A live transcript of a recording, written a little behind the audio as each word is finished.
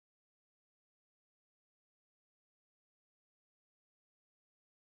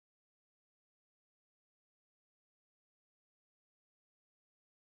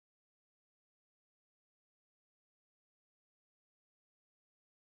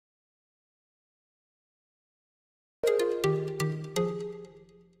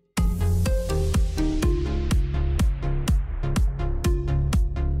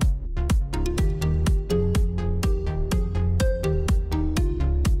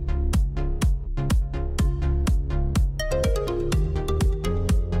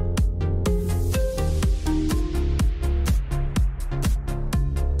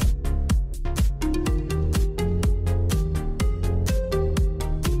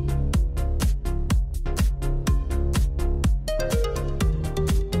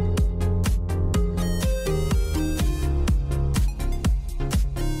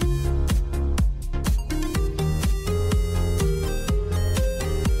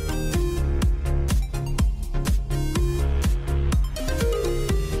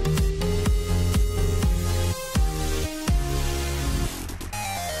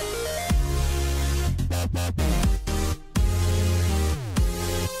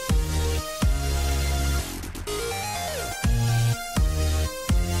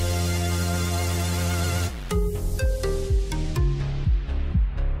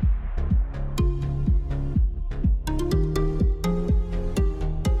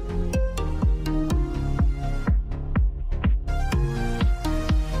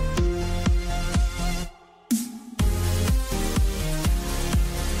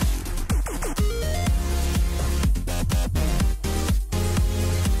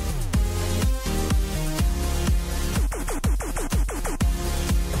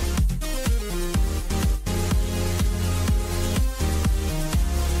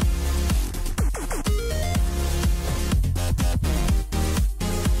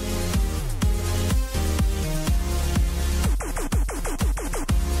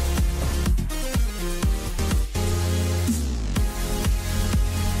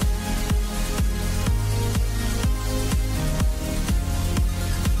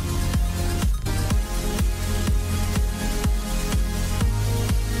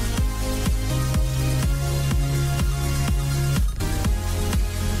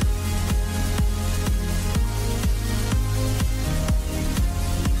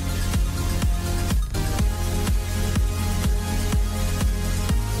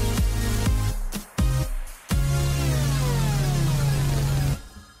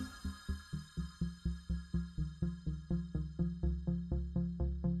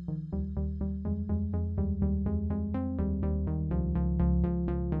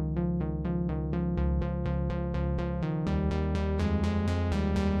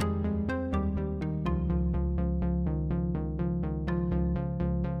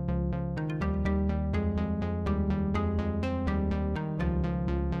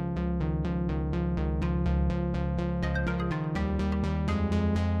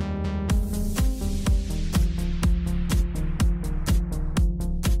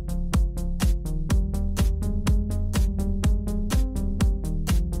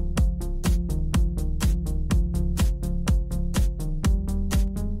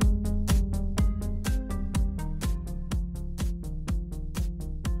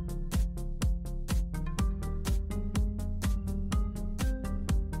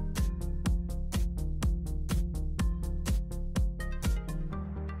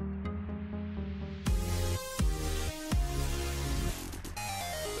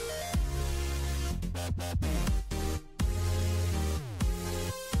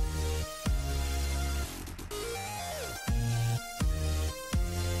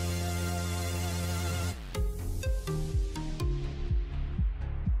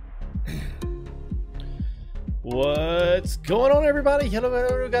What's going on, everybody?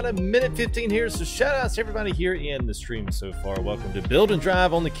 Hello, we've got a minute 15 here, so shout outs to everybody here in the stream so far. Welcome to Build and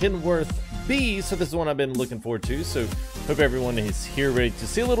Drive on the KENWORTH B. So this is the one I've been looking forward to, so hope everyone is here ready to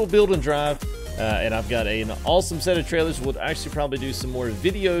see a little build and drive. And I've got an awesome set of trailers. We'll actually probably do some more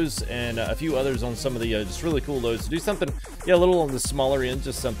videos and a few others on some of the just really cool loads. Do something, yeah, a little on the smaller end,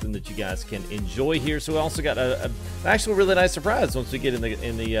 just something that you guys can enjoy here. So we also got an actual really nice surprise once we get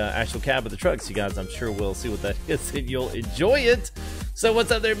in the actual cab of the trucks. You guys, I'm sure we'll see what that is and you'll enjoy it. So what's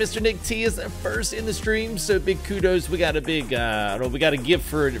up there? Mr. Nick T is first in the stream, so big kudos. We got a big, we got a gift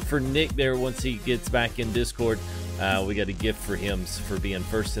for Nick there once he gets back in Discord. We got a gift for him for being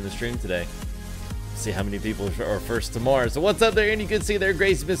first in the stream today. See how many people are first tomorrow. So what's up there? And you can see there,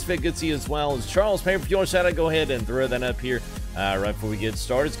 Gracie Misfit, good to see you as well. As Charles Payne, if you want to shout out, go ahead and throw that up here right before we get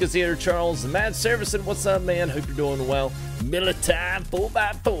started. It's good to see you, Charles. Matt Servison, what's up, man? Hope you're doing well. Militime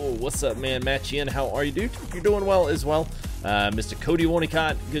 4x4, what's up, man? Matt Chen, how are you, dude? You're doing well as well. Mr. Cody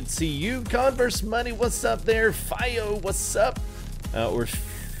Warnicott, good to see you. Converse Money, what's up there? Fio, what's up? Or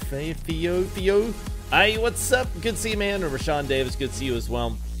Fio. Hey, what's up? Good to see you, man. Or Rashawn Davis, good to see you as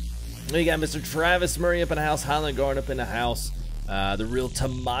well. We got Mr. Travis Murray up in the house, Highland Guard up in the house, the real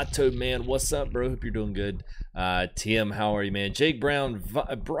Tomato Man, what's up, bro? Hope you're doing good. Tim, how are you, man? Jake Brown,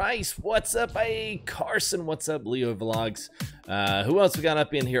 Bryce, what's up? Hey, Carson, what's up? Leo Vlogs. Who else we got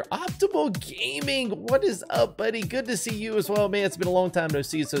up in here? Optimal Gaming, what is up, buddy? Good to see you as well, man. It's been a long time no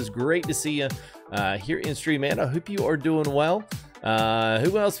see, so it's great to see you here in stream, man. I hope you are doing well.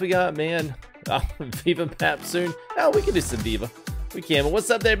 Who else we got, man? Oh, Viva Pap soon. Oh, we can do some Viva. We can. But what's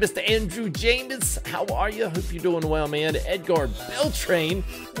up there, Mr. Andrew James? How are you? Hope you're doing well, man. Edgar Beltrain.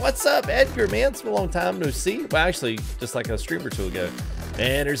 What's up, Edgar, man? It's been a long time no see. Well, actually, just like a stream or two ago.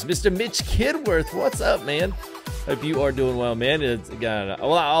 And there's Mr. Mitch Kenworth. What's up, man? Hope you are doing well, man.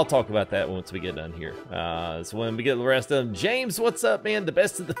 Well, I'll talk about that once we get done here. So when we get the rest of them. James, what's up, man? The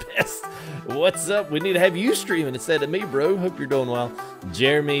best of the best. What's up? We need to have you streaming instead of me, bro. Hope you're doing well.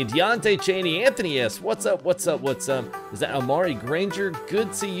 Jeremy, Deontay Cheney, Anthony S. What's up? What's up? What's up? Is that Amari Granger? Good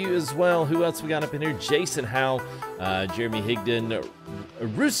to see you as well. Who else we got up in here? Jason Howe, Jeremy Higdon,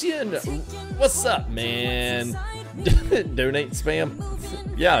 Russian. What's up, man? Donate spam.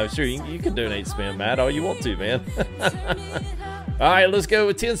 Yeah, sure, you can donate spam, Matt, all you want to, man. All right, let's go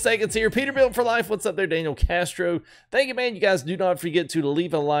with 10 seconds here. Peterbilt for life. What's up there, Daniel Castro? Thank you, man. You guys do not forget to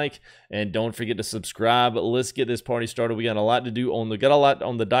leave a like and don't forget to subscribe. Let's get this party started. We got a lot to do on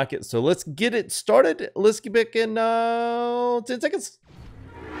the docket, so let's get it started. Let's get back in 10 seconds.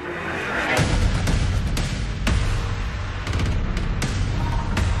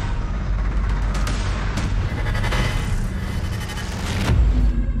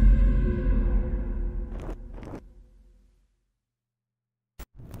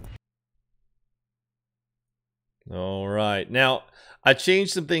 All right, now I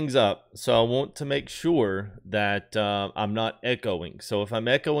changed some things up, so I want to make sure that I'm not echoing. So if I'm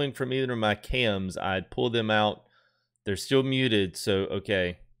echoing from either of my cams, I'd pull them out. They're still muted, so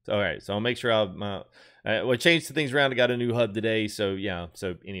okay. All right, so I'll make sure I changed some things around. I got a new hub today, so yeah.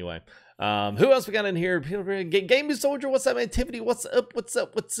 So anyway, who else we got in here? Gaming Soldier, what's up, man? Tiffany, what's up? What's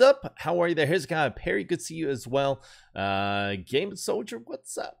up? What's up? How are you there? Here's a guy, Perry, good to see you as well. Gaming Soldier,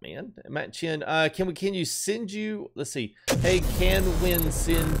 what's up, man? Matt Chin, can you send you? Let's see. Hey, can we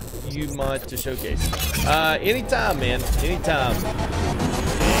send you mod to showcase? Anytime, man. Anytime.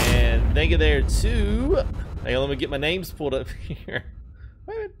 And thank you there too. Hey, let me get my names pulled up here.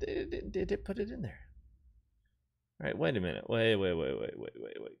 Wait, did it put it in there? All right, wait a minute. Wait.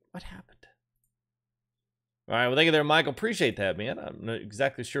 What happened? All right, well, thank you there, Michael. Appreciate that, man. I'm not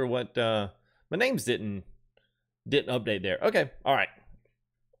exactly sure what my names didn't update there. Okay, all right.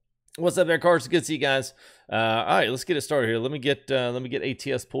 What's up there, Carson? Good to see you guys. All right, let's get it started here. Let me get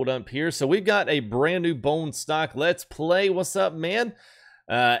ATS pulled up here. So we've got a brand new bone stock. Let's play. What's up, man?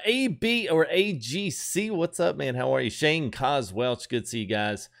 AB or AGC. What's up, man? How are you? Shane Cos Welch. Good to see you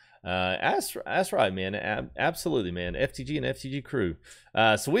guys. That's right, man. Absolutely, man. FTG and FTG crew.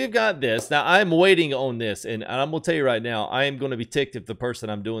 So we've got this. Now I'm waiting on this, and I'm gonna tell you right now, I am gonna be ticked if the person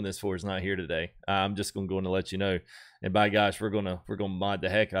I'm doing this for is not here today. I'm just gonna go in and let you know. And by gosh, we're gonna mod the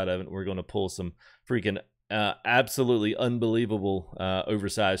heck out of it. We're gonna pull some freaking absolutely unbelievable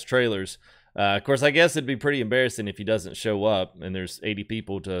oversized trailers. Of course, I guess it'd be pretty embarrassing if he doesn't show up and there's 80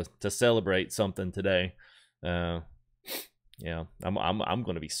 people to celebrate something today. Yeah, I'm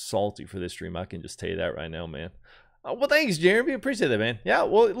going to be salty for this stream. I can just tell you that right now, man. Well, thanks, Jeremy. Appreciate that, man. Yeah,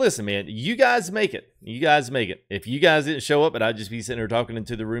 well, listen, man. You guys make it. You guys make it. If you guys didn't show up, and I'd just be sitting there talking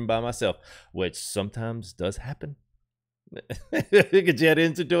into the room by myself, which sometimes does happen. You can jet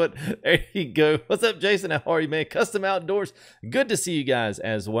into it. There you go. What's up, Jason? How are you, man? Custom Outdoors. Good to see you guys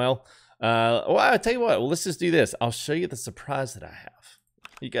as well. Well, I'll tell you what. Well, let's just do this. I'll show you the surprise that I have.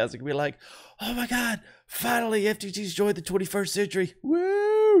 You guys are going to be like, oh my God, finally FTG's joined the 21st century.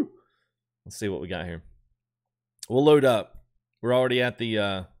 Woo! Let's see what we got here. We'll load up. We're already at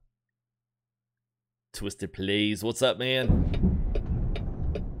the Twisted Plays. What's up, man?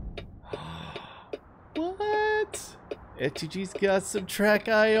 What? FTG's got some track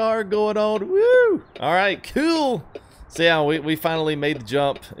IR going on. Woo! All right, cool. So yeah, we finally made the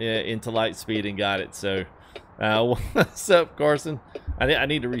jump into light speed and got it. So what's up, Carson? I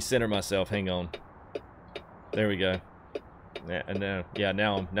need to recenter myself. Hang on. There we go. Yeah,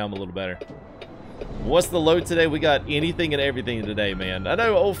 now I'm a little better. What's the load today? We got anything and everything today, man. I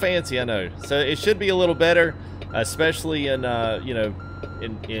know, old fancy, I know. So it should be a little better, especially in you know,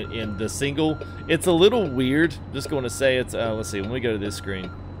 in the single. It's a little weird. Just going to say it's let's see, when we go to this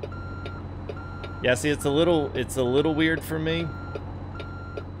screen. Yeah, see, it's a little weird for me.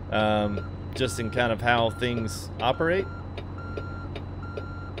 Just in kind of how things operate.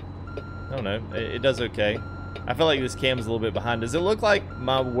 I don't know. It does okay. I feel like this cam is a little bit behind. Does it look like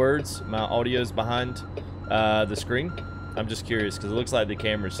my words, my audio's behind the screen? I'm just curious because it looks like the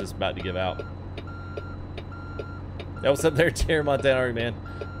camera's just about to give out. That was up there, Terry Montana. All right, man.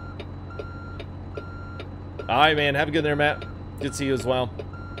 All right, man. Have a good there, Matt. Good to see you as well.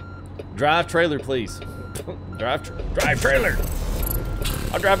 Drive trailer, please. drive trailer.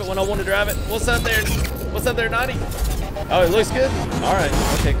 I'll drive it when I want to drive it. What's up there? What's up there, 90? Oh, it looks good? All right.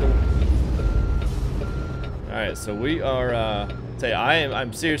 Okay, cool. All right, so we are, tell you,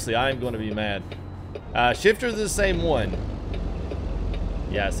 I'm seriously, I am going to be mad. Shifter's the same one.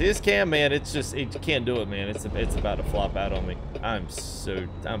 Yeah, see this cam, man, it's just, it can't do it, man. It's about to flop out on me. I'm so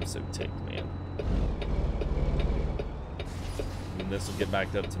ticked, man. And this will get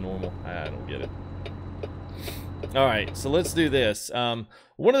backed up to normal. I don't get it. All right, so let's do this.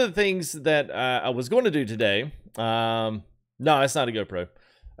 One of the things that I was going to do today, no, it's not a GoPro.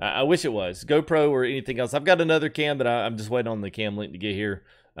 I wish it was GoPro or anything else. I've got another cam that I'm just waiting on the cam link to get here.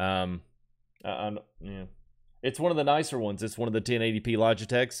 Yeah. It's one of the nicer ones. It's one of the 1080p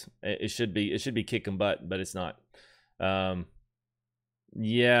Logitechs. It should be kicking butt, but it's not. Yeah,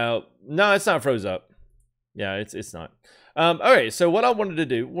 no, it's not froze up. Yeah, it's not. All right, so what I wanted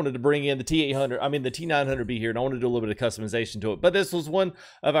to bring in the T900B here, and I wanted to do a little bit of customization to it. But this was one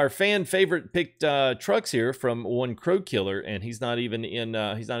of our fan favorite picked trucks here from one Crow Killer, and he's not even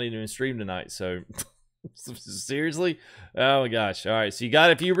in stream tonight. So seriously, oh my gosh! All right, so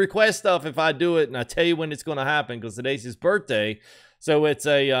if you request stuff, if I do it, and I tell you when it's going to happen, because today's his birthday. So it's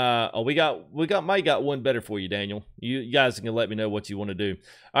a we got one better for you, Daniel. You guys can let me know what you want to do.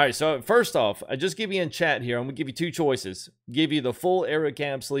 All right, so first off, I just give you in chat here. I'm gonna give you two choices. Give you the full aero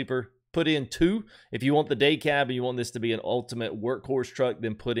cab sleeper. Put in 2. If you want the day cab and you want this to be an ultimate workhorse truck,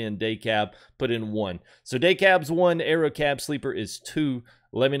 then put in day cab. Put in 1. So day cab's 1, aero cab sleeper is 2.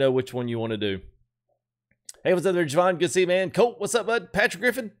 Let me know which one you want to do. Hey, what's up there, Javon? Good to see you, man. Colt, what's up, bud? Patrick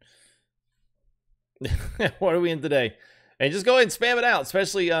Griffin. What are we in today? And just go ahead and spam it out,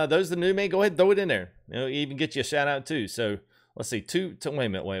 especially those that are new, man. Go ahead and throw it in there. You know, even get you a shout out too. So let's see, wait a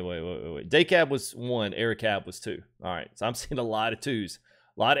minute, wait. Day cab was 1, air cab was 2. All right, so I'm seeing a lot of 2s,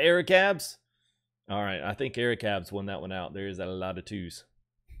 a lot of air cabs. All right, I think air cabs won that one out. There is a lot of 2s,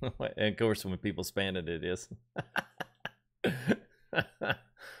 and of course when people spam it, it is.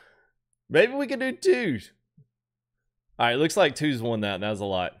 Maybe we can do 2s. All right, looks like 2s won that. That was a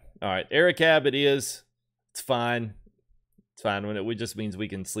lot. All right, air cab it is. It's fine. It's fine when it just means we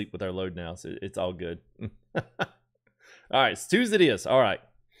can sleep with our load now, so it's all good. All right, so 2s it is. All right,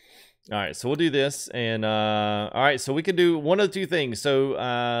 so we'll do this, and all right, so we can do one of the 2 things. So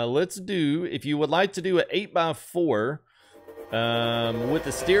let's do, if you would like to do an 8x4 with a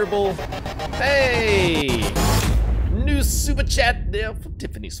steerable. Hey, new super chat there from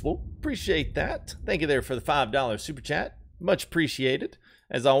Tiffany Swope. Appreciate that. Thank you there for the $5 super chat. Much appreciated.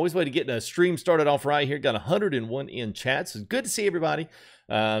 As always, way to get a stream started off right here. Got 101 in chat, so good to see everybody.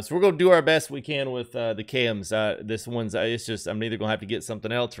 So we're going to do our best we can with the cams. This one's, it's just, I'm either going to have to get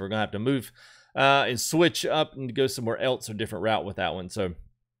something else or we're going to have to move and switch up and go somewhere else or different route with that one. So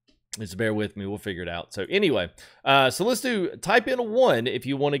just bear with me. We'll figure it out. So anyway, so let's type in a 1 if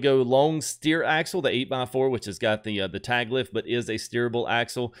you want to go long steer axle, the 8x4, which has got the tag lift, but is a steerable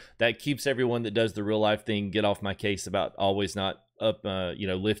axle. That keeps everyone that does the real life thing get off my case about always not up, you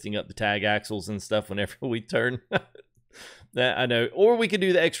know, lifting up the tag axles and stuff whenever we turn. That I know. Or we could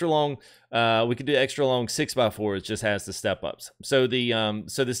do the extra long. We could do extra long 6x4. It just has the step ups. So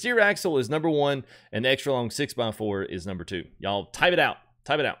the steer axle is number 1, and the extra long 6x4 is number 2. Y'all type it out.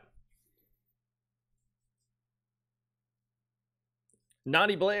 Type it out.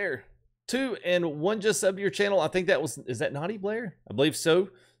 Naughty Blair, 2 and 1 just subbed to your channel. I think that was, is that Naughty Blair? I believe so.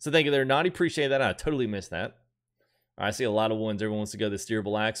 So thank you there, Naughty. Appreciate that. I totally missed that. I see a lot of ones. Everyone wants to go the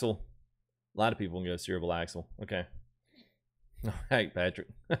steerable axle. A lot of people can go steerable axle. Okay. All right, Patrick.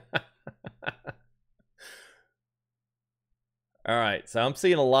 All right, so I'm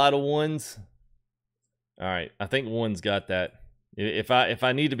seeing a lot of ones. All right, I think one's got that. If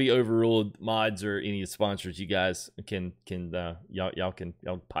I need to be overruled, mods or any sponsors, you guys can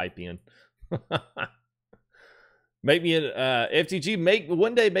y'all pipe in. Make me an FTG.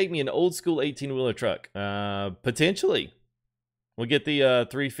 One day make me an old school 18-wheeler truck. Potentially, we'll get the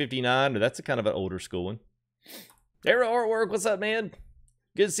 359. But that's a kind of an older school one. Arrow Artwork, what's up, man?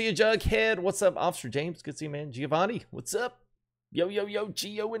 Good to see you, Jughead. What's up, Officer James? Good to see you, man. Giovanni, what's up? Yo,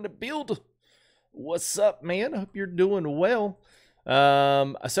 Gio in the build. What's up, man? I hope you're doing well.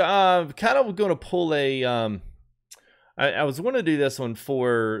 So I'm kind of going to pull a, I was going to do this one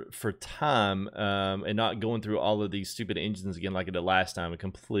for time, and not going through all of these stupid engines again like I did last time. I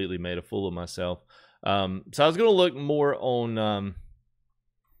completely made a fool of myself. So I was going to look more on,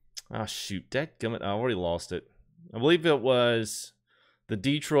 oh shoot, dadgummit, I already lost it. I believe it was the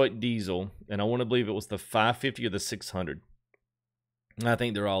Detroit diesel, and I want to believe it was the 550 or the 600. I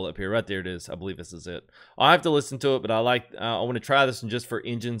think they're all up here. Right there it is. I believe this is it. I'll have to listen to it, but I want to try this one just for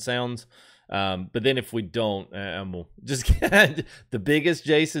engine sounds. But then if we don't, we'll just get the biggest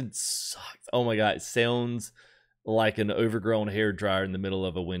Jason sucks. Oh my God. It sounds like an overgrown hair dryer in the middle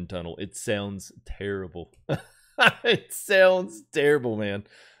of a wind tunnel. It sounds terrible. It sounds terrible, man.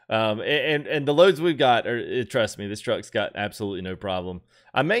 And the loads we've got are, trust me, this truck's got absolutely no problem.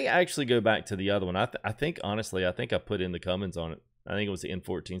 I may actually go back to the other one. I think honestly, I think I put in the Cummins on it. I think it was the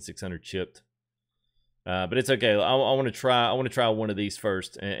N14 600 chipped, but it's okay. I want to try. I want to try one of these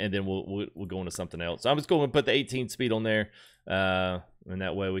first, and then we'll go into something else. So I'm just going to put the 18 speed on there, and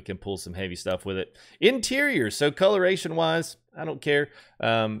that way we can pull some heavy stuff with it. Interior, so coloration wise, I don't care.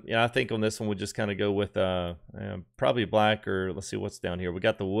 I think on this one we'll just kind of go with probably black, or let's see what's down here. We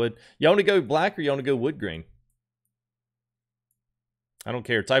got the wood. You want to go black or you want to go wood grain? I don't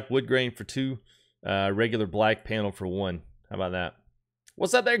care. Type wood grain for 2, regular black panel for 1. How about that?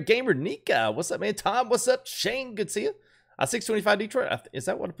 What's up there, Gamer Nika? What's up, man? Tom, what's up? Shane, good to see you. 625 Detroit. Is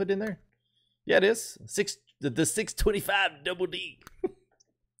that what I put in there? Yeah, it is. The 625 double D.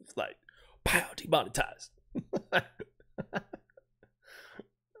 It's like, pow, demonetized.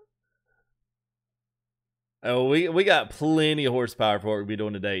 Oh, we got plenty of horsepower for what we'll be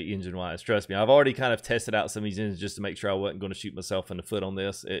doing today, engine-wise. Trust me. I've already kind of tested out some of these engines just to make sure I wasn't going to shoot myself in the foot on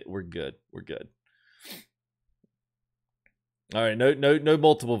this. We're good. We're good. All right, no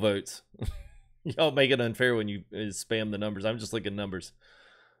multiple votes. Y'all make it unfair when you spam the numbers. I'm just looking at numbers.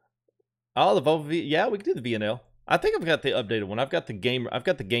 Oh, the Volvo yeah, we can do the VNL. I think I've got the updated one. I've got the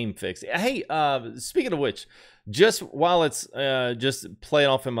game fixed. Hey, speaking of which, just while it's just playing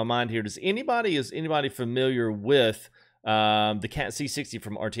off in my mind here, is anybody familiar with the Cat C60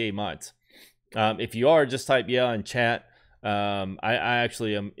 from RTA Mods? If you are, just type yeah in chat. I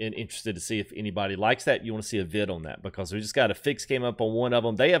actually am interested to see if anybody likes that. You want to see a vid on that, because we just got a fix came up on one of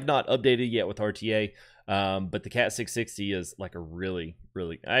them. They have not updated yet with RTA, but the Cat 660 is like a really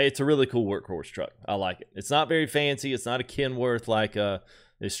it's a really cool workhorse truck. I like it. It's not very fancy. It's not a Kenworth like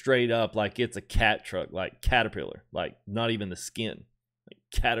it's straight up like it's a cat truck, like Caterpillar, like not even the skin, like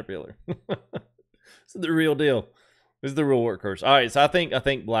Caterpillar. It's the real deal. This is the real workhorse. All right, so I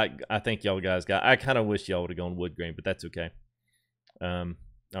think black. I think y'all guys got. I kind of wish y'all would have gone wood grain, but that's okay. All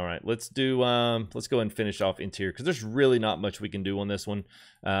right, let's do. Let's go ahead and finish off interior, because there's really not much we can do on this one.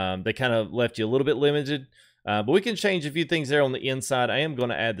 They kind of left you a little bit limited, but we can change a few things there on the inside. I am going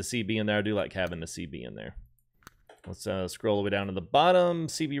to add the CB in there. I do like having the CB in there. Let's scroll all the way down to the bottom.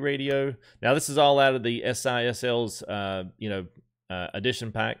 CB radio. Now this is all out of the SISL's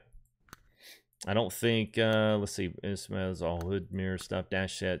edition pack. I don't think, let's see, it smells all hood, mirror stuff,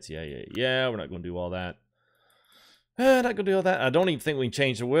 dash sets, yeah, we're not going to do all that. Not going to do all that. I don't even think we can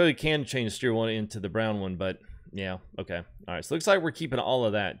change, well, we can change the steer one into the brown one, but yeah, okay. All right, so it looks like we're keeping all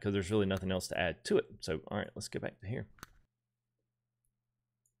of that, because there's really nothing else to add to it. So, all right, let's get back to here.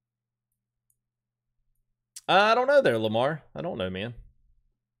 I don't know there, Lamar. I don't know, man.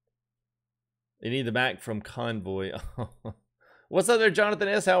 They need the Mac from Convoy. What's up there, Jonathan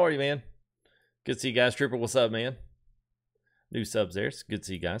S? How are you, man? Good to see you guys. Trooper, what's up, man? New subs there. It's good to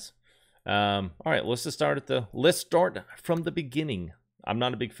see you guys. All right, let's start from the beginning. I'm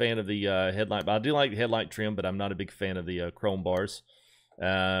not a big fan of the headlight, but I do like the headlight trim, but I'm not a big fan of the chrome bars.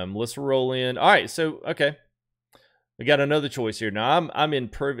 Let's roll in. All right, so okay, we got another choice here. Now I'm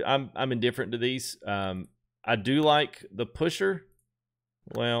indifferent to these. I do like the pusher.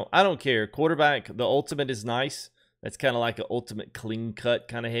 Well, I don't care. Quarterback, the ultimate is nice. That's kind of like an ultimate clean cut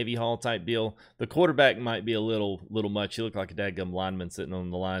kind of heavy haul type deal. The quarterback might be a little much. You look like a dadgum lineman sitting on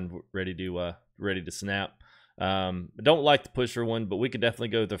the line ready to snap. I don't like the pusher one, but we could definitely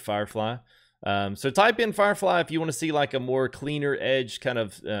go with the Firefly. So type in Firefly if you want to see like a more cleaner edge kind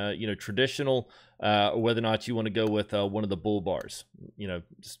of traditional, or whether or not you want to go with one of the bull bars.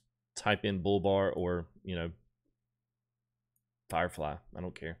 Just type in bull bar or Firefly. I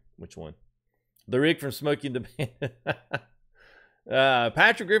don't care which one. The rig from Smokey and the Man.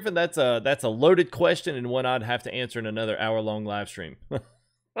 Patrick Griffin, that's a loaded question and one I'd have to answer in another hour-long live stream.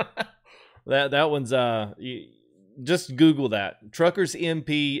 that one's just Google that. Truckers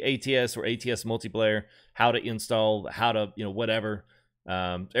MP ATS or ATS multiplayer, how to install, how to, whatever.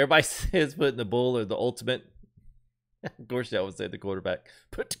 Everybody says putting the bull or the ultimate. Of course, I would say the quarterback.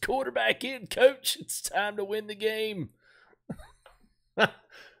 Put the quarterback in, coach. It's time to win the game.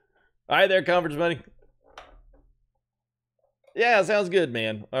 All right there, Conference Money. Yeah, sounds good,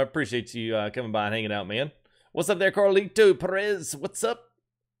 man. I appreciate you coming by and hanging out, man. What's up there, Carlito Perez? What's up?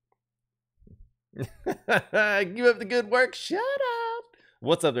 Give up the good work. Shut up.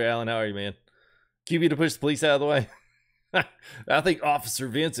 What's up there, Alan? How are you, man? QB to push the police out of the way. I think Officer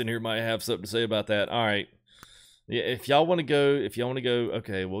Vince in here might have something to say about that. All right. Yeah, if y'all want to go,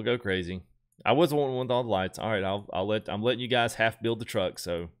 okay, we'll go crazy. I wasn't wanting one with all the lights. All right, I'm letting you guys half build the truck,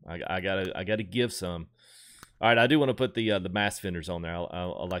 so I gotta give some. All right, I do want to put the mass fenders on there. I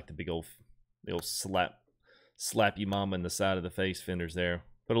like the old slap you mama in the side of the face fenders there.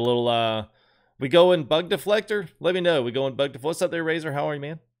 Put a little we go in bug deflector. Let me know. We go in bug deflector. What's up there, Razor? How are you,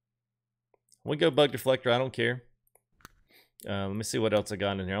 man? We go bug deflector. I don't care. Let me see what else I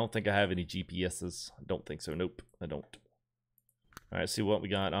got in here. I don't think I have any GPSs. I don't think so. Nope, I don't. All right, see what we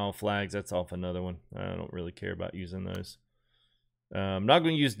got. Oh, flags. That's off another one. I don't really care about using those. I'm not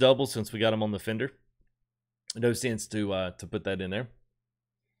going to use doubles since we got them on the fender. No sense to put that in there.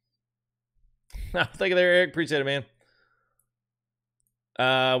 Thank you there, Eric. Appreciate it, man.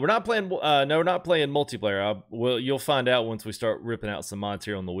 We're not playing. No, we're not playing multiplayer. Well, you'll find out once we start ripping out some mods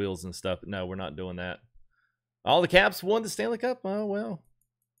here on the wheels and stuff. No, we're not doing that. All the Caps won the Stanley Cup. Oh well.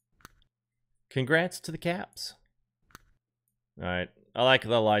 Congrats to the Caps. All right, I like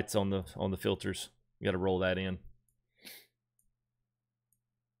the lights on the filters. You got to roll that in.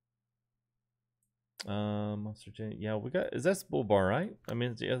 Monster J. Yeah, we got. Is that bull bar right? I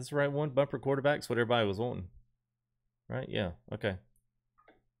mean, yeah, that's the right one. Bumper quarterbacks. What everybody was wanting, right? Yeah. Okay.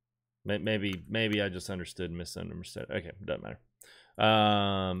 Maybe I just understood and misunderstood. Okay, doesn't matter.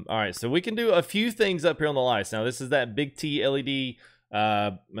 All right, so we can do a few things up here on the lights. Now, this is that Big T LED.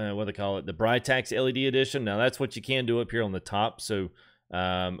 What they call it, the Britax LED edition. Now that's what you can do up here on the top. So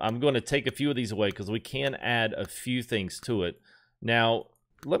I'm going to take a few of these away because we can add a few things to it. Now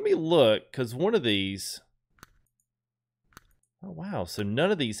let me look, because one of these, oh wow, so none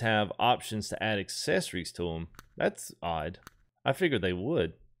of these have options to add accessories to them. That's odd. I figured they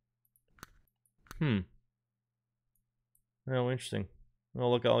would. Oh, interesting. Oh,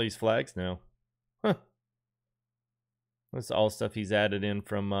 look at all these flags now. Huh. That's all stuff he's added in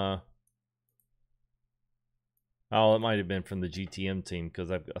from, oh, it might have been from the GTM team,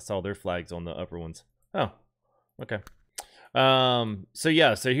 because I saw their flags on the upper ones. Oh, okay. So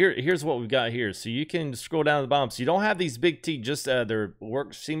yeah, so here's what we've got here. So you can scroll down to the bottom. So you don't have these Big T, just their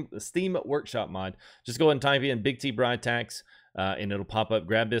Steam Workshop mod. Just go ahead and type in Big T Britax. And it'll pop up.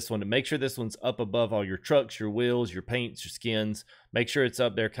 Grab this one and make sure this one's up above all your trucks, your wheels, your paints, your skins. Make sure it's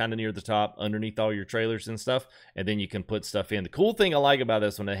up there kind of near the top underneath all your trailers and stuff, and then you can put stuff in. The cool thing I like about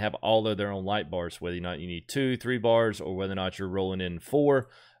this one, they have all of their own light bars, whether or not you need 2, 3 bars, or whether or not you're rolling in 4.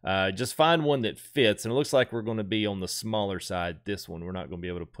 Just find one that fits, and it looks like we're going to be on the smaller side. This one, we're not going to be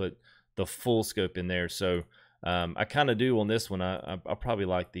able to put the full scope in there, so I kind of do on this one. I probably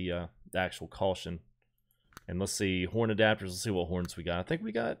like the actual caution. And let's see, horn adapters. Let's see what horns we got. I think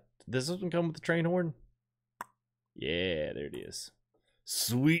we got, does this one come with the train horn? Yeah, there it is.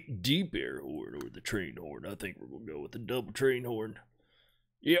 Sweet deep air horn or the train horn. I think we're going to go with the double train horn.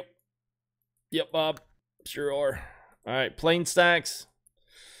 Yep. Yep, Bob. Sure are. All right, plane stacks.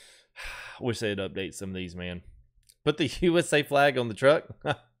 Wish they'd update some of these, man. Put the USA flag on the truck.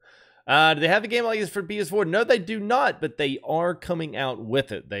 Do they have a game like this for PS4? No, they do not, but they are coming out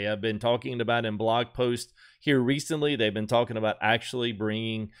with it. They have been talking about in blog posts, here recently, they've been talking about actually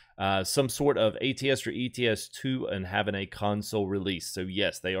bringing some sort of ATS or ETS to and having a console release. So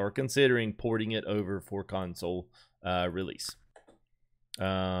yes, they are considering porting it over for console release.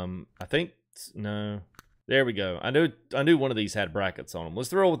 I think, no, there we go. I knew one of these had brackets on them. Let's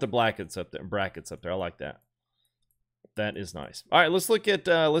throw with the brackets up there. I like that. That is nice. All right, let's look at,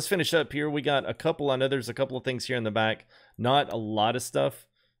 let's finish up here. We got a couple, I know there's a couple of things here in the back. Not a lot of stuff.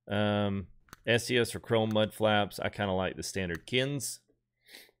 SES or chrome mud flaps. I kind of like the standard Kens.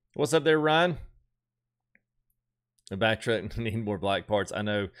 What's up there, Ryan? The back truck need more black parts. I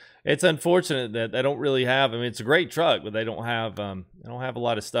know it's unfortunate that they don't really have. I mean, it's a great truck, but they don't have a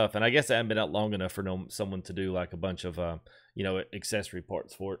lot of stuff. And I guess I haven't been out long enough for someone to do like a bunch of you know, accessory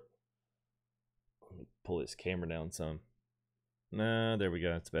parts for it. Let me pull this camera down some. Nah, there we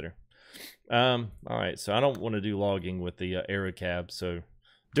go. That's better. All right. So I don't want to do logging with the aero cab. So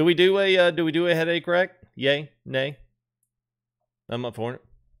do we do a headache rack? Yay? Nay? I'm up for it.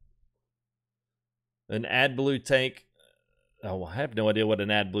 An AdBlue tank. Oh, I have no idea what an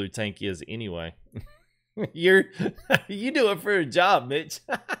AdBlue tank is anyway. You do it for a job, Mitch.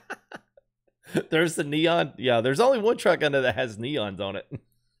 There's the neon. Yeah, there's only one truck I know that has neons on it.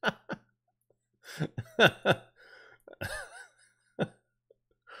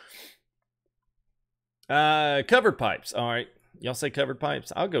 Covered pipes. All right. Y'all say covered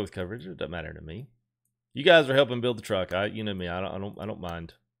pipes? I'll go with coverage. It doesn't matter to me. You guys are helping build the truck. You know me. I don't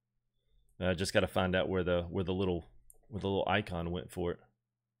mind. Just got to find out where the little icon went for it.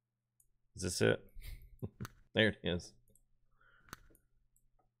 Is this it? There it is.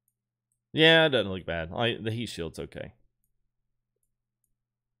 Yeah, it doesn't look bad. The heat shield's okay.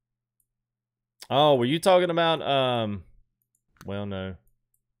 Oh, were you talking about well, no.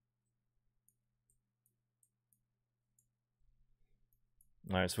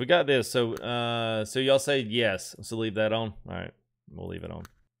 All right, so we got this. So so y'all say yes. So leave that on. All right, we'll leave it on.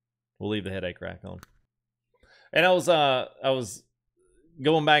 We'll leave the headache rack on. And I was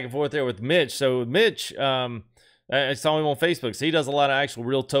going back and forth there with Mitch. So Mitch, I saw him on Facebook. So he does a lot of actual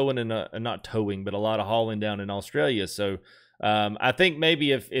real towing and not towing, but a lot of hauling down in Australia. So I think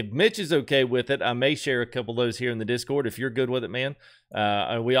maybe if Mitch is okay with it, I may share a couple of those here in the Discord. If you're good with it, man.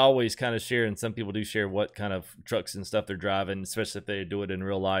 We always kind of share, and some people do share what kind of trucks and stuff they're driving, especially if they do it in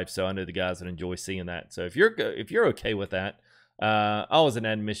real life. So I know the guys would enjoy seeing that. So if you're okay with that, oh, it's an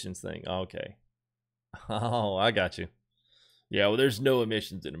admissions thing. Okay. Oh, I got you. Yeah, well, there's no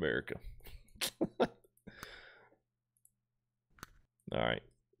emissions in America. All right.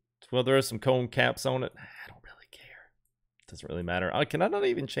 Well, there are some cone caps on it. I don't really care. It doesn't really matter. Can I not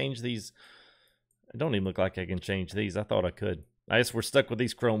even change these? It don't even look like I can change these. I thought I could. I guess we're stuck with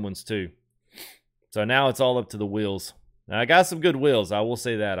these chrome ones too. So now it's all up to the wheels. Now, I got some good wheels. I will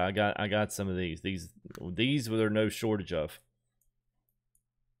say that. I got some of these. These there no shortage of.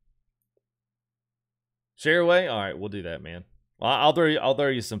 Share away? All right, we'll do that, man. I'll throw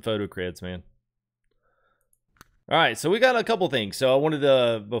you some photo creds, man. All right, so we got a couple things. So I wanted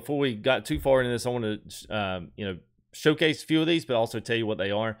to, before we got too far into this, I wanted to, you know, showcase a few of these, but also tell you what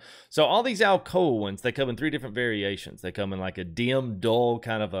they are. So all these Alcoa ones, they come in 3 different variations. They come in like a dim, dull,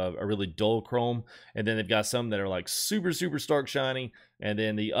 kind of a really dull chrome, and then they've got some that are like super, super stark shiny, and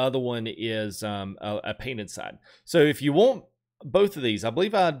then the other one is a painted side. So if you want both of these, I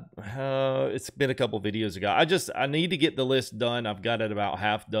believe it's been a couple videos ago. I need to get the list done. I've got it about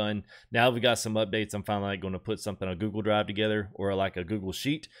half done. Now we've got some updates. I'm finally going to put something on Google Drive together, or like a Google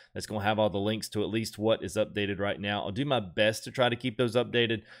Sheet that's going to have all the links to at least what is updated right now. I'll do my best to try to keep those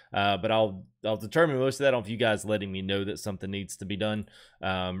updated, but I'll determine most of that off you guys letting me know that something needs to be done,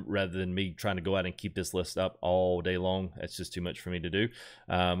 rather than me trying to go out and keep this list up all day long. That's just too much for me to do,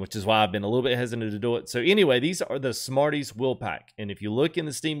 which is why I've been a little bit hesitant to do it. So anyway, these are the Smarties Wheel Pack. And if you look in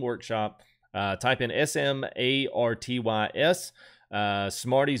the Steam Workshop, type in SMARTYS,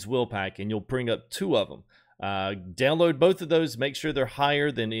 Smarties Wheel Pack, and you'll bring up 2 of them. Download both of those. Make sure they're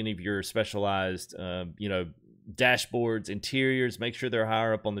higher than any of your specialized, you know, dashboards, interiors. Make sure they're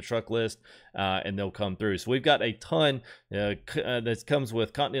higher up on the truck list, and they'll come through. So we've got a ton that comes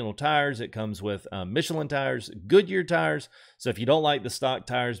with Continental tires. It comes with Michelin tires, Goodyear tires. So if you don't like the stock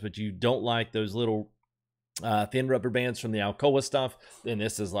tires, but you don't like those little thin rubber bands from the Alcoa stuff, then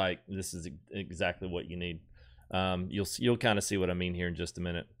this is exactly what you need. You'll kind of see what I mean here in just a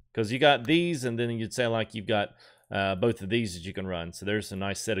minute, because you got these, and then you'd say like you've got both of these that you can run. So there's a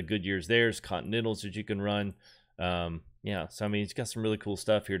nice set of Goodyears. There's Continentals that you can run. Yeah, so I mean, it's got some really cool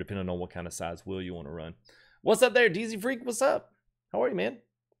stuff here depending on what kind of size wheel you want to run. What's up there, DZ Freak? What's up? How are you, man?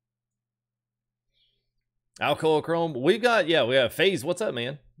 Alcoa Chrome. We have FaZe. What's up,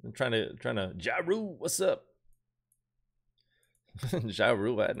 man? I'm trying to Jaru, what's up? Ja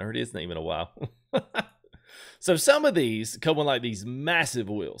Rule, I hadn't heard his name in a while. So some of these come with like these massive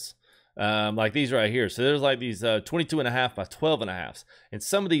wheels. Like these right here. So there's like these 22.5 by 12.5s, and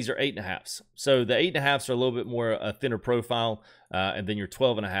some of these are 8.5s. So the 8.5s are a little bit more thinner profile, and then your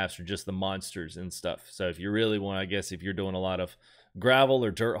 12.5s are just the monsters and stuff. So if you really want, I guess if you're doing a lot of gravel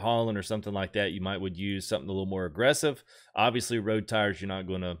or dirt hauling or something like that, you would use something a little more aggressive. Obviously road tires, you're not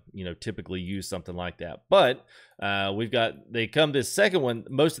going to typically use something like that, but they come this second one.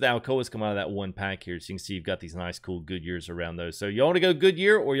 Most of the Alcoas come out of that one pack here, so you can see you've got these nice cool Goodyears around those. So y'all want to go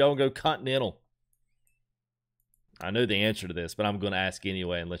Goodyear or y'all want to go Continental? I know the answer to this, but I'm going to ask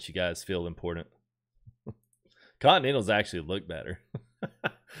anyway and let you guys feel important. Continentals actually look better.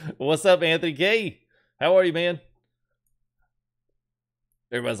 What's up, Anthony K? How are you, man?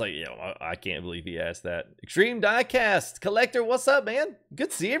 Everybody's like, yeah, I can't believe he asked that. Extreme Diecast Collector, what's up, man? Good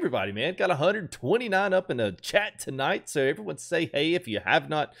to see everybody, man. Got 129 up in the chat tonight, so everyone say hey if you have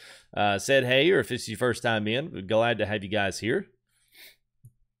not said hey, or if it's your first time in. We're glad to have you guys here.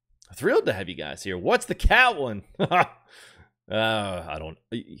 Thrilled to have you guys here. What's the cat one? I don't.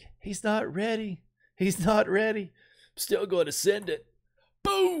 He's not ready. He's not ready. Still going to send it.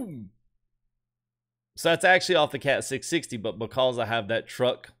 Boom. So that's actually off the Cat 660, but because I have that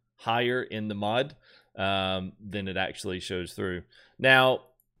truck higher in the mod, then it actually shows through. Now,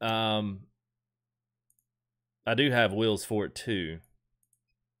 I do have wheels for it too.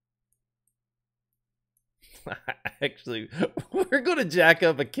 Actually, we're going to jack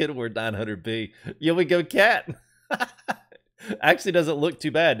up a Kenworth 900B. Yeah, we go Cat. Actually doesn't look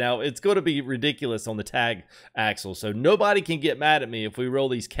too bad. Now, it's going to be ridiculous on the tag axle, so nobody can get mad at me if we roll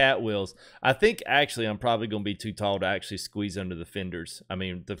these Cat wheels. I think, actually, I'm probably going to be too tall to actually squeeze under the fenders. I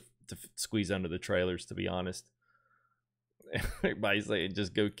mean, to squeeze under the trailers, to be honest. Everybody's saying,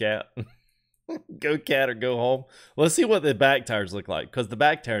 just go Cat. Go Cat or go home. Let's see what the back tires look like, because the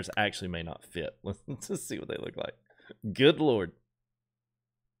back tires actually may not fit. Let's just see what they look like. Good Lord.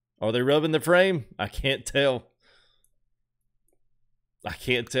 Are they rubbing the frame? I can't tell. I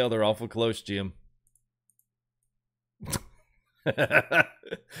can't tell. They're awful close, Jim.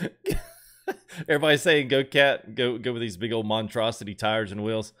 Everybody's saying go Cat, go with these big old monstrosity tires and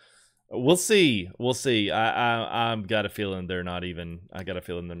wheels. We'll see. We'll see. I've got a feeling they're not even. I got a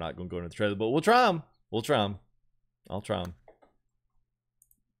feeling they're not going to go into the trailer, but we'll try them. We'll try them. I'll try them.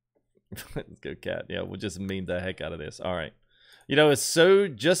 Let's go Cat. Yeah, we'll just meme the heck out of this. All right. You know, it's so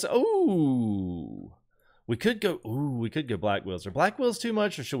just. Ooh. We could go black wheels. Are black wheels too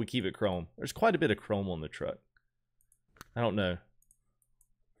much, or should we keep it chrome? There's quite a bit of chrome on the truck. I don't know.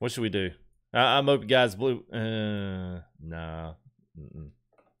 What should we do? I'm open, guys. Blue. Nah.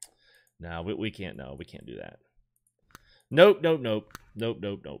 No, we can't. No, we can't do that. Nope.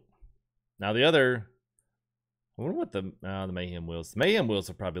 Now the other. I wonder what the Mayhem wheels. The Mayhem wheels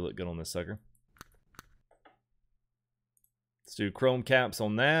will probably look good on this sucker. Let's do chrome caps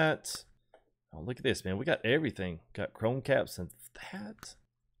on that. Oh, look at this, man. We got everything. Got chrome caps and that.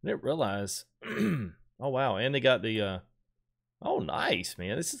 I didn't realize. Oh, wow. And they got the... Oh, nice,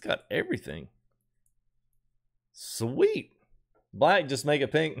 man. This has got everything. Sweet. Black, just make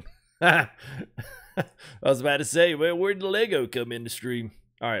it pink. I was about to say, well, where'd the Lego come in the stream?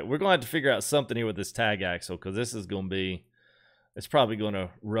 All right, we're going to have to figure out something here with this tag axle, because this is going to be... It's probably going to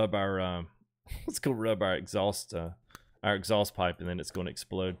rub our... let's go rub our exhaust pipe, and then it's going to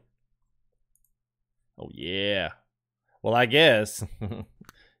explode. Oh, yeah. Well, I guess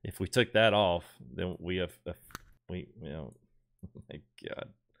if we took that off, then we have, you know, oh my God.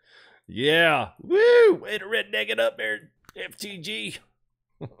 Yeah. Woo! Way to redneck it up there, FTG.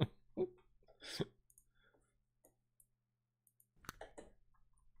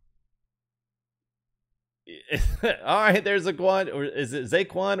 All right, there's Zaquan. Or is it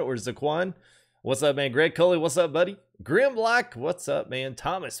Zaquan or Zaquan? What's up, man? Greg Coley, what's up, buddy? Grimlock, what's up, man?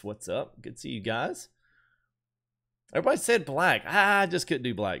 Thomas, what's up? Good to see you guys. Everybody said black. I just couldn't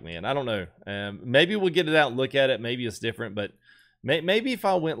do black, man. I don't know. Maybe we'll get it out and look at it. Maybe it's different, but maybe if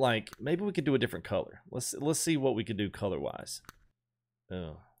I went like, maybe we could do a different color. Let's see what we could do color wise.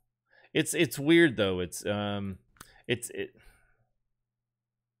 Oh, it's weird though. It's not.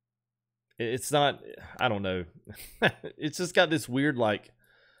 I don't know. It's just got this weird like.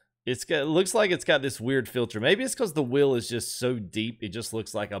 It looks like it's got this weird filter. Maybe it's because the wheel is just so deep. It just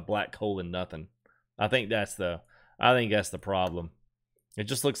looks like a black hole in nothing. I think that's the problem. It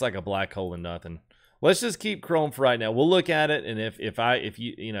just looks like a black hole in nothing. Let's just keep chrome for right now. We'll look at it, and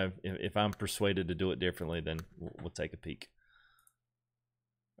if I'm persuaded to do it differently, then we'll take a peek.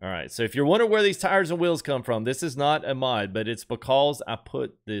 All right. So if you're wondering where these tires and wheels come from, this is not a mod, but it's because I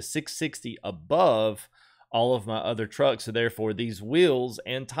put the 660 above all of my other trucks. So therefore, these wheels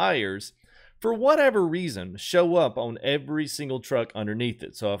and tires, for whatever reason, show up on every single truck underneath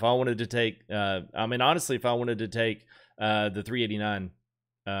it. So if I wanted to take, I mean, honestly, if I wanted to take the 389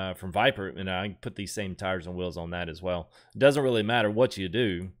 from Viper, and I can put these same tires and wheels on that as well. It doesn't really matter what you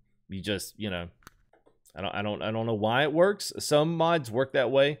do. You just, you know, I don't know why it works. Some mods work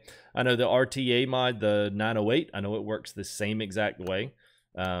that way. I know the RTA mod, the 908, I know it works the same exact way.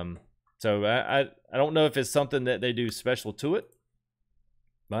 So I don't know if it's something that they do special to it,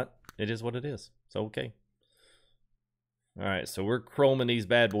 but it is what it is. So, okay. All right, so we're chroming these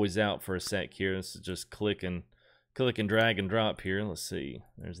bad boys out for a sec here. This is just click and drag and drop here. Let's see.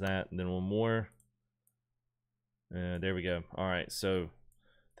 There's that. And then one more. There we go. All right, so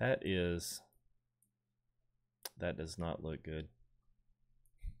that does not look good.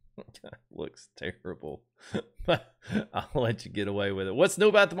 Looks terrible. But I'll let you get away with it. What's new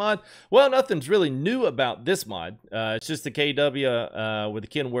about the mod? Well, nothing's really new about this mod. It's just the KW with the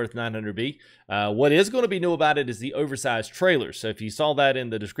Kenworth 900B. What is going to be new about it is the oversized trailer. So if you saw that in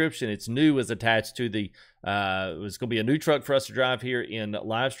the description, it's new as attached to the it's going to be a new truck for us to drive here in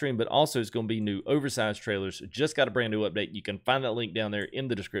live stream, but also it's going to be new oversized trailers. Just got a brand new update. You can find that link down there in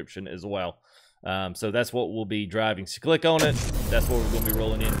the description as well. So that's what we'll be driving. So click on it. That's what we're going to be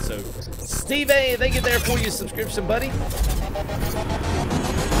rolling in. So Steve A, thank you there for your subscription, buddy.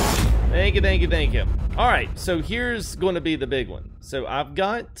 Thank you, thank you, thank you. All right, so here's going to be the big one. So I've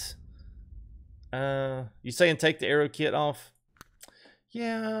got, you saying take the aero kit off?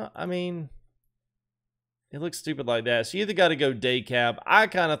 Yeah, I mean, it looks stupid like that. So you either got to go day cab. I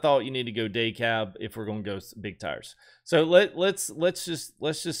kind of thought you need to go day cab if we're going to go big tires. So let's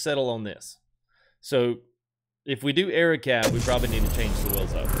just settle on this. So if we do aero cab, we probably need to change the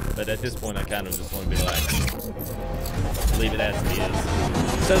wheels up. But at this point, I kind of just want to be like, leave it as it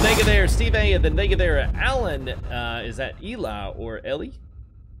is. So thank you there, Steve A, and then thank you there, Alan. Is that Eli or Ellie?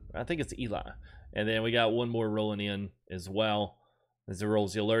 I think it's Eli. And then we got one more rolling in as well as it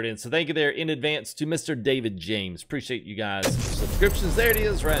rolls the alert in. So thank you there in advance to Mr. David James. Appreciate you guys. Subscriptions, there it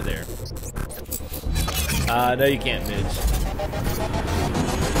is, right there. No, you can't, Midge.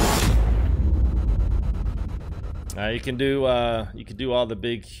 You can do all the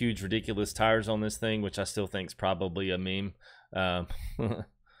big, huge, ridiculous tires on this thing, which I still think is probably a meme.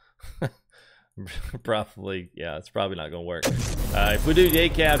 Probably, yeah, it's probably not gonna work. If we do day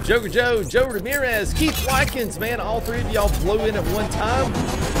cab, Joker Joe, Joe Ramirez, Keith Watkins, man, all three of y'all blew in at one time.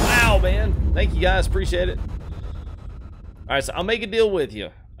 Wow, man, thank you guys, appreciate it. All right, so I'll make a deal with you.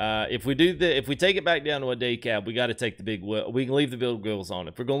 If we take it back down to a day cab, we got to take the big wheel. We can leave the big wheels on.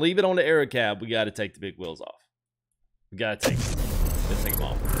 If we're gonna leave it on the aero cab, we got to take the big wheels off. We gotta take them. Let's take them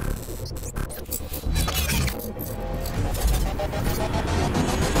off.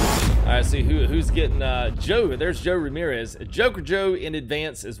 All right, see who's getting Joe. There's Joe Ramirez, Joker Joe in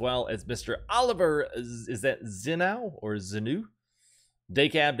advance, as well as Mr. Oliver. Is that Zenow or Zenu? Day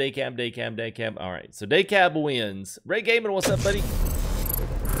cab, day cab, day cab, day cab. All right, so day cab wins. Ray Gaiman, what's up, buddy?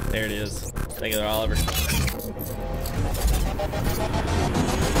 There it is. Thank you there, Oliver.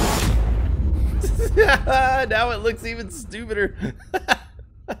 Now it looks even stupider.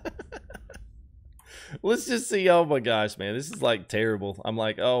 Let's just see. Oh my gosh, man, this is like terrible. I'm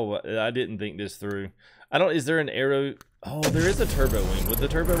like, oh, I didn't think this through. Is there an arrow? Oh, there is a turbo wing. Would the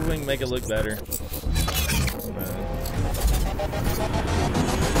turbo wing make it look better?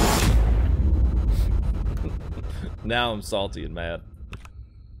 Now I'm salty and mad.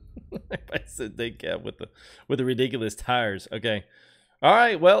 I said day cab with the ridiculous tires. Okay. All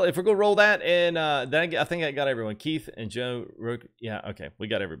right, well, if we're going to roll that, and then I think I got everyone. Keith and Joe, yeah, okay, we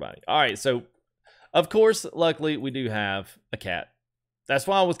got everybody. All right, so, of course, luckily, we do have a cat. That's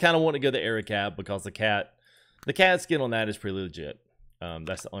why I was kind of wanting to go the aero cab, because the cat skin on that is pretty legit.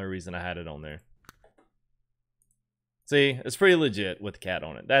 That's the only reason I had it on there. See, it's pretty legit with the cat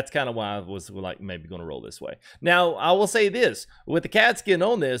on it. That's kind of why I was like maybe going to roll this way. Now, I will say this. With the cat skin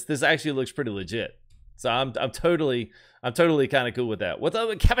on this actually looks pretty legit. So I'm totally kind of cool with that. What's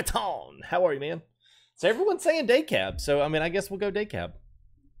up, Capitan? How are you, man? So everyone's saying day cab. So I mean, I guess we'll go day cab.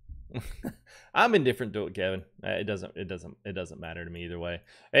 I'm indifferent to it, Kevin. It doesn't matter to me either way.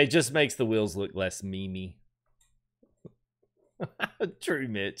 It just makes the wheels look less memey. True,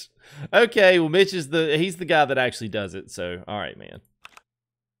 Mitch. Okay, well, Mitch is he's the guy that actually does it. So all right, man.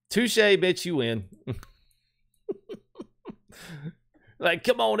 Touche, Mitch, you win. Like,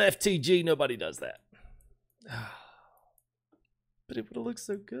 come on, FTG. Nobody does that. But it would have looked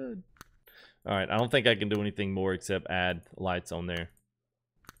so good. All right, I don't think I can do anything more except add lights on there.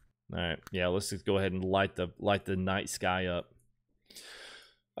 All right, yeah, let's just go ahead and light the night sky up.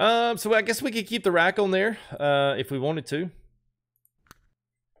 So I guess we could keep the rack on there if we wanted to.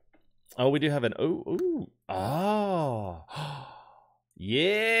 Oh, we do have an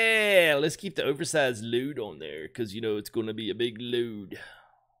yeah, let's keep the oversized load on there because, you know, it's going to be a big load.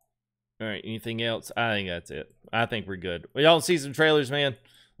 All right, anything else? I think that's it. I think we're good. We all see some trailers, man.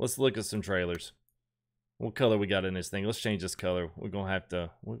 Let's look at some trailers. What color we got in this thing? Let's change this color. We're going to have to...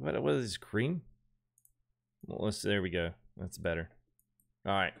 What is this, cream? Well, there we go. That's better.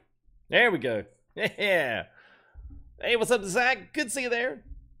 All right. There we go. Yeah. Hey, what's up, Zach? Good to see you there.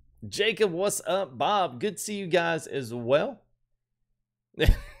 Jacob, what's up? Bob, good to see you guys as well.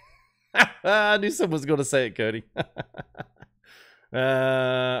 I knew someone was going to say it, Cody.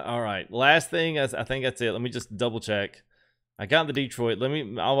 All right. Last thing, I think that's it. Let me just double check. I got the Detroit.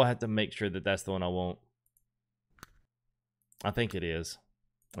 I'll have to make sure that that's the one I want. I think it is.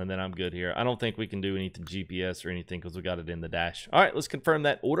 And then I'm good here. I don't think we can do anything GPS or anything because we got it in the dash. All right, let's confirm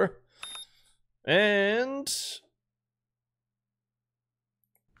that order. And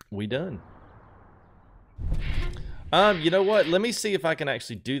we done. You know what? Let me see if I can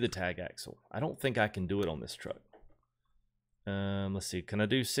actually do the tag axle. I don't think I can do it on this truck. Let's see. Can I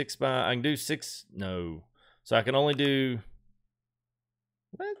do 6x? I can do 6. No. So I can only do...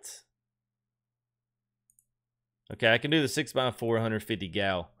 What? Okay, I can do the 6x4 150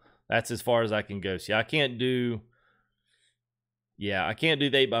 gal. That's as far as I can go. See, I can't do... Yeah, I can't do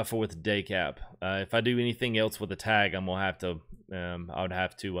the 8x4 with the day cap. If I do anything else with the tag, I'm gonna have to. I would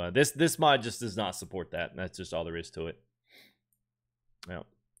have to. This mod just does not support that. That's just all there is to it. Yeah.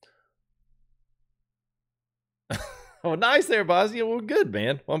 Oh, nice there, Bosnia. Well, good,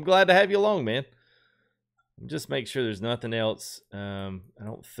 man. Well, I'm glad to have you along, man. Just make sure there's nothing else. I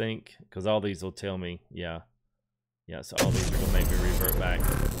don't think, because all these will tell me. Yeah. Yeah, so all these are gonna make me revert back.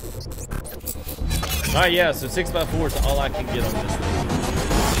 Alright, yeah, so 6x4 is all I can get on this thing.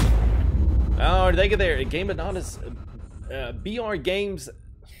 Oh, they get there. Game of Nautis, BR Games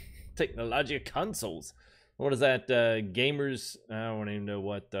Technology Consoles. What is that? Gamers, I don't even know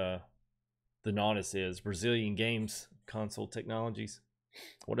what the Nautis is. Brazilian Games Console Technologies.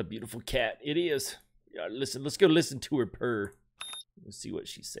 What a beautiful cat it is. Yeah, listen, let's go listen to her purr. Let's see what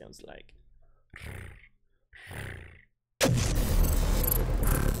she sounds like.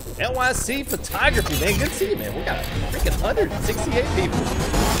 LYC Photography, man. Good to see you, man. We got a freaking 168 people.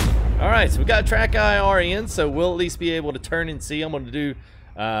 All right, so we got track IR in, so we'll at least be able to turn and see. I'm going to do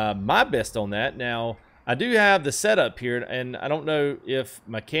my best on that. Now, I do have the setup here, and I don't know if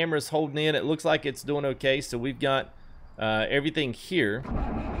my camera's holding in. It looks like it's doing okay, so we've got everything here.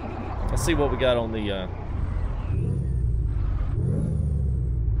 Let's see what we got on the...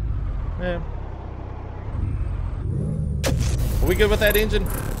 Yeah. Are we good with that engine?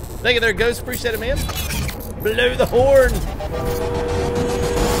 Thank you there, Ghost. Appreciate it, man. Blow the horn.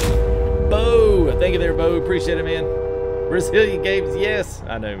 Bo. Thank you there, Bo. Appreciate it, man. Brazilian Games, yes.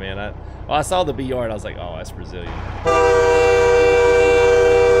 I know, man. I saw the BR and I was like, oh, that's Brazilian.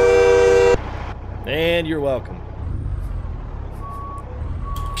 And you're welcome.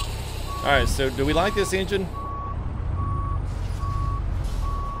 All right, so do we like this engine?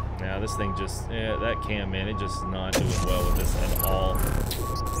 Now this thing just, yeah, that cam, man, it just is not doing well with this at all.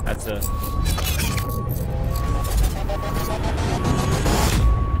 That's a...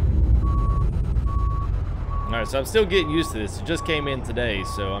 All right, so I'm still getting used to this. It just came in today,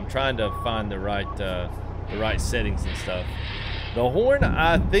 so I'm trying to find the right settings and stuff. The horn,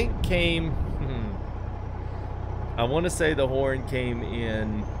 I think, came... I want to say the horn came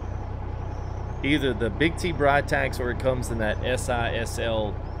in either the Big T Britax or it comes in that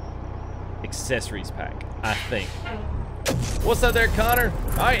SISL accessories pack, I think. What's up there, Connor?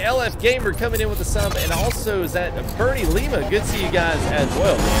 All right, LF Gamer coming in with the sub, and also is that Bernie Lima. Good to see you guys as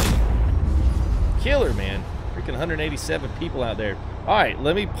well, man. Killer, man. Freaking 187 people out there. All right,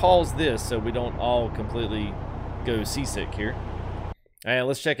 let me pause this so we don't all completely go seasick here. And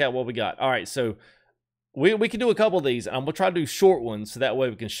let's check out what we got. All right, so we can do a couple of these. We'll try to do short ones so that way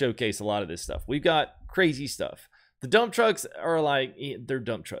we can showcase a lot of this stuff. We've got crazy stuff. The dump trucks are like, they're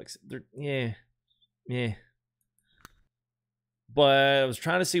dump trucks. They're, yeah. But I was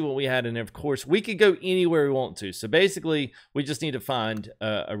trying to see what we had in there. Of course, we could go anywhere we want to. So basically, we just need to find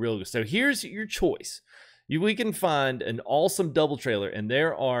a real good. So here's your choice. We can find an awesome double trailer, and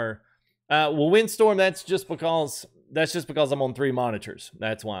there are, well, Windstorm. That's just because I'm on 3 monitors.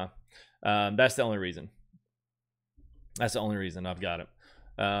 That's why. That's the only reason. That's the only reason I've got it.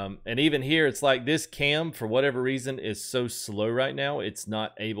 And even here, it's like this cam, for whatever reason, is so slow right now. It's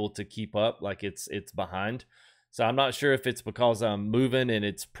not able to keep up. Like it's behind. So I'm not sure if it's because I'm moving and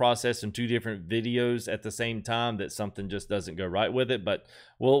it's processing 2 different videos at the same time that something just doesn't go right with it. But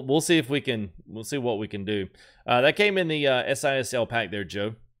we'll see if we can, we'll see what we can do. That came in the SISL pack there,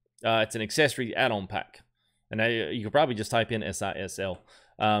 Joe. It's an accessory add-on pack. And you could probably just type in SISL.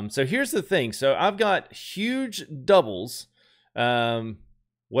 So here's the thing. So I've got huge doubles.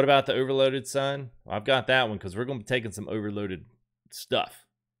 What about the overloaded sign? I've got that one because we're going to be taking some overloaded stuff.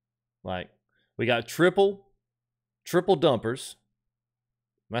 Like, we got triple dumpers.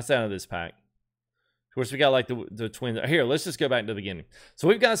 That's out of this pack. Of course, we got like the twin. Here, let's just go back to the beginning. So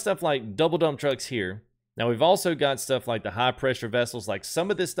we've got stuff like double dump trucks here. Now, we've also got stuff like the high pressure vessels. Like,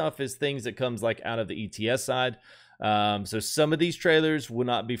 some of this stuff is things that comes like out of the ETS side. So some of these trailers will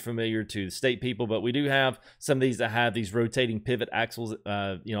not be familiar to the state people, but we do have some of these that have these rotating pivot axles,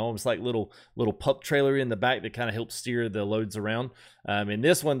 you know, almost like little pup trailer in the back that kind of helps steer the loads around. In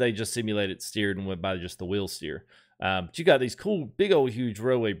this one, they just simulated steered and went by just the wheel steer. But you got these cool, big old, huge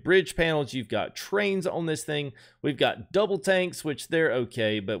railway bridge panels. You've got trains on this thing. We've got double tanks, which they're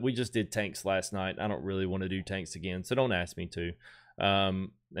okay, but we just did tanks last night. I don't really want to do tanks again, so don't ask me to. And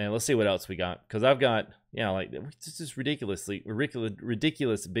let's see what else we got, because I've got, yeah, like, this is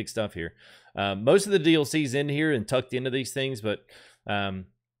ridiculous big stuff here. Most of the DLC's in here and tucked into these things, but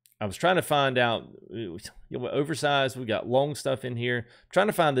I was trying to find out, you know, oversized. We got long stuff in here. I'm trying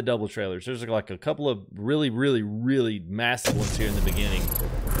to find the double trailers. There's like a couple of really massive ones here in the beginning.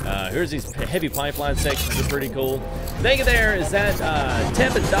 Here's these heavy pipeline sections. They're pretty cool. Thank you there. Is that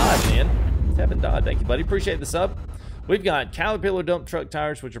Tevin Dodd, man? Tevin Dodd, thank you, buddy. Appreciate the sub. We've got Caterpillar dump truck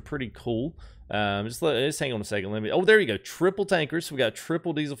tires, which are pretty cool. Just hang on a second. Let me. Oh, there you go. Triple tankers. We got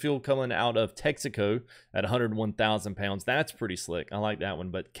triple diesel fuel coming out of Texaco at 101,000 pounds. That's pretty slick. I like that one,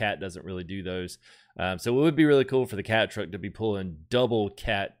 but Cat doesn't really do those. So it would be really cool for the Cat truck to be pulling double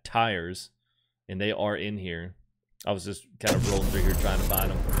Cat tires, and they are in here. I was just kind of rolling through here trying to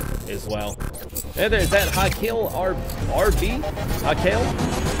find them as well. And there's that Hakel RB.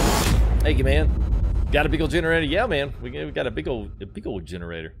 Hakel. Thank you, man. Got a big old generator? Yeah, man. We got a big old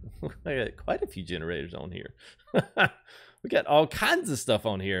generator. I got quite a few generators on here. We got all kinds of stuff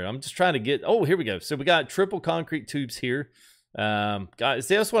on here. I'm just trying to get. Oh, here we go. So we got triple concrete tubes here. Guys,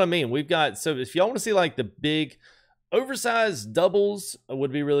 see, that's what I mean. We've got. So if y'all want to see like the big, oversized doubles,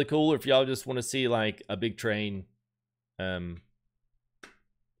 would be really cool. Or if y'all just want to see like a big train, I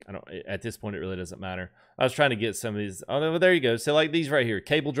don't. At this point, it really doesn't matter. I was trying to get some of these. Oh, well, there you go. So like these right here,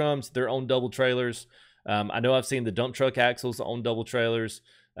 cable drums, they're on double trailers. I know I've seen the dump truck axles on double trailers.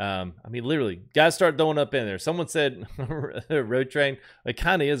 I mean, literally, guys start throwing up in there. Someone said road train. It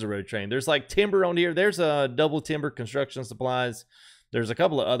kind of is a road train. There's like timber on here. There's a double timber construction supplies. There's a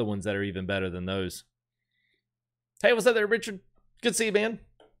couple of other ones that are even better than those. Hey, what's up there, Richard? Good to see you, man.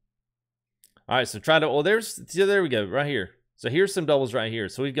 All right, so try to. Oh, there we go, right here. So here's some doubles right here.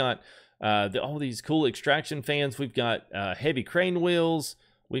 So we've got all these cool extraction fans. We've got heavy crane wheels.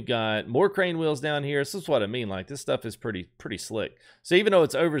 We've got more crane wheels down here. This is what I mean. Like, this stuff is pretty slick. So even though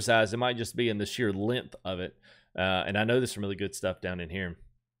it's oversized, it might just be in the sheer length of it. And I know there's some really good stuff down in here.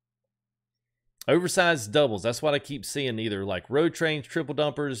 Oversized doubles. That's what I keep seeing, either like road trains, triple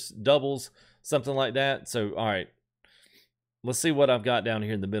dumpers, doubles, something like that. So, all right. Let's see what I've got down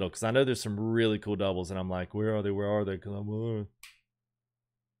here in the middle, because I know there's some really cool doubles, and I'm like, where are they? Where are they? All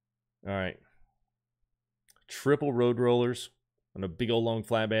right. Triple road rollers on a big old long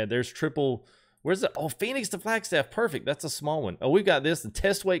flatbed. There's triple. Where's the? Oh, Phoenix to Flagstaff. Perfect. That's a small one. Oh, we've got this, the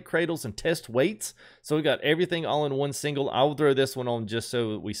test weight cradles and test weights. So we got everything all in one single. I'll throw this one on just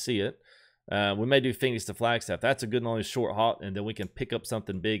so we see it. We may do Phoenix to Flagstaff. That's a good one, short hot, and then we can pick up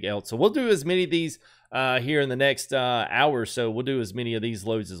something big else. So we'll do as many of these here in the next hour or so. We'll do as many of these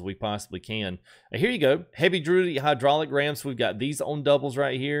loads as we possibly can. Here you go. Heavy duty hydraulic ramps. We've got these on doubles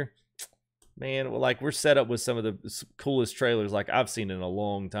right here. Man, like, we're set up with some of the coolest trailers like I've seen in a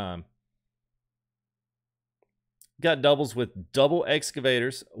long time. Got doubles with double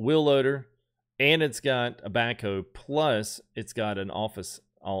excavators, wheel loader, and it's got a backhoe, plus it's got an office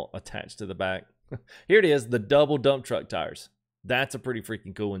all attached to the back. Here it is, the double dump truck tires. That's a pretty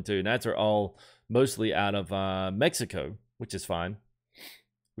freaking cool one too. And that's all mostly out of Mexico, which is fine.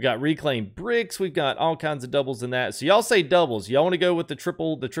 We got reclaimed bricks. We've got all kinds of doubles in that. So y'all say doubles. Y'all want to go with the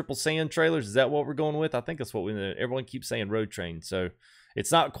triple sand trailers? Is that what we're going with? I think that's what everyone keeps saying, road train. So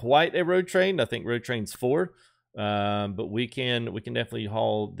it's not quite a road train. I think road train's 4. But we can definitely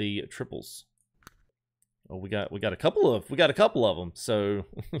haul the triples. Oh, we got a couple of them. So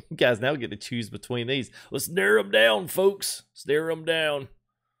you guys now get to choose between these. Let's narrow them down, folks. Let's narrow them down.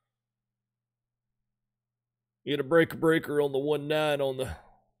 Get a breaker on the 1.9 on the.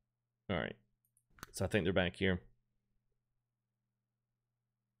 All right. So I think they're back here.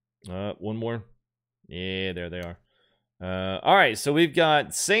 One more. Yeah, there they are. All right, so we've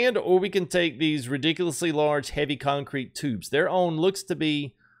got sand, or we can take these ridiculously large, heavy concrete tubes. Their own looks to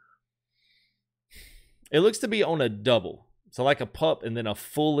be... It looks to be on a double. So like a pup and then a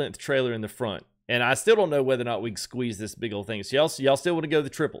full-length trailer in the front. And I still don't know whether or not we can squeeze this big old thing. So y'all still want to go the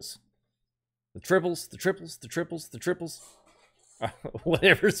triples. The triples, the triples, the triples, the triples.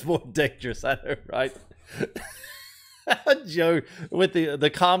 Whatever's more dangerous, I know, right? Joe, with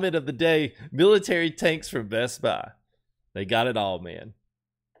the comment of the day, military tanks from Best Buy. They got it all, man.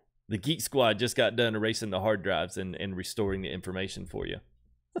 The Geek Squad just got done erasing the hard drives and restoring the information for you.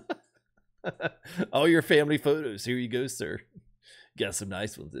 All your family photos. Here you go, sir. Got some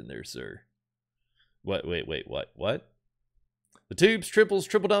nice ones in there, sir. What? Wait, what? The tubes, triples,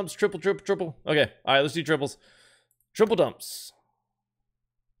 triple dumps, triple. Okay, all right, let's do triples. Triple dumps.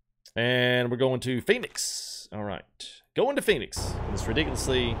 And we're going to Phoenix. All right. Going to Phoenix. This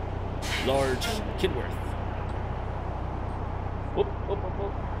ridiculously large Kenworth. Whoop, whoop, whoop,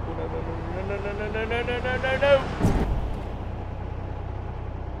 whoop. Oh, no.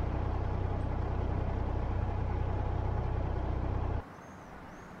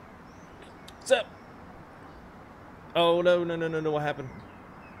 What's up? Oh, no. What happened?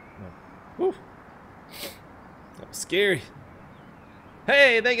 No. Woo. That was scary.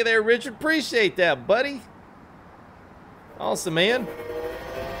 Hey, thank you there, Richard. Appreciate that, buddy. Awesome, man.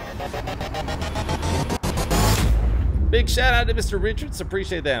 Big shout out to Mr. Richards.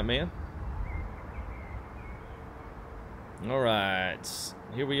 Appreciate that, man. All right.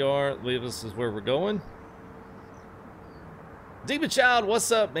 Here we are. This is where we're going. Demon Child,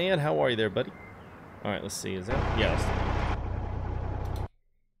 what's up, man? How are you there, buddy? All right, let's see. Is that? Yeah.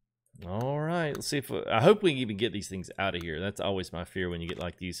 All right. Let's see if I hope we can even get these things out of here. That's always my fear when you get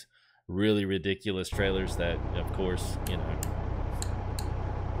like these really ridiculous trailers that, of course, you know.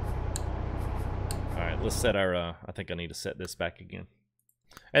 All right, let's set our, I think I need to set this back again.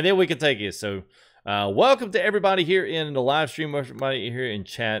 And then we can take it. So, welcome to everybody here in the live stream, everybody here in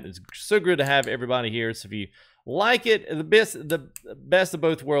chat. It's so good to have everybody here. So if you like it, the best of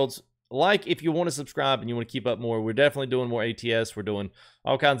both worlds, like if you want to subscribe and you want to keep up more. We're definitely doing more ATS. We're doing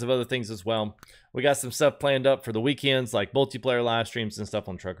all kinds of other things as well. We got some stuff planned up for the weekends, like multiplayer live streams and stuff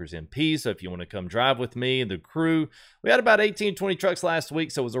on Truckers MP. So if you want to come drive with me and the crew, we had about 18, 20 trucks last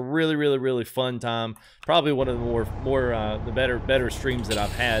week. So it was a really fun time. Probably one of the better streams that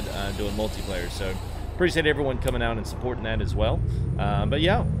I've had doing multiplayer. So appreciate everyone coming out and supporting that as well. But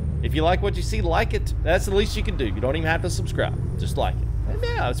yeah, if you like what you see, like it. That's the least you can do. You don't even have to subscribe. Just like it. And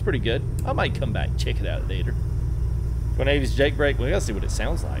yeah, it's pretty good. I might come back and check it out later. Navy's Jake Break. We gotta see what it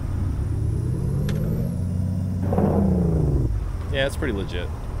sounds like. Yeah, it's pretty legit.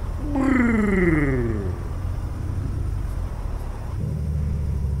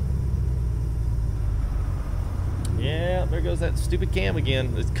 Yeah, there goes that stupid cam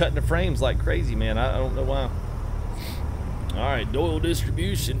again. It's cutting the frames like crazy, man. I don't know why. All right, Doyle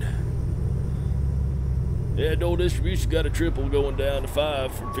Distribution. Yeah, Doyle Distribution got a triple going down to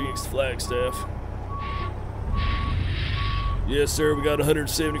 5 from Phoenix to Flagstaff. Yes, sir, we got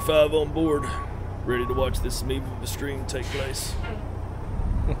 175 on board. Ready to watch this stream take place.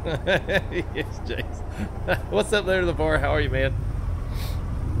 Yes, Jace. What's up there to the bar? How are you, man?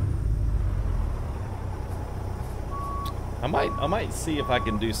 I might see if I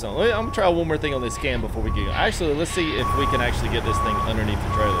can do something. I'm gonna try one more thing on this cam before we get going. Actually, let's see if we can actually get this thing underneath the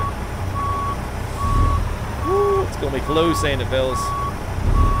trailer. Woo, it's gonna be close, ain't it, fellas?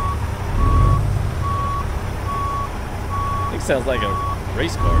 I think it sounds like a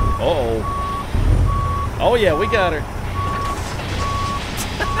race car. Uh-oh. Oh yeah, we got her.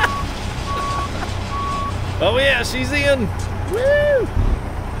 Oh yeah, she's in. Woo!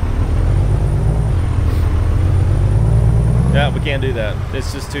 Yeah, we can't do that.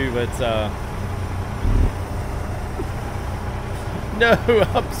 It's just too, but no,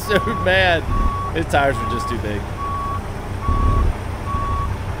 I'm so mad. His tires were just too big.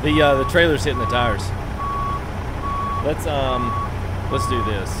 The trailer's hitting the tires. Let's do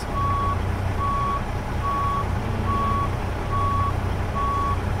this.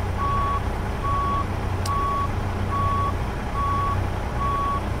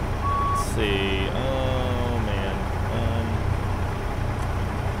 Let's see. Oh man.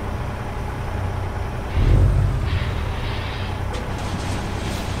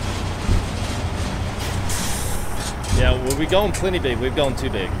 Yeah, well, we've gone plenty big. We've gone too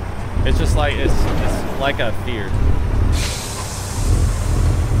big. It's just like it's like I feared.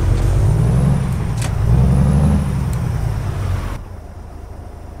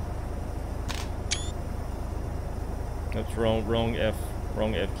 That's wrong F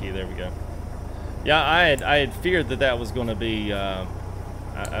key. There we go. Yeah, I had feared that was going to be. I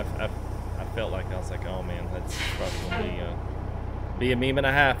felt like I was like, oh man, that's probably going to be a meme and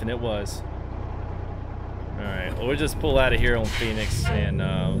a half, and it was. All right, well, we'll just pull out of here on Phoenix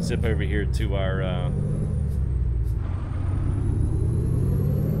and zip over here to our.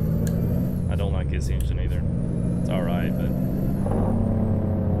 I don't like this engine either. It's all right, but.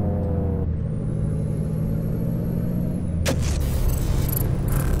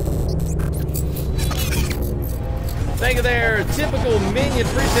 Thank you there, typical minion.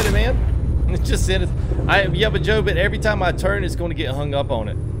 Appreciate it, man. Just send it. Yeah, but Joe, but every time I turn, it's going to get hung up on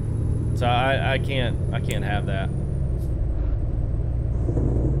it. So I can't have that.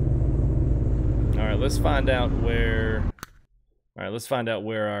 All right, let's find out where. All right, let's find out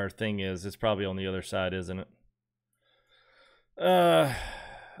where our thing is. It's probably on the other side, isn't it?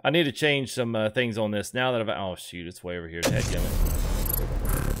 I need to change some things on this now that I've. Oh shoot, it's way over here. Headgummit.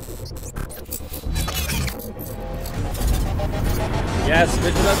 Yeah,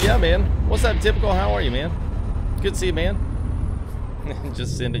 switching up. Yeah, man. What's up, typical? How are you, man? Good to see you, man.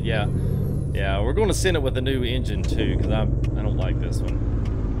 Just send it. Yeah, yeah. We're going to send it with a new engine too, because I don't like this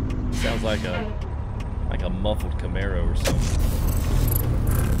one. It sounds like a muffled Camaro or something.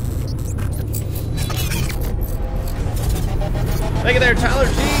 Thank you there, Tyler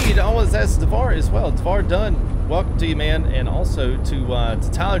G. Always that's Devar as well. Devar Dunn, welcome to you, man, and also to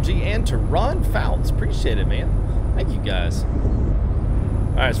Tyler G and to Ron Fouts. Appreciate it, man. Thank you guys.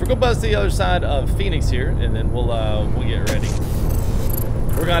 All right, so we're gonna buzz to the other side of Phoenix here, and then we'll get ready.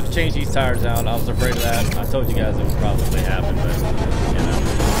 We're gonna have to change these tires out. I was afraid of that. I told you guys it would probably happen, but you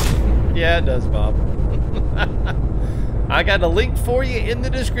know, yeah, it does, Bob. I got a link for you in the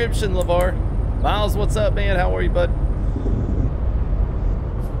description, LeVar. Miles, what's up, man? How are you, bud?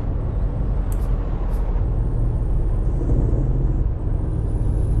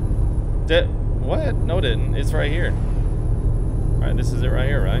 What? No, it didn't. It's right here. All right, this is it right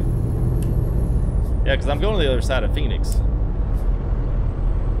here, right? Yeah, because I'm going to the other side of Phoenix.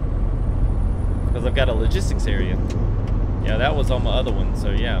 Because I've got a logistics area. Yeah, that was on my other one,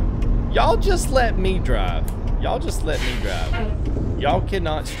 so yeah. Y'all just let me drive. Y'all just let me drive. Y'all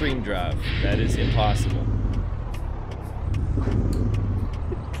cannot stream drive. That is impossible.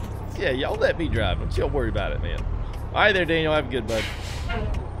 Yeah, y'all let me drive. Don't y'all worry about it, man. All right there, Daniel. Have a good, bud.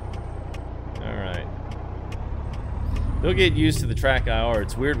 All right. They'll get used to the track IR.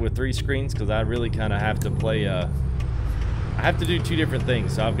 It's weird with 3 screens because I really kind of have to play. I have to do 2 different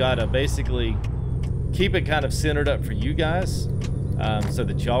things. So I've got to basically keep it kind of centered up for you guys, so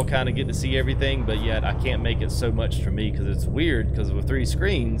that y'all kind of get to see everything. But yet I can't make it so much for me because it's weird. Because with 3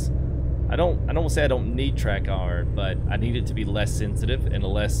 screens, I don't say I don't need track IR, but I need it to be less sensitive and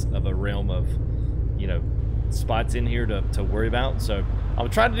less of a realm of, you know, spots in here to worry about. So I'm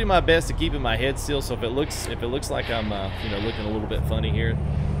trying to do my best to keep in my head still. So if it looks like I'm you know, looking a little bit funny here,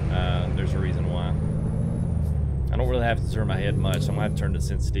 there's a reason why. I don't really have to turn my head much. I'm gonna have to turn the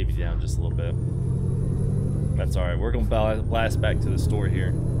sensitivity down just a little bit. That's all right. We're gonna blast back to the store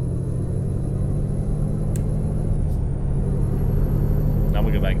here. I'm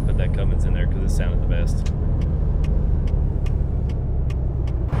gonna go back and put that Cummins in there because it sounded the best.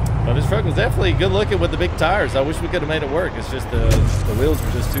 But this truck was definitely good looking with the big tires. I wish we could have made it work. It's just the wheels were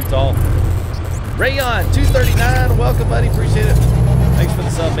just too tall. Rayon 239, welcome, buddy. Appreciate it. Thanks for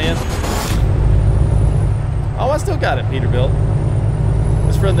the sub, man. Oh, I still got it, Peterbilt.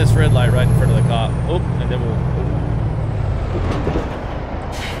 Let's run this red light right in front of the cop. Oh, and then we'll.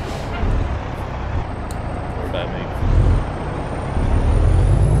 What about me?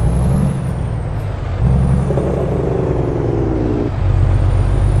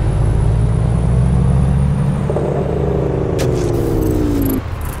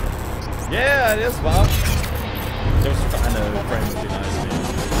 Yeah, it is, Bob. I know, frame would be nice,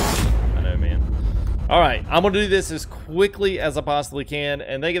 man. I know, man. All right, I'm going to do this as quickly as I possibly can.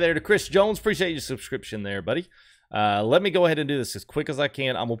 And thank you there to Chris Jones. Appreciate your subscription there, buddy. Let me go ahead and do this as quick as I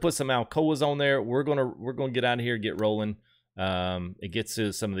can. I'm going to put some Alcoas on there. We're gonna get out of here and get rolling. It gets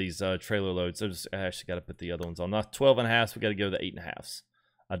to some of these trailer loads. So I actually got to put the other ones on. Not 12.5s. We got to go to the 8.5s.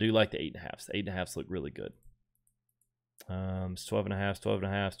 I do like the 8.5s. The 8.5s look really good. It's 12.5s,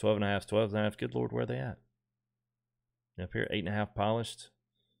 12.5s, 12.5s, 12.5s. Good Lord, where are they at? Up here, 8.5 polished.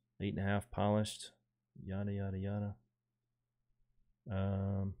 8.5 polished. Yada, yada, yada.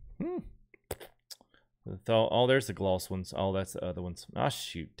 Oh, there's the gloss ones. Oh, that's the other ones. Ah,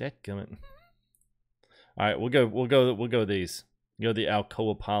 shoot, dadgummit. All right, we'll go these. Go the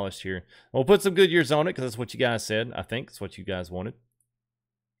Alcoa polished here. We'll put some Goodyears on it because that's what you guys said. I think it's what you guys wanted.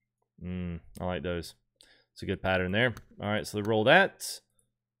 I like those. It's a good pattern there. All right, so roll that.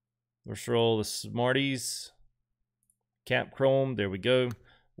 Let's roll the Smarties. Cap Chrome, there we go.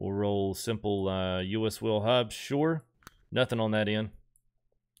 We'll roll simple US wheel hub, sure. Nothing on that end.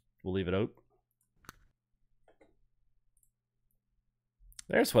 We'll leave it open.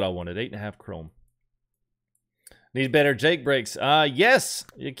 There's what I wanted, 8.5 chrome. Need better Jake brakes. Yes,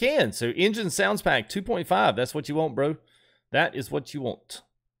 you can. So engine sounds pack 2.5. That's what you want, bro. That is what you want.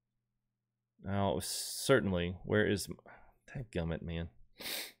 Oh, certainly. Where is... Dadgummit, man.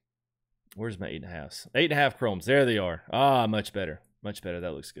 Where's my 8.5s? 8.5 chromes. There they are. Ah, much better. Much better.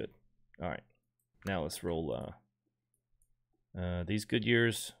 That looks good. All right. Now let's roll these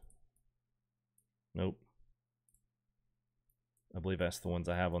Goodyears. Nope. I believe that's the ones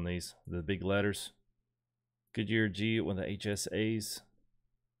I have on these. The big letters. Goodyear G with the HSAs.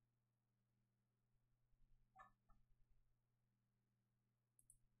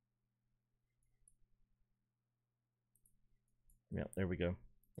 Yep, there we go.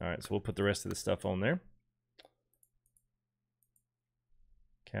 All right, so we'll put the rest of the stuff on there.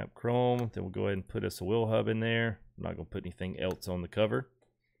 Cap chrome. Then we'll go ahead and put us a wheel hub in there. I'm not going to put anything else on the cover.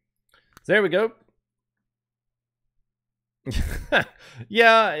 So there we go.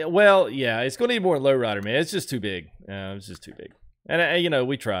 Yeah, well, yeah, it's going to need more lowrider, man. It's just too big. It's just too big. And, you know,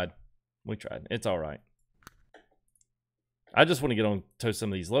 we tried. We tried. It's all right. I just want to get on to some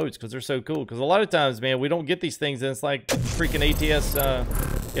of these loads because they're so cool. Because a lot of times, man, we don't get these things and it's like freaking ATS,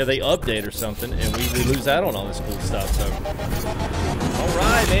 yeah, they update or something and we lose out on all this cool stuff. So, all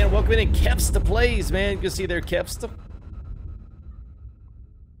right, man, welcome in Kepsta Plays, man. Good to see you there, Kepsta.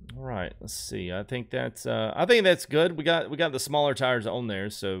 All right, let's see. I think that's good. We got the smaller tires on there,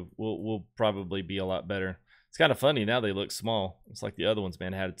 so we'll probably be a lot better. It's kind of funny now they look small. It's like the other ones,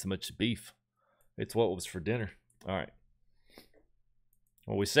 man, had so much beef. It's what was for dinner. All right.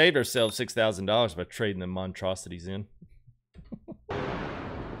 Well, we saved ourselves $6,000 by trading the monstrosities in.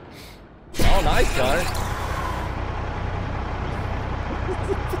 Oh, nice, Connor.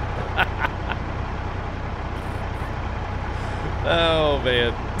 Oh,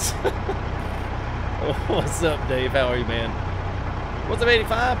 man. What's up, Dave? How are you, man? What's up,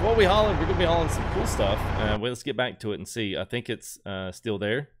 85? What are we hauling? We're going to be hauling some cool stuff. Well, let's get back to it and see. I think it's still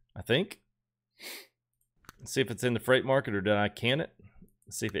there. I think. Let's see if it's in the freight market or did I can it?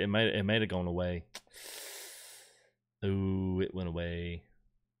 Let's see if it might have gone away. Ooh, it went away.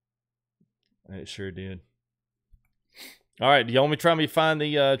 It sure did. All right, do y'all want me to try me find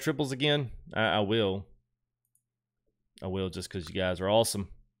the triples again? I will. I will, just because you guys are awesome.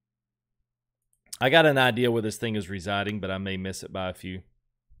 I got an idea where this thing is residing, but I may miss it by a few.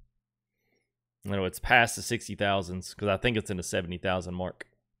 I know it's past the 60,000s because I think it's in the 70,000 mark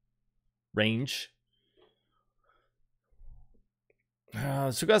range.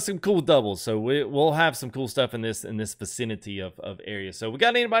 So we got some cool doubles. So we'll have some cool stuff in this vicinity of area. So we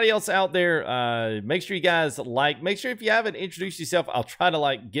got anybody else out there? Make sure you guys like. Make sure if you haven't introduced yourself, I'll try to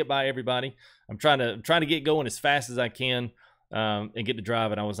like get by everybody. I'm trying to get going as fast as I can and get to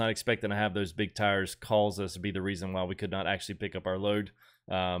drive. And I was not expecting to have those big tires cause us to be the reason why we could not actually pick up our load.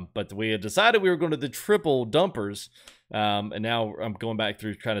 But we had decided we were going to the triple dumpers. And now I'm going back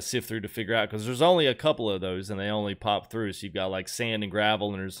through trying to sift through to figure out because there's only a couple of those and they only pop through. So you've got like sand and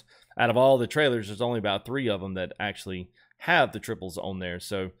gravel, and there's out of all the trailers, there's only about 3 of them that actually have the triples on there.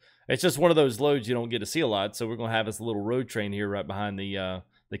 So it's just one of those loads you don't get to see a lot. So we're going to have this little road train here right behind the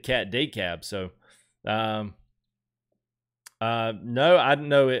Cat Day Cab. So no, I didn't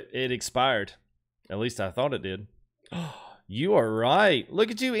know it expired. At least I thought it did. You are right. Look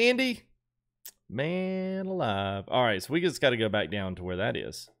at you, Andy. Man alive. All right, so we just got to go back down to where that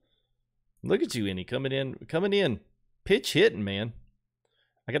is. Look at you, Andy, coming in. Pitch hitting, man.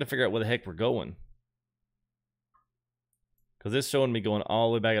 I got to figure out where the heck we're going. Because it's showing me going all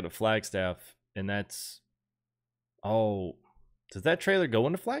the way back up to Flagstaff. And that's... Oh. Does that trailer go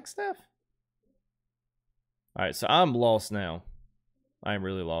into Flagstaff? All right, so I'm lost now. I am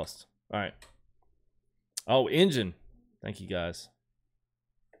really lost. All right. Oh, engine. Thank you, guys.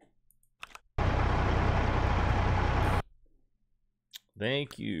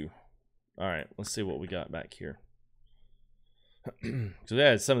 Thank you. All right, let's see what we got back here. So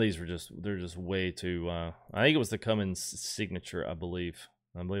yeah, some of these were they're just way too. I think it was the Cummins signature. I believe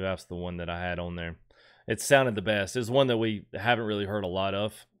that's the one that I had on there. It sounded the best. It's one that we haven't really heard a lot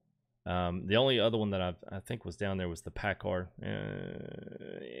of. The only other one that I think was down there was the Packard.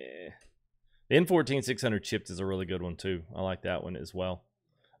 Yeah. The N14 600 chipped is a really good one too. I like that one as well.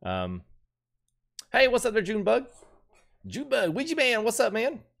 Hey, what's up there, Junebug? Junebug, Ouija Man, what's up,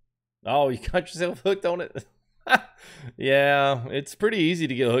 man? Oh, you got yourself hooked on it? Yeah, it's pretty easy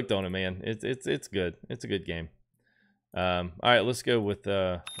to get hooked on it, man. It's good. It's a good game. All right, let's go with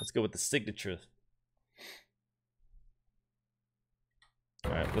the signature.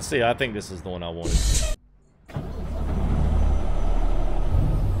 All right, let's see. I think this is the one I wanted.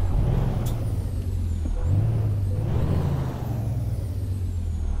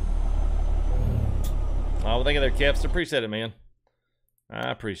 Oh, well, thank you there, Caps. Appreciate it, man.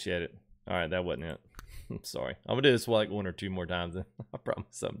 I appreciate it. All right, that wasn't it. I'm sorry. I'm gonna do this like 1 or 2 more times, and I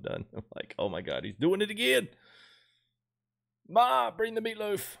promise I'm done. I'm like, oh my god, he's doing it again. Ma, bring the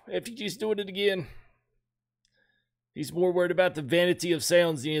meatloaf. FTG's doing it again. He's more worried about the vanity of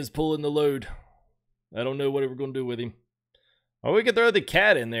sounds than he is pulling the load. I don't know what we're gonna do with him. Oh, we could throw the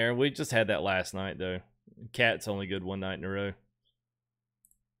cat in there. We just had that last night, though. Cat's only good 1 night in a row.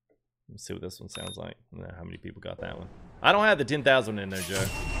 Let's see what this one sounds like. I don't know how many people got that one. I don't have the 10,000 in there, Joe.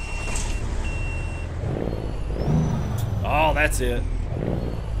 Oh, that's it.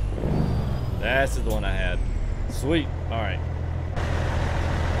 That's the one I had. Sweet. All right.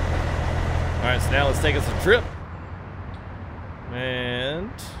 All right, so now let's take us a trip.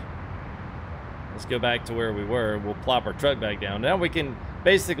 And let's go back to where we were. We'll plop our truck back down. Now we can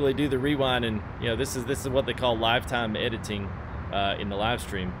basically do the rewind, and you know, this is what they call lifetime editing in the live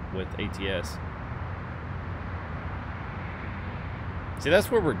stream with ATS. See, that's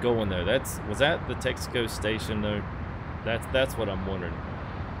where we're going though. Was that the Texaco station though? That's what I'm wondering.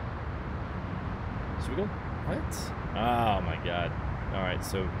 Should we go? What? Oh my god. All right,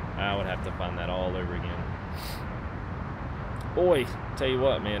 so I would have to find that all over again. Boy, tell you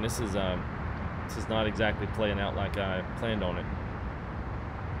what, man, this is not exactly playing out like I planned on it.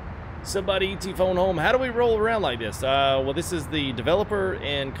 Somebody ET phone home. How do we roll around like this? Well, this is the developer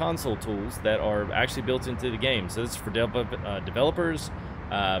and console tools that are actually built into the game. So this is for developers,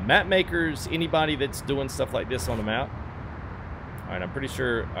 map makers, anybody that's doing stuff like this on the map. All right, I'm pretty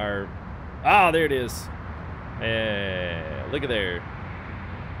sure our... Ah, there it is. Yeah, look at there.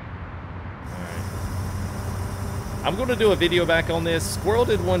 All right. I'm going to do a video back on this. Squirrel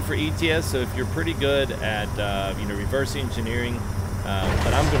did one for ETS, so if you're pretty good at reverse engineering,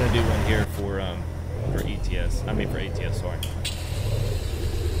 but I'm going to do one here for ETS. I mean for ATS, sorry.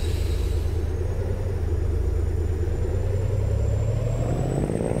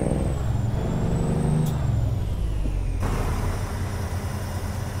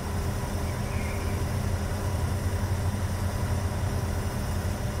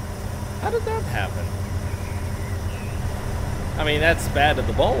 How did that happen? I mean, that's bad to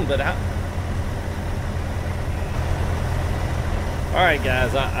the bone, but how... All right,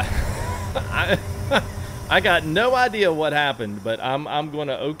 guys, I got no idea what happened, but I'm going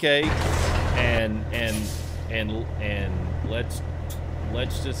to okay, and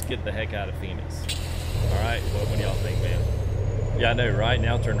let's just get the heck out of Phoenix. All right, what do y'all think, man? Yeah, I know, right?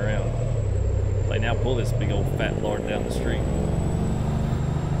 Now turn around. Like now, pull this big old fat lord down the street.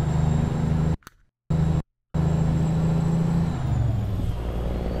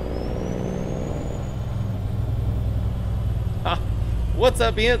 What's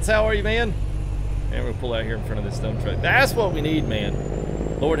up, Ince? How are you, man? And we'll pull out here in front of this dump truck. That's what we need,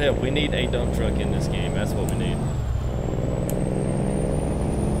 man. Lord help, we need a dump truck in this game. That's what we need.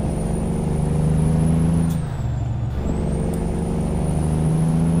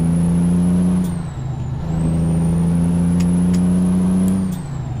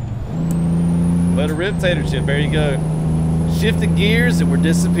 But a riptator chip, there you go. Shifted gears and we're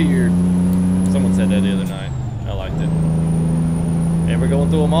disappeared. Someone said that the other night. I liked it. And we're going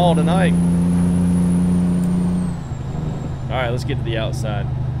through them all tonight. All right, let's get to the outside.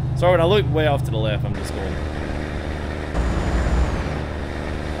 Sorry, when I look way off to the left, I'm just going.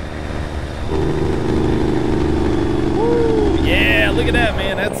 Woo, yeah, look at that,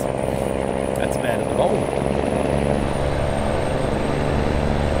 man. That's bad at the bone.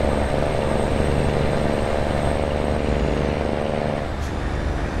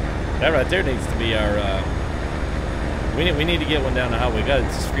 That right there needs to be our. We need to get one down the highway. We got a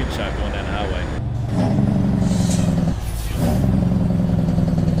screenshot going down the highway.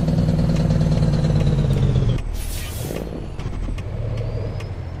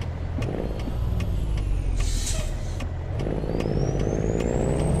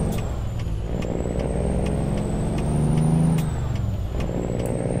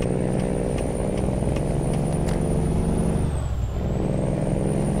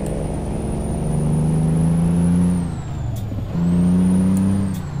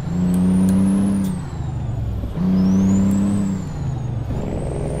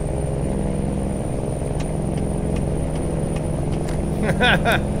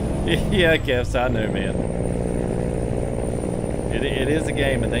 Yeah, Kevs, I know, man. It is a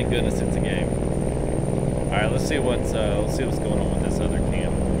game, and thank goodness it's a game. All right, let's see what's going on with this other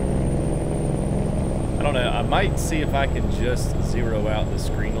cam. I don't know. I might see if I can just zero out the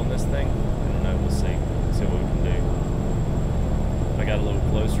screen on this thing. I don't know. We'll see. We'll see what we can do. If I got a little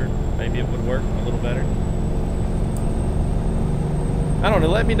closer, maybe it would work a little better. I don't know.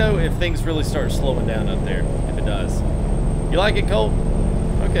 Let me know if things really start slowing down up there. If it does. You like it, Colt?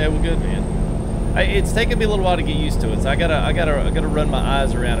 Okay, well, good, man. It's taken me a little while to get used to it, so I gotta run my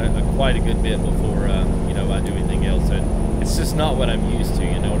eyes around it quite a good bit before you know, I do anything else. So it's just not what I'm used to,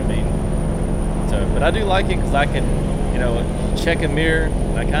 you know what I mean? So, but I do like it because I can, you know, check a mirror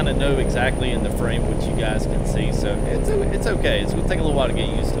and I kind of know exactly in the frame what you guys can see. So it's okay. It's gonna take a little while to get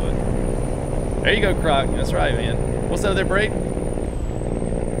used to it. There you go, Croc. That's right, man. What's up there, Braden?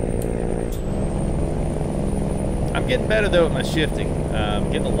 I'm getting better though at my shifting.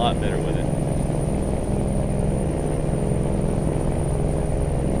 I'm getting a lot better with it.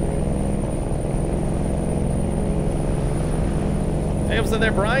 Hey, what's up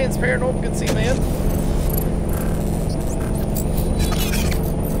there, Brian's Paranormal? Good to see you, man.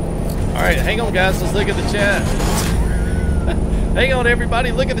 All right, hang on, guys. Let's look at the chat. Hang on,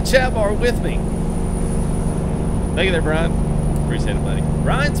 everybody. Look at the chat bar with me. Thank you there, Brian. Appreciate it, buddy.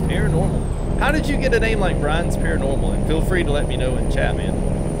 Brian's Paranormal. How did you get a name like Brian's Paranormal? And feel free to let me know in chat, man.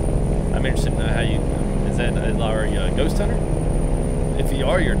 I'm interested to know how you... Is that are you a ghost hunter? If you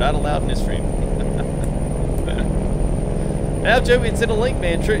are, you're not allowed in this stream. Now, Joey, it's in a link,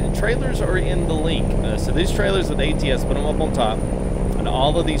 man. Trailers are in the link. So these trailers with ATS, put them up on top. And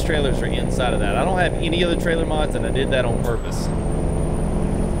all of these trailers are inside of that. I don't have any other trailer mods, and I did that on purpose.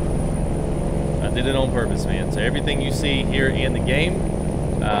 I did it on purpose, man. So everything you see here in the game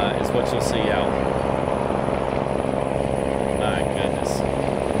is what you'll see out. My goodness.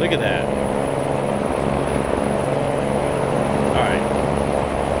 Look at that. Alright.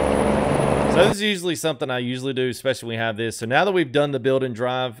 So this is usually something I usually do, especially when we have this. So now that we've done the build and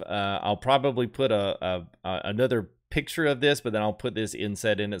drive, I'll probably put another picture of this, but then I'll put this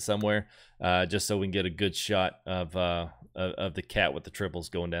inset in it somewhere, just so we can get a good shot of the cat with the triples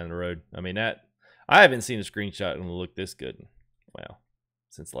going down the road. I mean, I haven't seen a screenshot and look this good. Wow.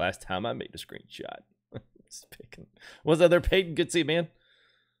 Since the last time I made a screenshot. What's up there, Peyton? Good to see you, man.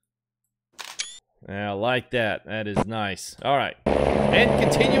 I like that. That is nice. All right. And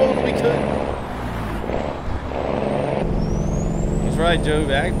continue on we could. That's right, Joe.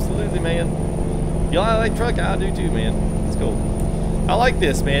 Absolutely, man. You like truck? I do too, man. It's cool. I like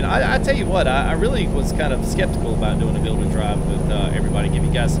this, man. I tell you what, I really was kind of skeptical about doing a build and drive with everybody, give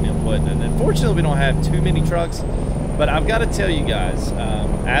you guys some input. And unfortunately, we don't have too many trucks. But I've got to tell you guys,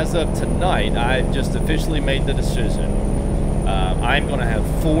 as of tonight, I've just officially made the decision. I'm going to have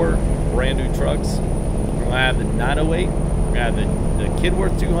 4 brand new trucks. We're going to have the 908. We're going to have the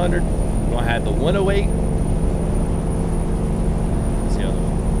Kenworth 200. We're going to have the 108. What's the other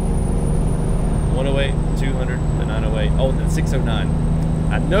one? 108, 200, the 908. Oh, the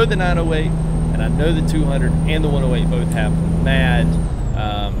 609. I know the 908, and I know the 200 and the 108 both have mad.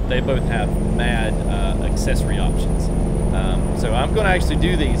 They both have mad accessory options. So I'm going to actually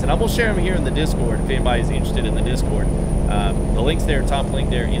do these, and I'm going to share them here in the Discord if anybody's interested in the Discord. The link's there, top link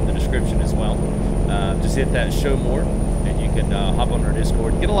there in the description as well. Just hit that show more, and you can hop on our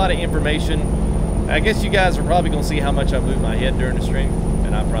Discord. Get a lot of information. I guess you guys are probably going to see how much I move my head during the stream,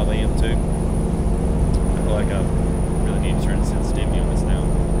 and I probably am too. I feel like I really need to turn the sensitivity on this now.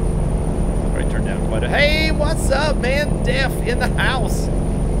 I'll probably turn down quite a... Hey, what's up, man? Def in the house.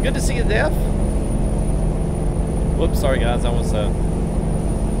 Good to see you, Def. Whoops, sorry guys, I was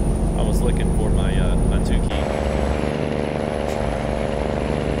looking for my my 2 key.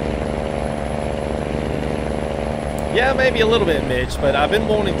 Yeah, maybe a little bit, Mitch, but I've been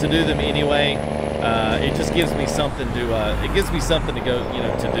wanting to do them anyway. It just gives me something to go, you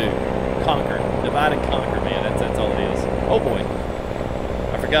know, to do. Conquer, divide and conquer, man. That's all it is. Oh boy,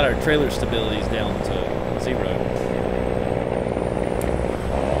 I forgot our trailer stability is down to 0.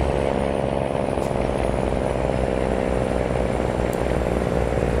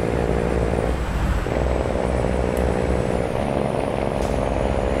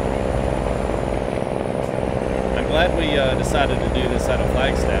 Glad we decided to do this out of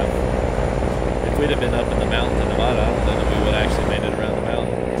Flagstaff. If we'd have been up in the mountains in Nevada, I don't know that we would have actually made it around the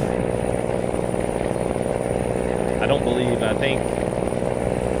mountain. I don't believe, I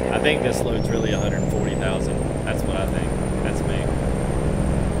think this load's really 140,000. That's what I think. That's me.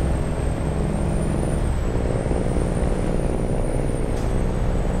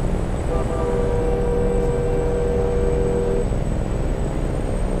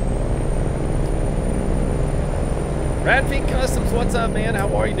 Radfeet Custom up, man?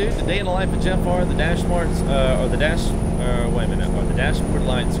 How are you, dude? The day in the life of Jeff R. The dashboard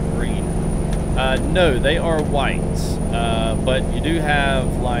lights green. No, they are white. But you do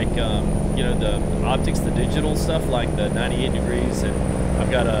have like, you know, the optics, the digital stuff, like the 98 degrees, and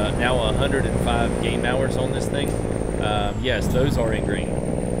I've got now 105 game hours on this thing. Yes, those are in green.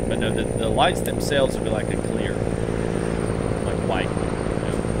 But no, the lights themselves would be like a clear, like white.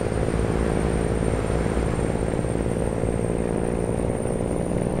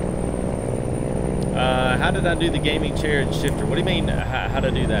 How did I do the gaming chair and shifter? What do you mean, how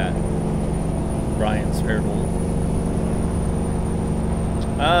to do that? Brian's Paranormal.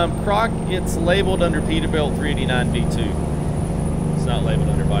 Croc, it's labeled under Peterbilt 389V2. It's not labeled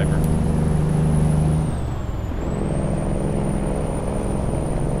under Viper.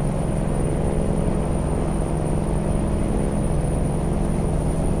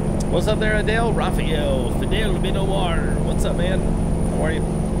 What's up there, Adele? Raphael, Fidel Binoir. What's up, man? How are you?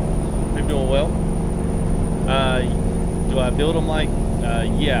 Hope you're doing well. Do I build them like,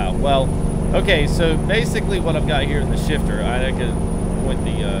 yeah, well, okay, so basically what I've got here in the shifter, I could point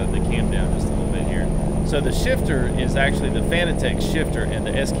the cam down just a little bit here. So the shifter is actually the Fanatec shifter, and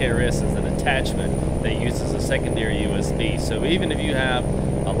the SKRS is an attachment that uses a secondary USB. So even if you have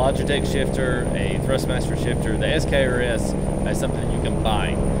a Logitech shifter, a Thrustmaster shifter, the SKRS is something you can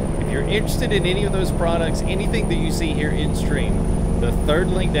buy. If you're interested in any of those products, anything that you see here in stream, the third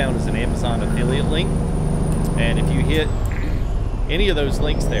link down is an Amazon affiliate link. And if you hit any of those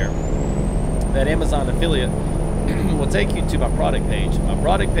links there, that Amazon affiliate will take you to my product page. My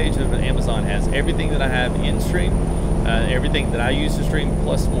product page of Amazon has everything that I have in stream, everything that I use to stream,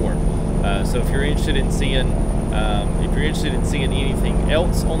 plus more. So if you're interested in seeing, anything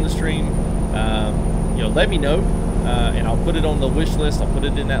else on the stream, you know, let me know, and I'll put it on the wish list. I'll put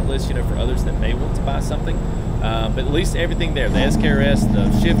it in that list, you know, for others that may want to buy something. But at least everything there, the SKRS, the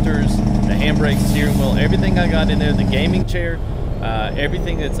shifters, the handbrake, steering wheel, everything I got in there, the gaming chair,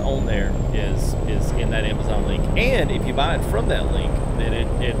 everything that's on there is in that Amazon link. And if you buy it from that link, then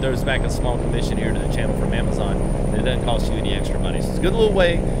it throws back a small commission here to the channel from Amazon. And it doesn't cost you any extra money. So it's a good little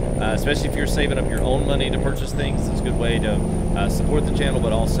way, especially if you're saving up your own money to purchase things. It's a good way to support the channel,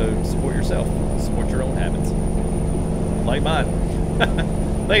 but also support yourself, support your own habits. Like mine.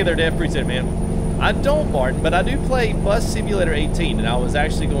 Thank you there, Dave. Appreciate it, man. I don't, Barton, but I do play Bus Simulator 18, and I was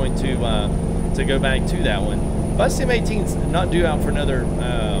actually going to go back to that one. Bus Sim 18 is not due out for another,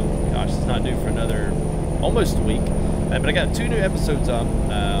 gosh, it's not due for another almost a week. But I got 2 new episodes up,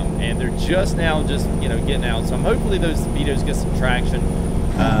 and they're just now, you know, getting out. So I'm hopefully those videos get some traction.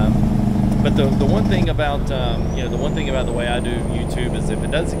 But the one thing about, you know, the one thing about the way I do YouTube is if it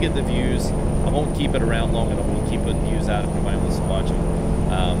doesn't get the views, I won't keep it around long, and I won't keep putting views out if nobody wants to watch them.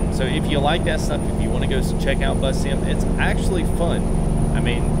 So if you like that stuff, if you want to go check out Bus Sim, it's actually fun. I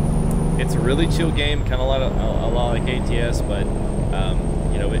mean, it's a really chill game, kind of a lot like ATS, but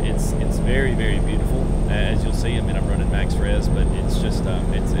you know, it's very, very beautiful, as you'll see. I mean, I'm running max res, but it's just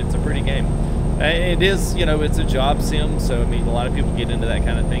it's a pretty game. It is, you know, it's a job sim, so I mean, a lot of people get into that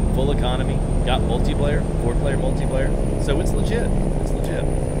kind of thing. Full economy, got multiplayer, 4-player multiplayer, so it's legit. It's legit.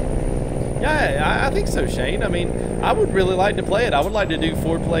 Yeah, I think so, Shane. I mean, I would really like to play it. I would like to do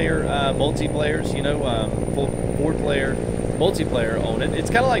 4-player multiplayers, you know, 4-player multiplayer on it. It's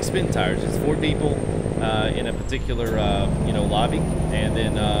kind of like Spin Tires. It's 4 people in a particular, you know, lobby, and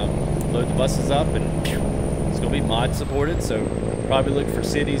then load the buses up, and it's going to be mod supported, so probably look for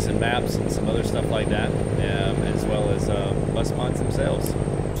cities and maps and some other stuff like that, as well as bus mods themselves.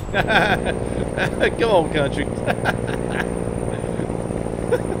 Come on, country.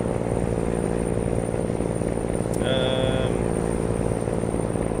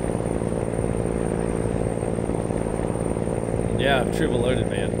 Yeah, I'm triple loaded,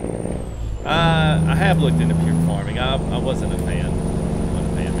 man. I have looked into pure farming. I wasn't a fan.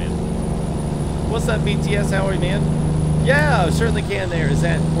 Wasn't a fan, man. What's up, BTS? How are you, man? Yeah, I certainly can there. Is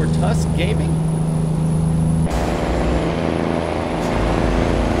that Portus Gaming?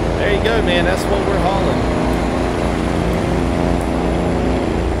 There you go, man. That's what we're hauling.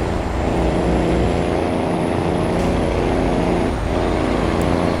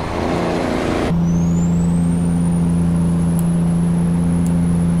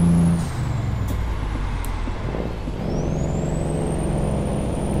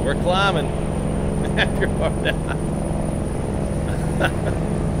 We're climbing. After hard out.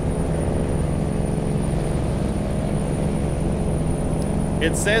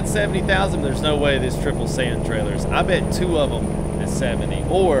 It said 70,000. There's no way this triple sand trailers. I bet 2 of them is 70,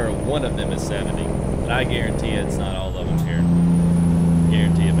 or 1 of them is 70. But I guarantee it's not all of them here.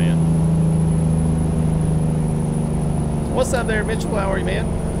 Guarantee it, man. What's up there, Mitchell? How are you, man?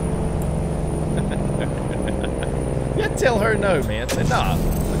 You have to tell her no, man. Say, nah,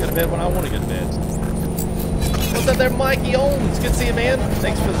 I'll go to bed when I want to go to bed. What's up there, Mikey Owens? Good to see you, man.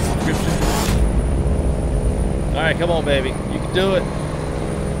 Thanks for the subscription. All right, come on, baby. You can do it.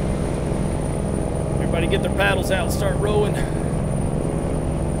 Everybody get their paddles out and start rowing.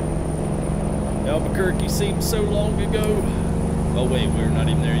 Albuquerque seemed so long ago. Oh, wait, we're not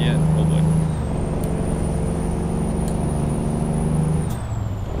even there yet. Oh, boy.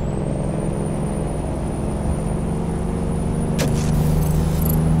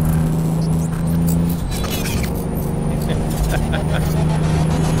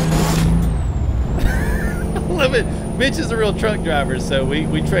 Mitch is a real truck driver, so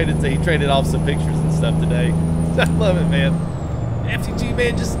he traded off some pictures and stuff today. I love it, man. FTG,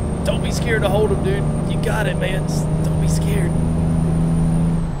 man, just don't be scared to hold him, dude. You got it, man. Just don't be scared.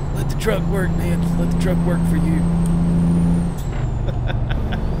 Let the truck work, man. Let the truck work for you.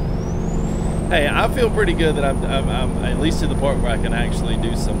 Hey, I feel pretty good that I'm at least to the part where I can actually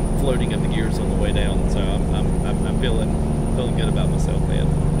do some floating of the gears on the way down. So I'm feeling good about myself,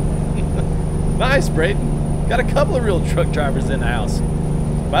 man. Nice, Brayden. Got a couple of real truck drivers in the house.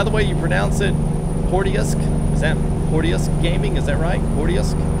 By the way, you pronounce it Portiusk? Is that Portiusk Gaming? Is that right?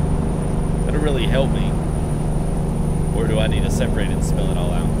 Portiusk? That'll really help me. Or do I need to separate it and spell it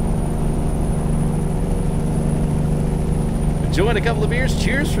all out? Enjoying a couple of beers?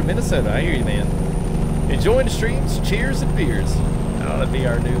 Cheers from Minnesota. I hear you, man. Enjoying the streams? Cheers and beers. Oh, that'd be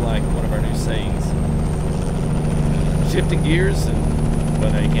our new, like, one of our new sayings. Shifting gears and,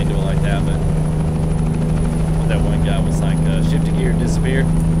 well, no, you can't do it like that, but that one guy was like, shift a gear, disappear.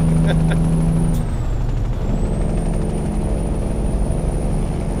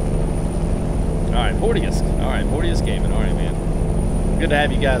 Alright, Portius. Alright, Portius Gaming. Alright, man. Good to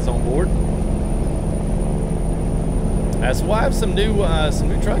have you guys on board. So I have some new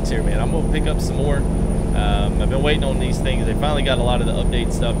trucks here, man. I'm going to pick up some more. I've been waiting on these things. They finally got a lot of the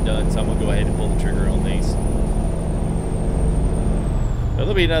update stuff done, so I'm going to go ahead and pull the trigger on these.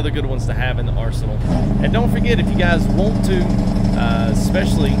 There'll be another good ones to have in the arsenal. And don't forget, if you guys want to,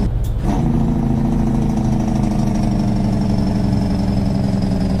 especially...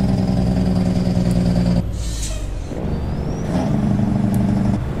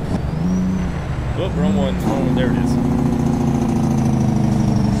 Oh, wrong one. There it is.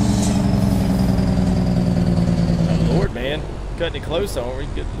 Oh, Lord, man. Cutting it close, aren't we?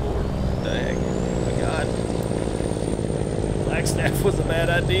 Good Lord. What the heck? Oh, my God. Flagstaff was a bad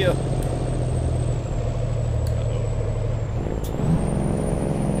idea.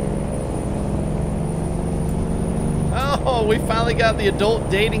 Oh, we finally got the adult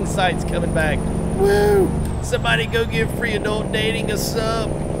dating sites coming back. Woo! Somebody go give free adult dating a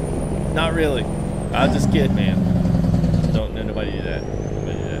sub. Not really. I was just kidding, man. Don't let nobody do that.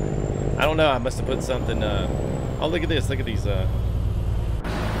 Nobody do that. I don't know. I must have put something. Oh, look at this. Look at these.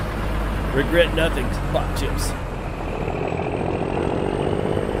 Regret nothing. Pot chips.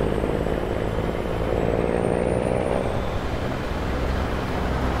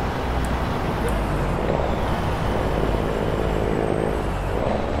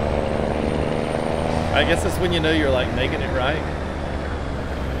 I guess that's when you know you're like making it right.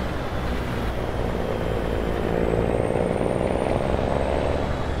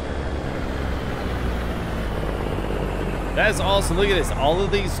 That is awesome. Look at this. All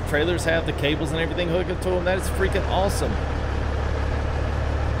of these trailers have the cables and everything hooked up to them. That is freaking awesome.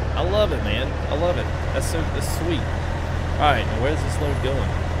 I love it, man. I love it. That's sweet. All right, now where's this load going?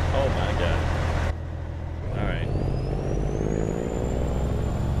 Oh my God. All right.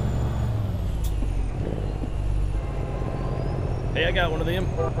 Hey, I got one of them.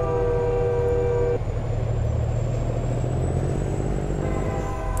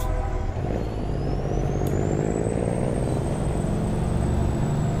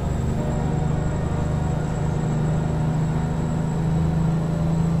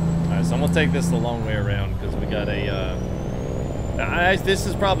 Alright, so I'm gonna take this the long way around because we got a. This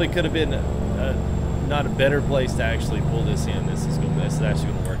is probably could have been not a better place to actually pull this in. This is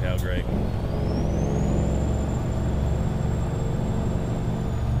actually gonna work out great.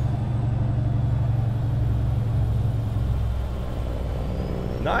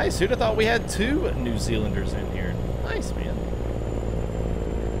 Nice. Who'd have thought we had 2 New Zealanders in here? Nice, man.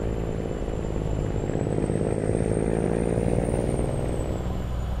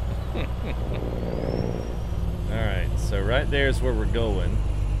 Alright, so right there's where we're going.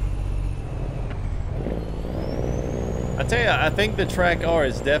 I tell you, I think the track R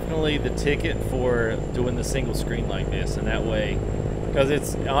is definitely the ticket for doing the single screen like this, and that way, because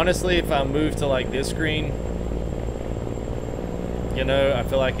it's honestly, if I move to like this screen, You know, I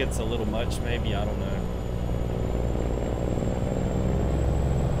feel like it's a little much, maybe. I don't know.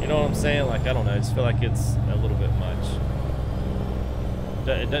 You know what I'm saying? Like, I don't know. I just feel like it's a little bit much.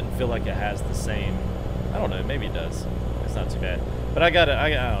 It doesn't feel like it has the same... I don't know. Maybe it does. It's not too bad. But I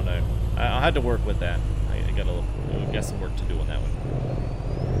don't know. I'll have to work with that. I got some work to do on that one.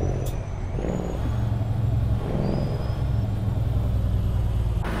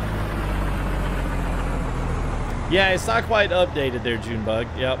 Yeah, it's not quite updated there, Junebug.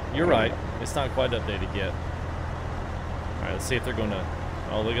 Yep, you're right. It's not quite updated yet. All right, let's see if they're gonna...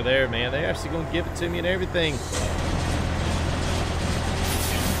 Oh, look at there, man. They're actually gonna give it to me and everything.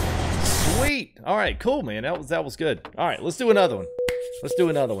 Sweet. All right, cool, man. That was good. All right, let's do another one. Let's do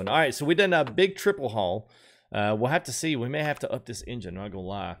another one. All right, so we done a big triple haul. We'll have to see. We may have to up this engine. I'm not gonna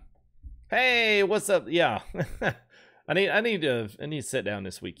lie. Hey, what's up? Yeah, I need to sit down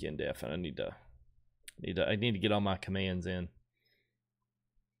this weekend, Def. I need to get all my commands in.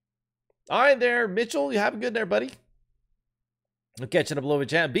 All right, there, Mitchell. You have a good there, buddy. I'm catching up a little bit,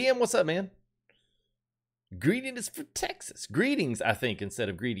 chat. BM, what's up, man? Greetings from Texas. Greetings, I think, instead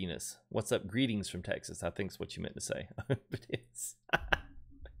of greediness. What's up? Greetings from Texas, I think is what you meant to say. But it's...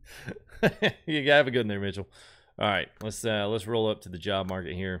 You have a good one there, Mitchell. All right, let's roll up to the job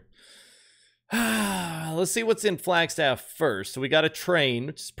market here. Let's see what's in Flagstaff first. So we got a train,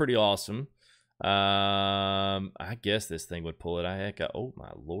 which is pretty awesome. I guess this thing would pull it. Oh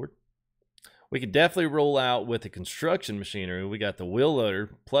my lord. We could definitely roll out with the construction machinery. We got the wheel loader,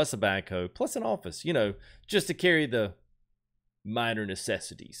 plus a backhoe, plus an office, you know, just to carry the minor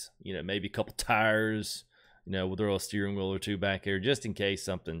necessities. You know, maybe a couple tires, you know, we'll throw a steering wheel or two back here just in case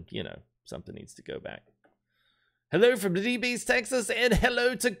something, you know, something needs to go back. Hello from the DBs, Texas, and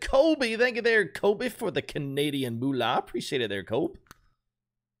hello to Colby. Thank you there, Colby, for the Canadian moolah. Appreciate it there, Colb.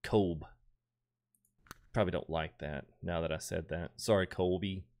 Colb. Probably don't like that now that I said that. Sorry,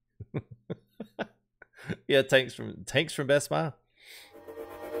 Colby. Yeah, tanks from Best Buy.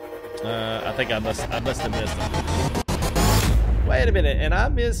 I think I must have missed them. Wait a minute, and I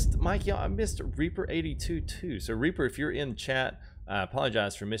missed Mikey. I missed Reaper 82 too. So Reaper, if you're in chat, I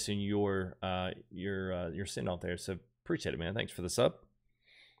apologize for missing your send off there. So appreciate it, man. Thanks for the sub.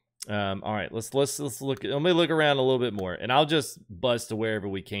 All right, let's look. Let me look around a little bit more, and I'll just buzz to wherever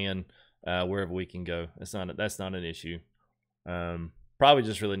we can go. That's not an issue. Probably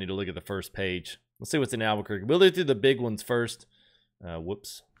just really need to look at the first page. Let's see what's in Albuquerque. We'll look through the big ones first.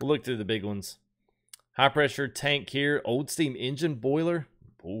 Whoops. We'll look through the big ones. High pressure tank here. Old steam engine boiler.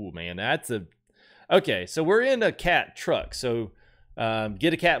 Oh man, that's a... Okay, so we're in a Cat truck. So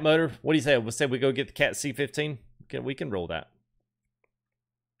get a Cat motor. What do you say? We'll say we go get the Cat C15. We can roll that.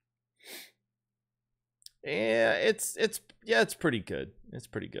 Yeah, it's pretty good. It's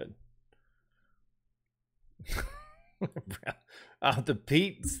pretty good. The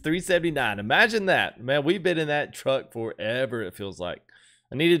Pete's 379. Imagine that, man. We've been in that truck forever. It feels like.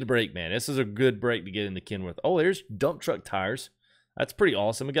 I needed a break, man. This is a good break to get into Kenworth. Oh, there's dump truck tires. That's pretty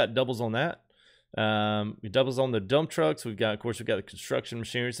awesome. We got doubles on that. Doubles on the dump trucks. We've got, of course, we've got the construction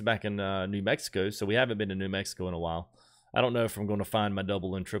machinery. So back in New Mexico, so we haven't been to New Mexico in a while. I don't know if I'm going to find my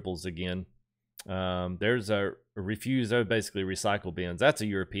double and triples again. There's a refuse. They're basically recycle bins. That's a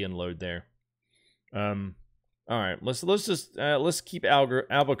European load there. All right, let's keep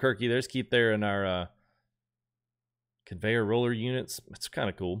Albuquerque. Let's keep there in our conveyor roller units. It's kind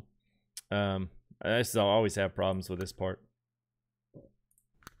of cool. I'll always have problems with this part.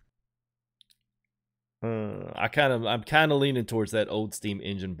 I'm kind of leaning towards that old steam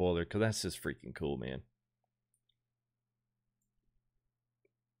engine boiler because that's just freaking cool, man.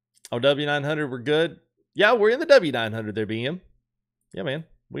 Oh, W900, we're good. Yeah, we're in the W900 there, BM. Yeah, man,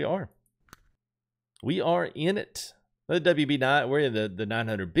 we are. We are in it. The WB9, we're in the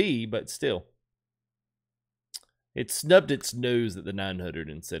 900B, but still. It snubbed its nose at the 900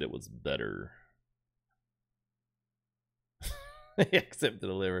 and said it was better. Except to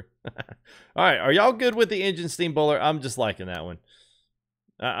deliver. All right, are y'all good with the engine steam boiler? I'm just liking that one.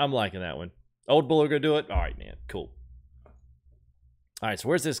 I'm liking that one. Old boiler gonna do it? All right, man, cool. All right, so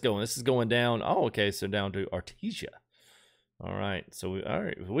where's this going? This is going down. Oh, okay, so down to Artesia. All right, so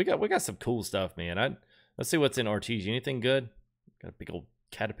we got some cool stuff, man. Let's see what's in Artesia. Anything good? Got a big old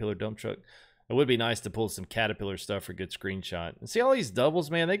Caterpillar dump truck. It would be nice to pull some Caterpillar stuff for a good screenshot. And see all these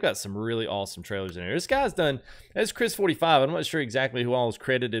doubles, man? They've got some really awesome trailers in here. This guy's done, that's Chris45. I'm not sure exactly who all is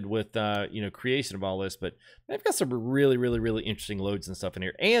credited with, creation of all this, but they've got some really, really, really interesting loads and stuff in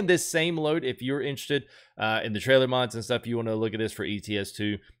here. And this same load, if you're interested in the trailer mods and stuff, you want to look at this for ETS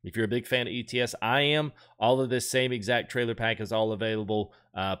too. If you're a big fan of ETS, I am. All of this same exact trailer pack is all available,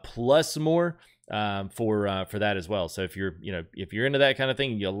 plus more. for that as well. So if you're into that kind of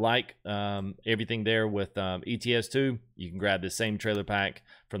thing, you like everything there with ETS2, you can grab the same trailer pack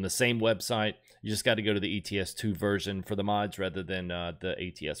from the same website. You just got to go to the ETS2 version for the mods rather than the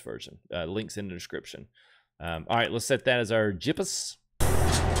ATS version. Links in the description. All right, let's set that as our JIPUS.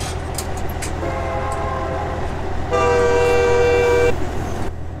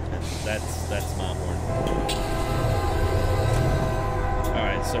 That's my horn. All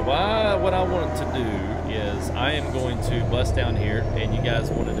right, so what I want to do is I am going to bust down here, and you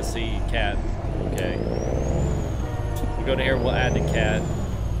guys wanted to see Cat. Okay. We'll go to here, we'll add the Cat.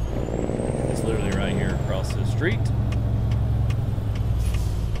 It's literally right here across the street.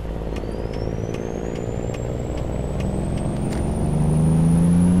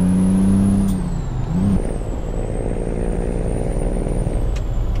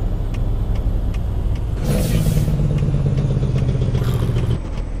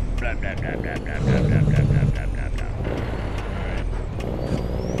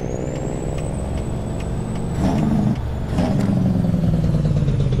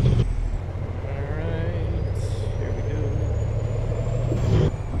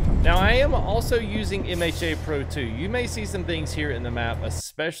 Also using MHA Pro 2. You may see some things here in the map,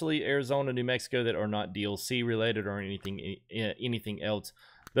 especially Arizona, New Mexico, that are not DLC related or anything else.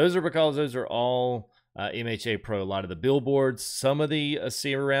 Those are because those are all MHA Pro. A lot of the billboards, some of the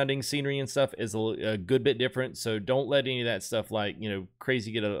surrounding scenery and stuff is a good bit different. So don't let any of that stuff like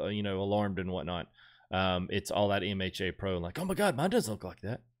crazy get alarmed and whatnot. It's all that MHA Pro. Like, oh my God, mine doesn't look like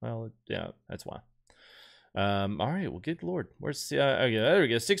that. Well, yeah, that's why. All right, well, good Lord, where's the okay, there we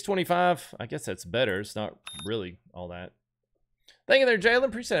go, 625. I guess that's better. It's not really all that. Thank you there, Jalen.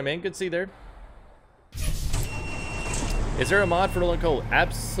 Appreciate it, man. Good to see you there. Is there a mod for Rolling Coal?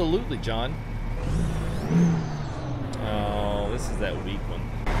 Absolutely, John. Oh, this is that weak one.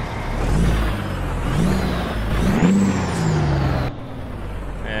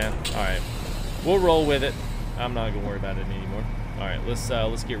 Yeah, all right, we'll roll with it. I'm not gonna worry about it anymore. All right, let's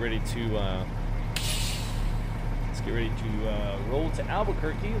get ready to roll to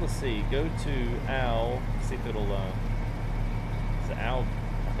Albuquerque. Let's see, go to Al. Let's see if it'll, is it Al?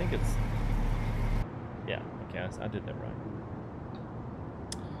 I think it's, yeah, okay, I did that right.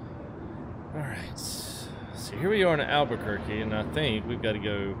 All right, so here we are in Albuquerque, and I think we've got to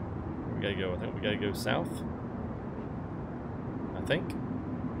go, I think we got to go south. I think.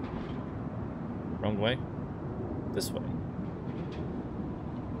 Wrong way. This way.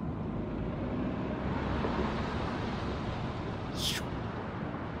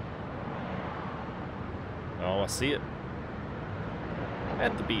 Oh, I see it.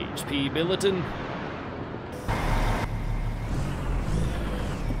 At the BHP Billiton.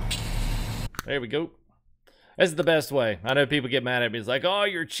 There we go. This is the best way. I know people get mad at me. It's like, oh,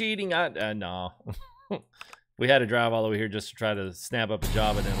 you're cheating. No. We had to drive all the way here just to try to snap up a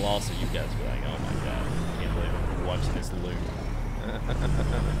job and then lost it. You guys were like, oh my God, I can't believe I'm watching this loop.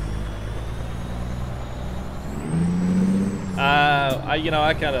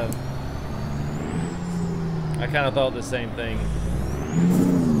 I kind of thought the same thing.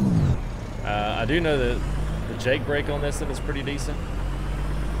 I do know that the Jake brake on this thing is pretty decent.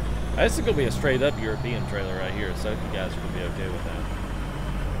 This is going to be a straight up European trailer right here, so I hope you guys are going to be okay with that.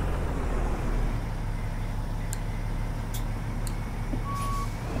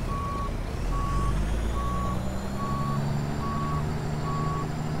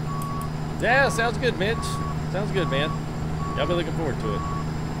 Yeah, sounds good, Mitch. Sounds good, man. Y'all be looking forward to it.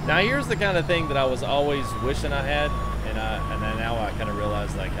 Now, here's the kind of thing that I was always wishing I had, and now I kind of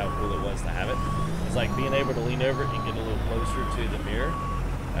realize like how cool it was to have it. It's like being able to lean over and get a little closer to the mirror,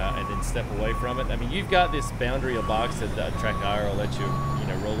 and then step away from it. I mean, you've got this boundary of box that the track IR will let you,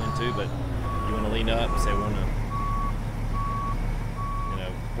 roll into, but you want to lean up and say,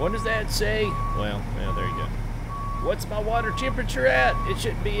 what does that say? Well, there you go. What's my water temperature at? It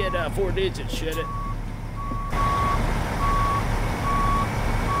shouldn't be at 4 digits, should it?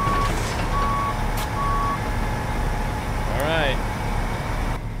 All right.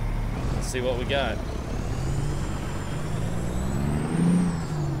 Let's see what we got.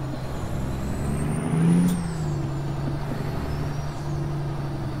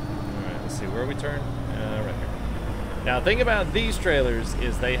 All right, let's see where we turn. Right here. Now, the thing about these trailers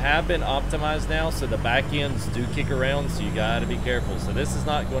is they have been optimized now, so the back ends do kick around, so you got to be careful. So this is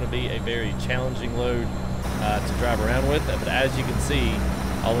not going to be a very challenging load to drive around with, but as you can see,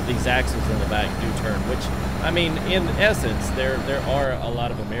 all of these axles in the back do turn, which, I mean, in essence, there are a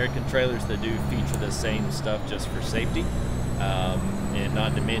lot of American trailers that do feature the same stuff just for safety, and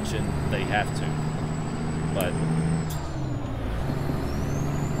not to mention they have to. But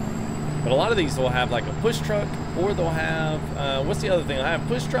But a lot of these will have like a push truck, or they'll have, what's the other thing? They'll have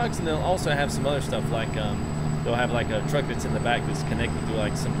push trucks, and they'll also have some other stuff like, they'll have like a truck that's in the back that's connected to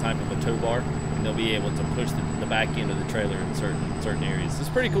like some type of a tow bar, and they'll be able to push the back end of the trailer in certain areas. It's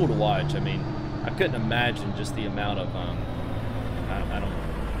pretty cool to watch. I mean, I couldn't imagine just the amount of, I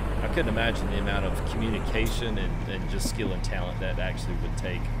couldn't imagine the amount of communication and just skill and talent that actually would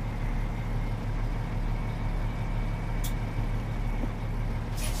take.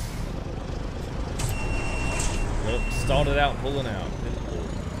 Oh, stalled it out, pulling out. Good Lord.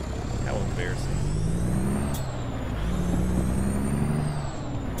 How embarrassing.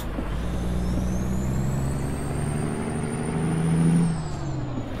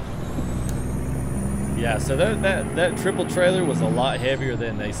 Yeah, so that triple trailer was a lot heavier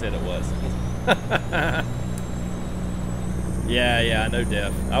than they said it was. yeah, I know,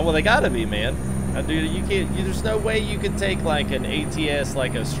 Def. Oh, well, they gotta be, man. Dude, you can't. There's no way you could take like an ATS,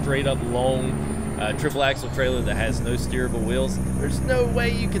 like a straight up long triple axle trailer that has no steerable wheels. There's no way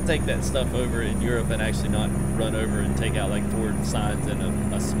you can take that stuff over in Europe and actually not run over and take out like 4 signs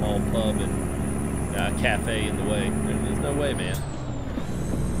and a small pub and cafe in the way. There's no way, man.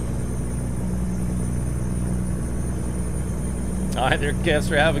 All right, there,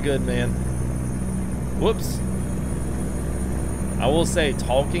 Kester. Have a good, man. Whoops. I will say,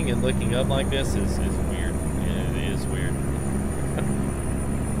 talking and looking up like this is weird. Yeah, it is weird.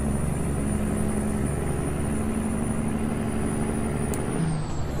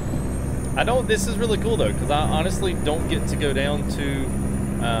 This is really cool though, because I honestly don't get to go down to,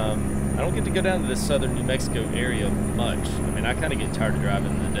 I don't get to go down to this southern New Mexico area much. I mean, I kind of get tired of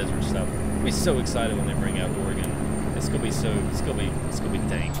driving in the desert stuff. I'll be so excited when they bring out Oregon. It's gonna be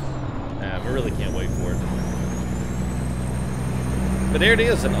dank. I really can't wait for it. But there it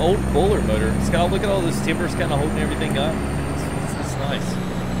is, an old Bowler motor. Scott, look at all those timbers kind of holding everything up. It's nice.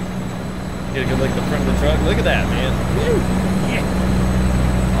 Get a good look at the front of the truck. Look at that, man. Woo! Yeah.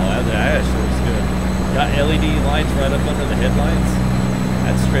 Oh, that actually looks good. Got LED lights right up under the headlights.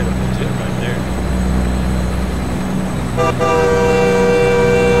 That's straight up legit right there.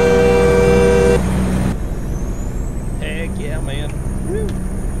 Heck yeah, man. Woo.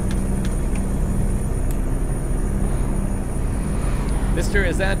 Mister,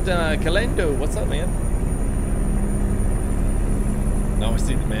 is that Calendo? What's up, man? Always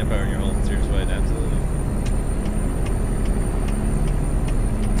see the manpower in your home. Serious way, absolutely.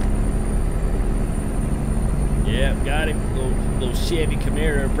 Yeah, got him. Little Chevy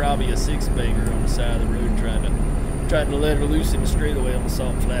Camaro, probably a 6-bagger on the side of the road, trying to let her loose in the straightaway on the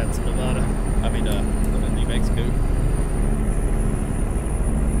Salt Flats in Nevada. I mean, New Mexico.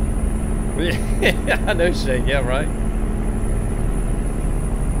 I know, Shane. Yeah, right.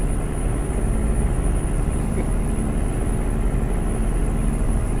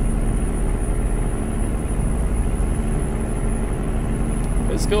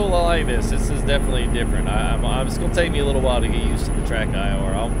 It's cool. I like this. This is definitely different. It's going to take me a little while to get used to the track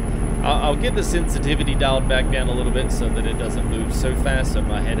IR. I'll get the sensitivity dialed back down a little bit so that it doesn't move so fast, so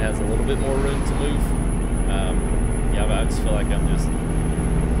my head has a little bit more room to move. Yeah, but I just feel like I'm just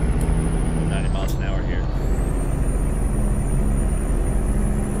 90 miles an hour here.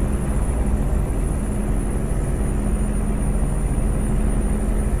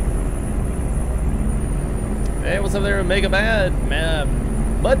 Hey, what's up there, Mega Bad?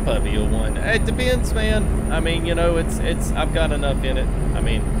 Mud Puppy 01. It depends, man. I mean, you know, I've got enough in it. I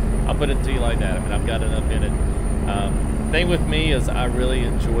mean, I'll put it to you like that. I mean, I've got enough in it. Thing with me is I really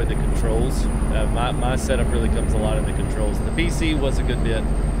enjoy the controls. My setup really comes a lot in the controls. The PC was a good bit.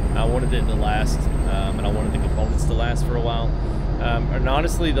 I wanted it to last, and I wanted the components to last for a while. And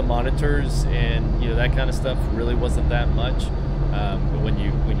honestly, the monitors and, you know, that kind of stuff really wasn't that much. But when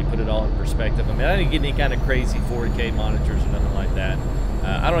you put it all in perspective, I mean, I didn't get any kind of crazy 4K monitors or nothing like that.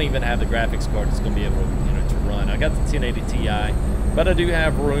 I don't even have the graphics card that's going to be able to, you know, to run. I got the 1080 Ti, but I do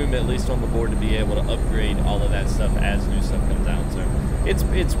have room, at least on the board, to be able to upgrade all of that stuff as new stuff comes out. So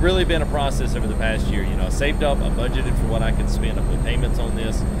it's really been a process over the past year. You know, I saved up, I budgeted for what I could spend, I put payments on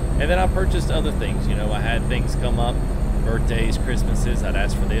this, and then I purchased other things. You know, I had things come up, birthdays, Christmases, I'd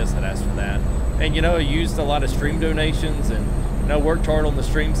ask for this, I'd ask for that. And, you know, I used a lot of stream donations and, you know, worked hard on the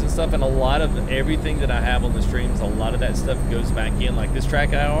streams and stuff, and a lot of everything that I have on the streams, a lot of that stuff goes back in. Like this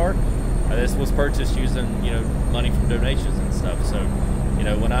track IR, this was purchased using, you know, money from donations and stuff. So, you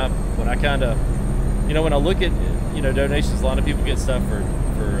know, when I kind of, you know, when I look at, you know, donations, a lot of people get stuff for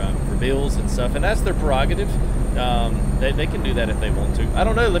bills and stuff, and that's their prerogative. They can do that if they want to. I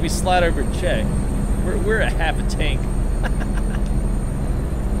don't know. Let me slide over and check. We're at half a tank.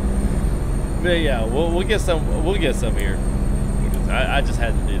 But yeah, we'll get some. We'll get some here. I just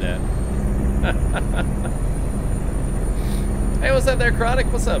had to do that. Hey, what's up there, Chronic?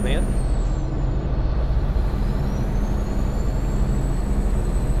 What's up, man?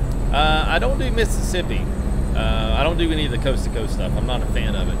 I don't do Mississippi. I don't do any of the coast-to-coast stuff. I'm not a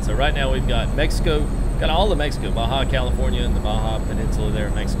fan of it. So right now we've got Mexico, got all of Mexico, Baja California, and the Baja Peninsula there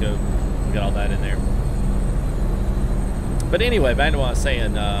in Mexico. We've got all that in there. But anyway, back to what I was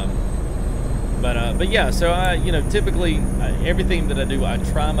saying. But yeah, so I, you know, typically everything that I do, I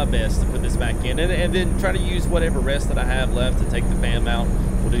try my best to put this back in, and then try to use whatever rest that I have left to take the fam out.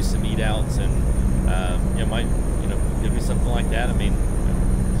 We'll do some eat outs, and you know, might, you know, do something like that. I mean,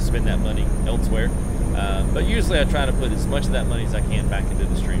 spend that money elsewhere. But usually I try to put as much of that money as I can back into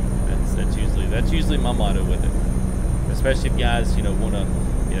the stream. That's usually my motto with it. Especially if guys, you know, want to,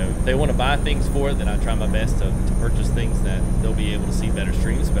 you know, if they want to buy things for it, then I try my best to purchase things that they'll be able to see better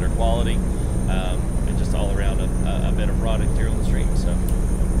streams, better quality, and just all around a better product here on the stream. So.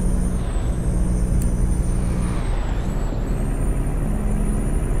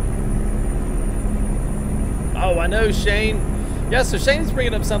 Oh, I know, Shane. Yeah, so Shane's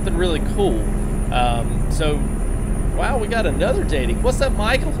bringing up something really cool. So, wow, we got another dating. What's up,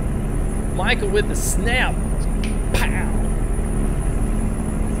 Michael? Michael with the snap. Pow.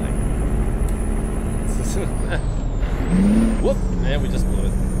 It's like, whoop, man, we just blew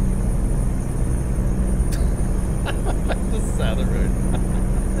it. This is out of the road.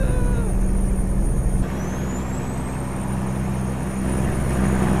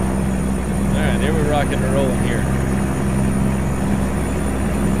 All right, here we're rocking and rolling here.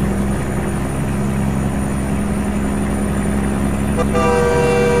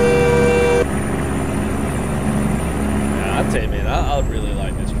 I'll tell you, man, I really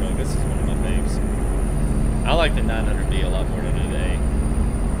like this truck. This is one of my faves. I like the 900B a lot more than I do the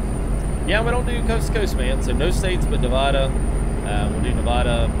A. Yeah, we don't do coast to coast, man. So no states but Nevada. We'll do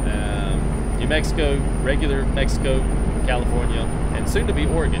Nevada, New Mexico, regular Mexico, California, and soon to be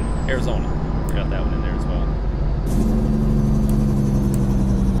Oregon, Arizona. Got that one in there as well.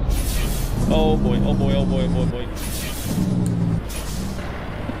 Oh boy, oh boy, oh boy, oh boy, oh boy.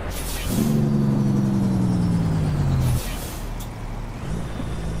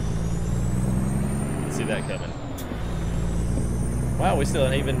 See that coming. Wow, we still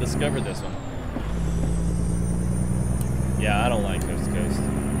haven't even discovered this one. Yeah, I don't like coast to coast.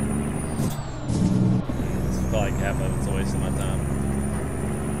 It's like half of it's a waste of my time.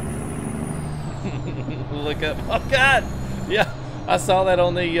 Look up. Oh God! Yeah, I saw that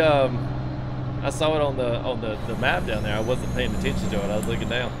on the I saw it on the map down there. I wasn't paying attention to it. I was looking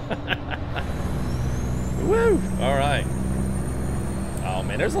down. Woo! All right. Oh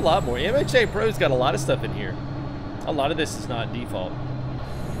man, there's a lot more. MHA Pro's got a lot of stuff in here. A lot of this is not default.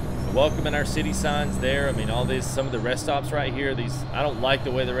 Welcome in our city signs there. I mean, all these, some of the rest stops right here. These, I don't like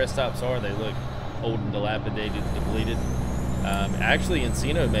the way the rest stops are. They look old and dilapidated, depleted. Actually,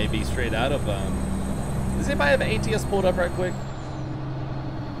 Encino may be straight out of. Does anybody have an ATS pulled up right quick?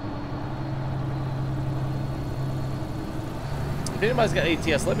 If anybody's got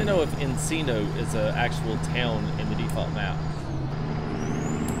ATS, let me know if Encino is an actual town in the default map.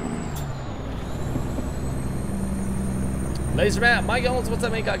 Laser Map, Mike Owens, what's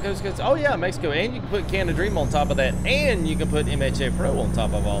up, man? Got Coast to Coast. Oh yeah, Mexico, and you can put Canada Dream on top of that, and you can put MHA Pro on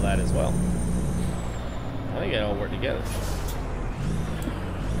top of all that as well. I think it all work together.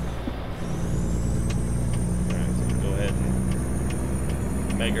 All right, so go ahead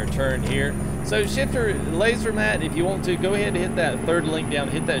and make our turn here. So shifter, Laser Matt, if you want to, go ahead and hit that third link down,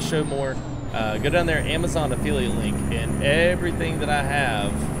 hit that show more. Go down there, Amazon affiliate link, and everything that I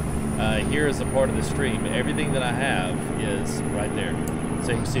have here is a part of the stream. Everything that I have is right there.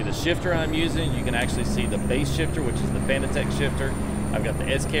 So you can see the shifter I'm using. You can actually see the base shifter, which is the Fanatec shifter. I've got the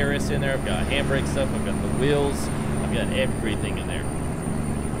SKRS in there. I've got handbrake stuff. I've got the wheels. I've got everything in there.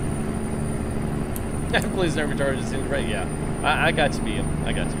 Please never charge us in right. Yeah, I got you, BM.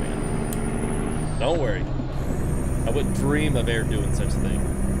 I got you, man. Don't worry. I wouldn't dream of ever doing such a thing.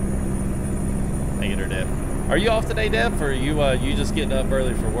 Thank you, Dev. Are you off today, Dev, or are you just getting up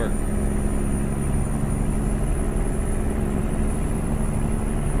early for work?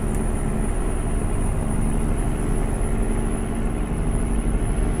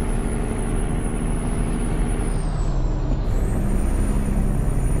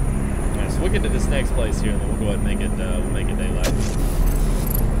 We'll get to this next place here, and then we'll go ahead and make it daylight.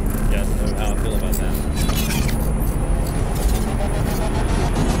 You guys know how I feel about that.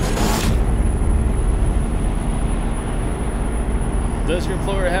 Does your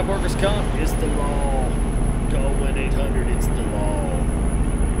employer have workers' comp? It's the law. Call 1-800. It's the law.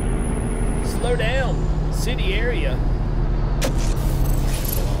 Slow down, city area.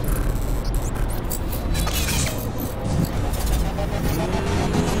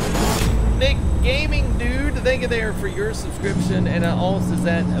 Nick Gaming Dude, thank you there for your subscription. And also is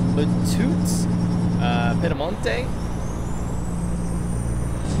that Matutes Pedamonte?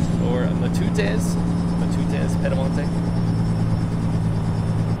 Or Matutes Pedamonte?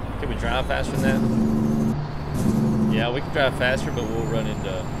 Can we drive faster than that? Yeah, we can drive faster, but we'll run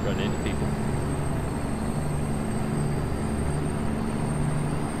into people.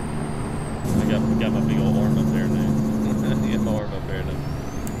 I got my big old arm up there now. Get my arm up there now.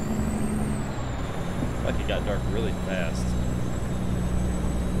 Like it got dark really fast.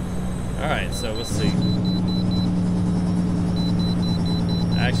 All right, so let's see.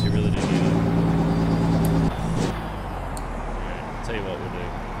 I actually really didn't need it. All right, I'll tell you what we'll do.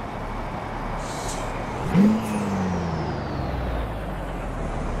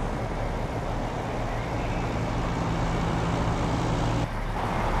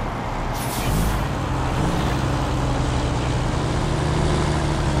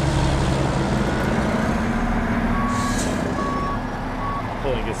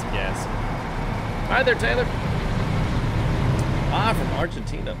 Hi there, Taylor. Ah, from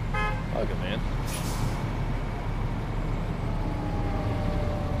Argentina. Okay, man.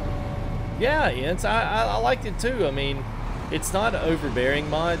 Yeah, Ian, I liked it too. I mean, it's not an overbearing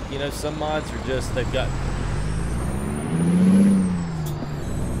mod. You know, some mods are just, they've got...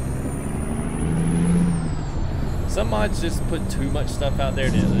 Some mods just put too much stuff out there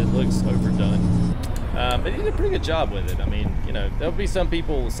and it looks overdone. But he did a pretty good job with it. I mean, you know, there'll be some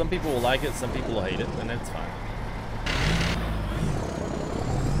people will like it, some people will hate it, and that's fine.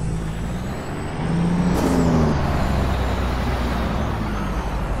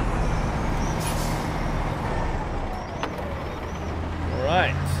 All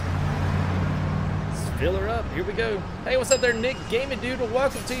right. Let's fill her up. Here we go. Hey, what's up there, Nick Gaming Dude? Well,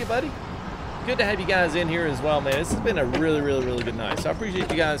 welcome to you, buddy. Good to have you guys in here as well, man. This has been a really good night. So I appreciate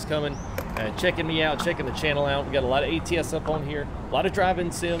you guys coming. Checking me out, checking the channel out. We got a lot of ATS up on here, a lot of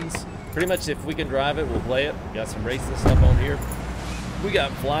driving sims. Pretty much if we can drive it, we'll play it. We got some racing stuff on here. We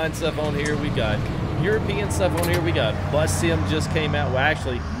got flying stuff on here. We got European stuff on here. We got Bus Sim just came out. Well,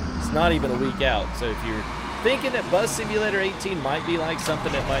 actually, it's not even a week out. So if you're thinking that Bus Simulator 18 might be like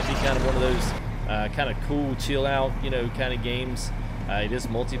something that might be kind of one of those kind of cool, chill out, you know, kind of games. It is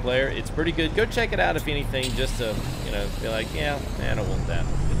multiplayer. It's pretty good. Go check it out if anything, just to, you know, be like, yeah, I don't want that.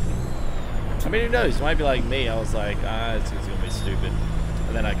 I mean, who knows? It might be like me. I was like, it's gonna be stupid,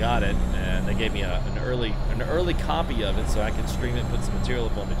 and then I got it, and they gave me an early copy of it, so I could stream it, put some material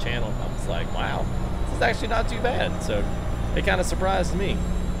up on the channel. And I was like, wow, this is actually not too bad. So it kind of surprised me.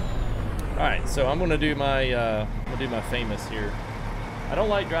 All right, so I'm gonna do my famous here. I don't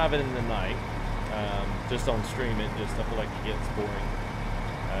like driving in the night, just on stream it. Just I feel like it gets boring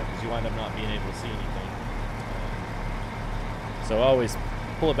because you wind up not being able to see anything. So I always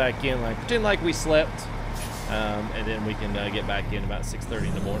pull it back in, like pretend like we slept, and then we can get back in about 6:30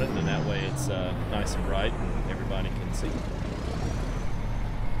 in the morning, and that way it's nice and bright and everybody can see.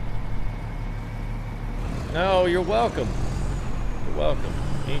 No, you're welcome. You're welcome.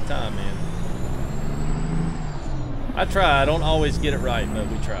 Anytime, man. I try. I don't always get it right, but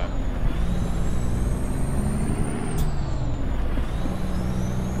we try.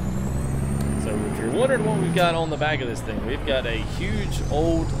 If you're wondering what we've got on the back of this thing, we've got a huge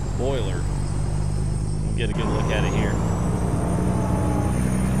old boiler. We'll get a good look at it here.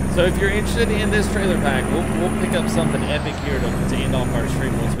 So if you're interested in this trailer pack, we'll pick up something epic here to end off our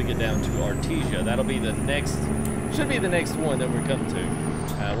stream once we get down to Artesia. That'll be the next, should be the next one that we're coming to.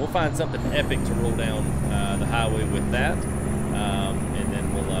 We'll find something epic to roll down the highway with that, and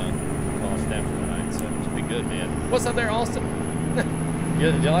then we'll call it down for the night. So it should be good, man. What's up there, Austin?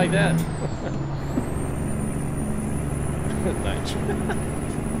 you like that? Nice.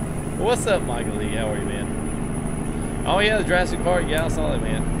 What's up, Michael Lee? How are you, man? Oh yeah, the Jurassic Park. Yeah, I saw that,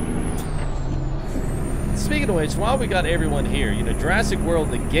 man. Speaking of which, while we got everyone here, you know, Jurassic World,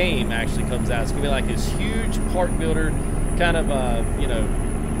 the game, actually comes out. It's gonna be like this huge park builder, kind of, you know.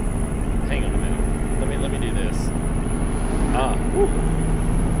 Hang on a minute. Let me do this. Whew.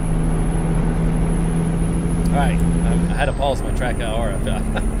 All right, I had to pause my track IR.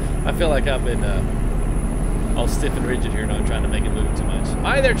 I feel like I've been all stiff and rigid here, not trying to make it move too much.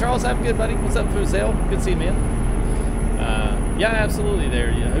 Hi there, Charles. Have a good, buddy. What's up, Fuzel? Good to see you, man. Yeah, absolutely.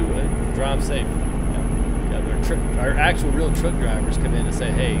 There, yeah. Drive safe. Yeah, our actual real truck drivers come in and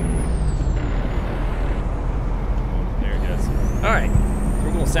say, "Hey." There it goes. All right,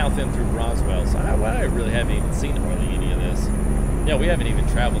 we're going south in through Roswell. So I really haven't even seen hardly any of this. Yeah, we haven't even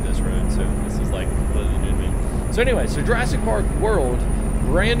traveled this road, so this is like completely new to me. So anyway, so Jurassic Park World,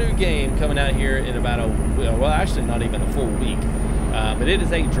 brand new game coming out here in about well, actually not even a full week. But it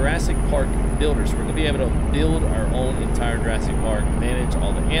is a Jurassic Park builder, so we're going to be able to build our own entire Jurassic Park, manage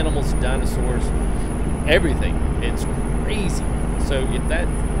all the animals, dinosaurs, everything. It's crazy. So if that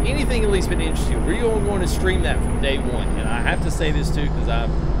anything at least been interesting, we're going to stream that from day one. And I have to say this too, because I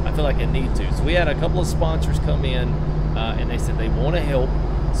feel like I need to. So we had a couple of sponsors come in, and they said they want to help.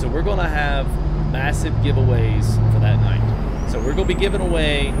 So we're going to have massive giveaways for that night. So we're going to be giving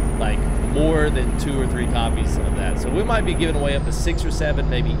away like more than 2 or 3 copies of that. So we might be giving away up to 6 or 7,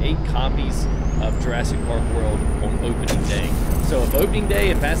 maybe 8 copies of Jurassic Park World on opening day. So if opening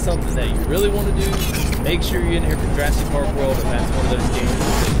day, if that's something that you really want to do, make sure you're in here for Jurassic Park World. If that's one of those games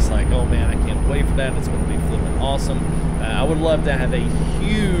that it's like, oh man, I can't wait for that. It's going to be flipping awesome. I would love to have a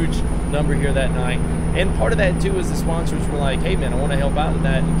huge number here that night. And part of that too is the sponsors were like, hey man, I want to help out with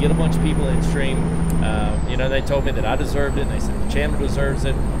that and get a bunch of people in stream. You know, they told me that I deserved it, and they said the channel deserves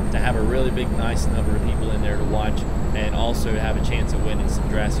it, to have a really big, nice number of people in there to watch, and also have a chance of winning some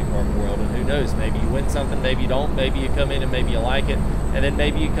Jurassic Park World. And who knows, maybe you win something, maybe you don't, maybe you come in and maybe you like it, and then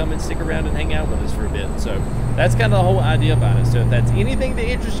maybe you come and stick around and hang out with us for a bit. So that's kind of the whole idea about it. So if that's anything that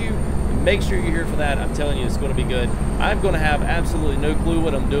interests you, make sure you're here for that. I'm telling you, it's going to be good. I'm going to have absolutely no clue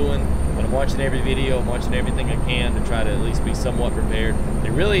what I'm doing, but I'm watching every video, I'm watching everything I can to try to at least be somewhat prepared. They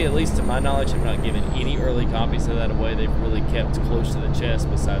really, at least to my knowledge, have not given any early copies of that away. They've really kept close to the chest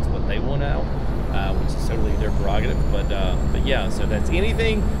besides what they want out, which is totally their prerogative. But yeah, so if that's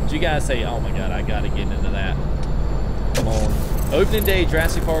anything that you guys say, oh my God, I got to get into that. Come on. Opening day,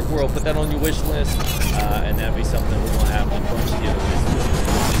 Jurassic Park World, put that on your wish list, and that'd be something we're going to have a bunch of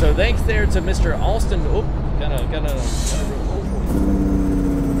giveaways. So thanks there to Mr. Austin. Oh, got a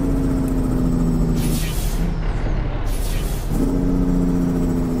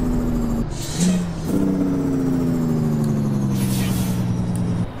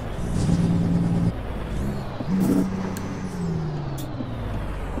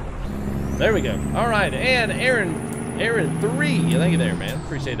There we go. All right, and Aaron 3. Thank you there, man.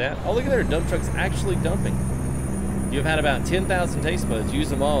 Appreciate that. Oh, look at there. Dump truck's actually dumping. You've had about 10,000 taste buds. Use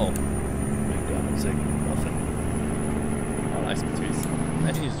them all. McDonald's egg muffin. Oh, nice patties.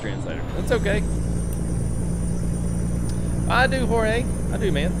 I use a translator. That's okay. I do, Jorge. I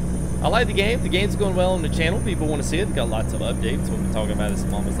do, man. I like the game. The game's going well on the channel. People want to see it. Got lots of updates. We'll be talking about this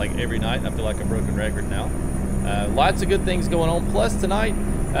almost like every night. I feel like a broken record now. Lots of good things going on. Plus tonight,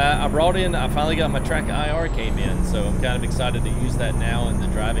 I finally got my track IR came in, so I'm kind of excited to use that now, and the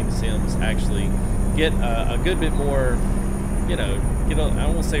driving sims actually get a good bit more, you know, I don't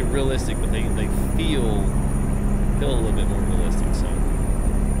want to say realistic, but they feel a little bit more realistic. So,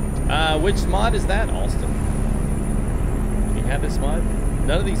 which mod is that, Austin? You have this mod?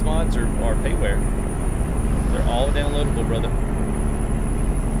 None of these mods are payware. They're all downloadable, brother.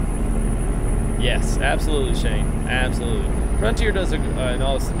 Yes, absolutely, Shane. Absolutely. Frontier does an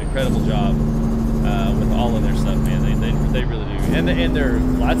incredible job with all of their stuff, man. They really do. And there are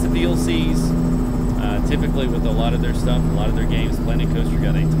lots of DLCs. Typically with a lot of their stuff, a lot of their games. Planet Coaster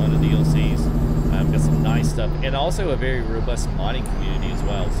got a ton of DLCs. Got some nice stuff, and also a very robust modding community as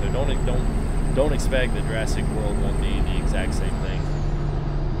well. So don't expect that Jurassic World won't be the exact same thing.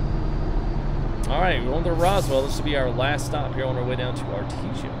 All right, we're on to Roswell. This will be our last stop here on our way down to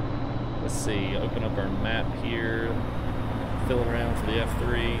Artesia. Let's see. Open up our map here. Filling around for the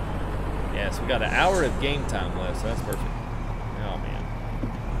F3. Yeah, so we got an hour of game time left, so that's perfect. Oh man.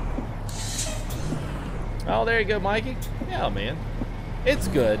 Oh, there you go, Mikey. Yeah, man. It's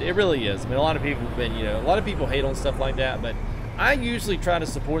good. It really is. I mean, a lot of people have been, a lot of people hate on stuff like that, but I usually try to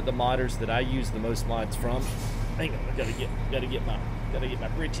support the modders that I use the most mods from. Hang on, I gotta get my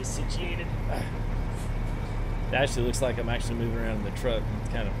britches situated. It actually looks like I'm actually moving around in the truck.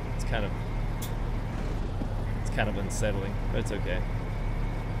 It's kind of unsettling, but it's okay.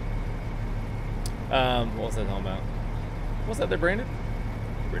 What was that talking about? What's that there, Brandon?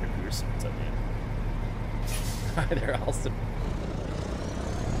 Brandon Pierce. What's up, man? Hi there, Austin.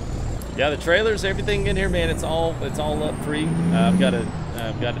 Yeah, the trailers, everything in here, man. It's all up free. I've got it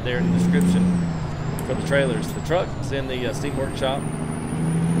there in the description for the trailers. The truck is in the Steam Workshop.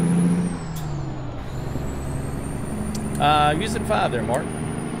 I'm using 5 there, Mark.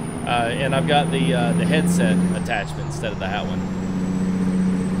 And I've got the headset attachment instead of the hat one.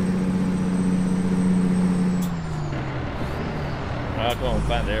 Oh, come on,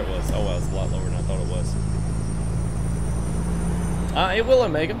 find there it was. Oh, well, it's a lot lower than I thought it was. It will,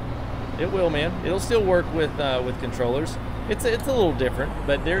 Omega. It will, man. It'll still work with controllers. It's a little different,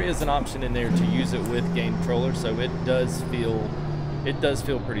 but there is an option in there to use it with game controllers, so it does feel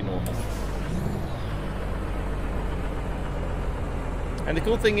pretty normal. And the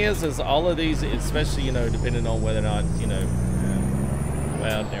cool thing is all of these, especially, depending on whether or not,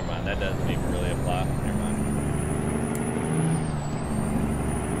 Well, never mind. That doesn't even really apply. Never mind.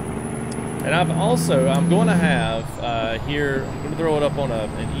 And I'm going to have here, I'm going to throw it up on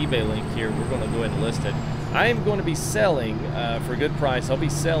an eBay link here. We're going to go ahead and list it. I am going to be selling, for a good price, I'll be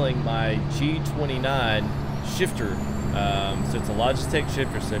selling my G29 shifter. So it's a Logitech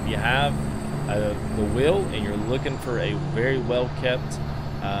shifter. So if you have the wheel and you're looking for a very well-kept,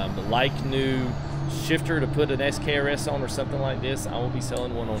 like new shifter to put an SKRS on or something like this, I will be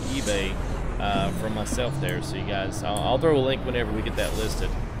selling one on eBay for myself there. So you guys, I'll throw a link whenever we get that listed.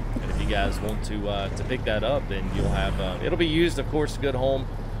 And if you guys want to pick that up, then you'll have, it'll be used, of course, good home.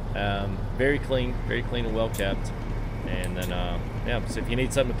 Very clean and well kept. And then, yeah, so if you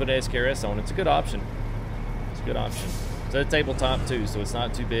need something to put an SKRS on, it's a good option. It's a good option. It's a tabletop too, so it's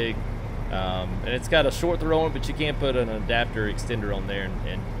not too big. And it's got a short throw on it, but you can put an adapter extender on there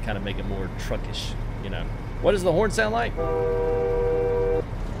and kind of make it more truckish, you know. What does the horn sound like? There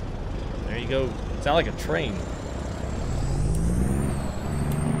you go. Sound like a train.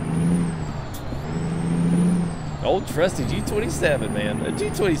 Old trusty G27, man. The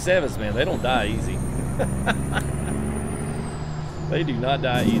G27s, man, they don't die easy. They do not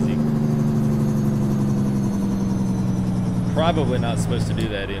die easy. Probably not supposed to do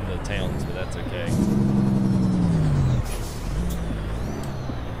that in the towns, but that's okay.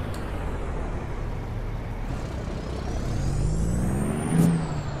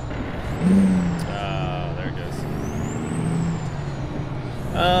 There it goes.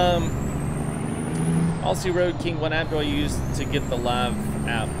 Aussie Road King, what app do I use to get the live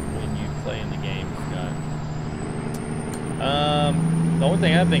app when you play in the game? The only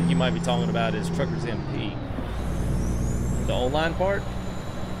thing I think you might be talking about is Truckers MP. The online part?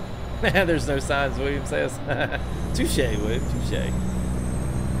 There's no signs, William says. Touche, William, touche.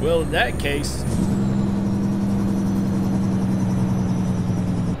 Well, in that case...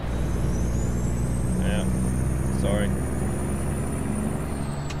 yeah, sorry.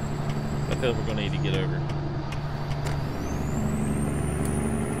 I feel we're going to need to get over.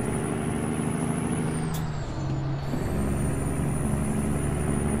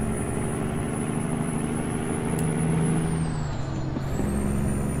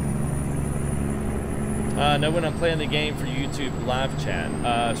 Know when I'm playing the game for YouTube live chat.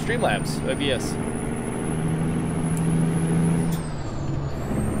 Streamlabs, OBS.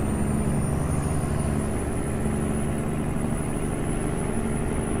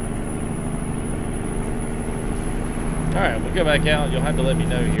 Alright, we'll go back out. You'll have to let me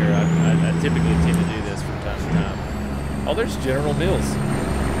know here. I typically tend to do this from time to time. Oh, there's General Mills.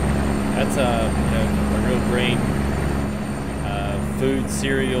 That's a real grain food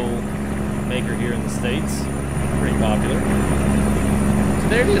cereal maker here in the States. Pretty popular. So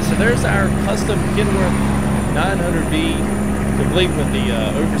there it is. So there's our custom Kenworth 900B, complete with the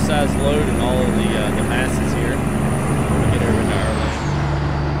oversized load and all of the masses here. We'll get over to our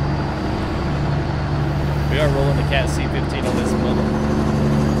lane. We are rolling the Cat C15 on this one.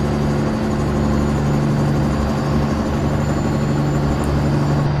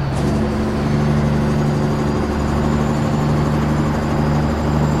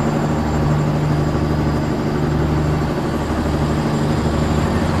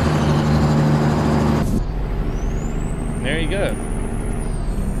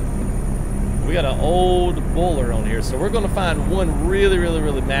 We got an old bowler on here, so we're going to find one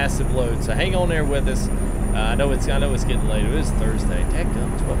really massive load. So hang on there with us. I know it's getting late. It is Thursday.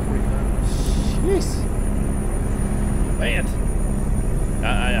 Dadgum, 12:45. Jeez, man.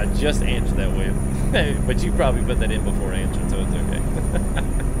 I just answered that way, but you probably put that in before answering, so it's okay.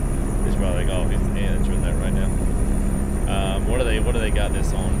 It's probably like, oh, he's answering that right now. What do they got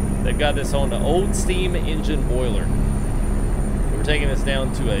this on? They've got this on the old steam engine boiler. We're taking this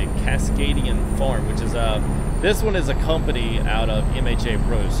down to a Cascadian farm, which is this one is a company out of MHA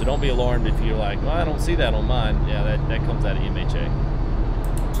Pros, so don't be alarmed if you're like, well, I don't see that on mine. Yeah, that comes out of MHA.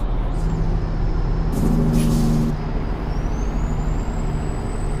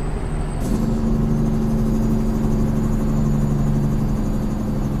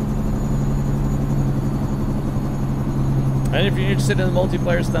 And if you're interested in the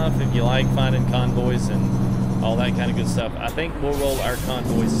multiplayer stuff, if you like finding convoys and all that kind of good stuff, I think we'll roll our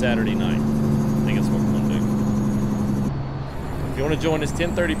convoys Saturday night. I think that's what we're going to do. If you want to join us,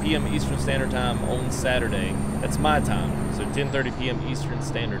 10:30 p.m. Eastern Standard Time on Saturday. That's my time, so 10:30 p.m. Eastern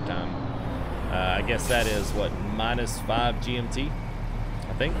Standard Time. I guess that is, what, -5 GMT,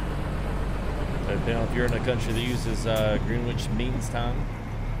 I think. So depending on if you're in a country that uses Greenwich Mean Time.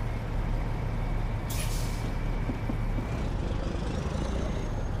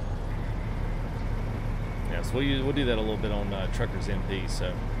 buses. We'll do that a little bit on Truckers MP.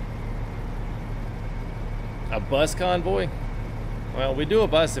 So a bus convoy. Well, we do a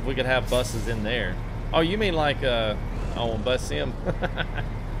bus if we could have buses in there. Oh, you mean like on Bus Sim?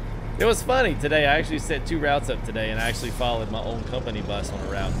 It was funny today. I actually set 2 routes up today, and I actually followed my own company bus on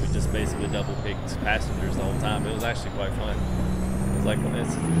a route. We just basically double picked passengers the whole time. It was actually quite fun. It was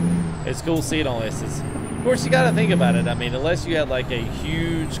like, it's cool seeing all this. Of course, you got to think about it. I mean, unless you had like a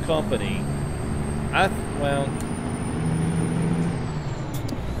huge company, well,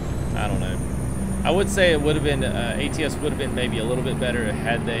 I don't know. I would say it would have been, ATS would have been maybe a little bit better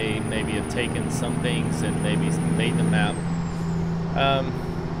had they maybe have taken some things and maybe made the map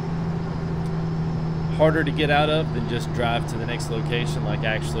harder to get out of than just drive to the next location, like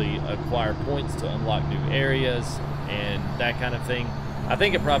actually acquire points to unlock new areas and that kind of thing. I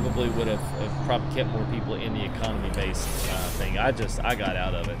think it probably would have probably kept more people in the economy-based thing. I got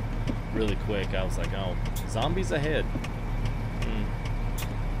out of it really quick. I was like, oh, zombies ahead.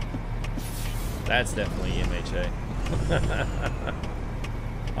 That's definitely MHA.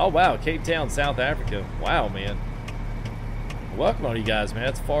 Oh, wow, Cape Town, South Africa. Wow, man. Welcome on you guys, man.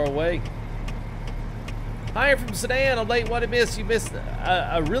 It's far away. Hi, from Sudan. I'm late. What I missed? You missed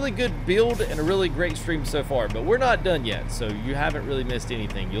a really good build and a really great stream so far, but we're not done yet, so you haven't really missed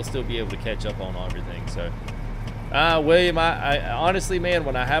anything. You'll still be able to catch up on everything. So, William, I honestly, man,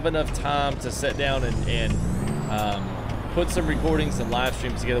 when I have enough time to sit down and put some recordings and live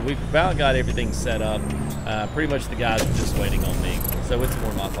streams together, we've about got everything set up. Pretty much the guys are just waiting on me, so it's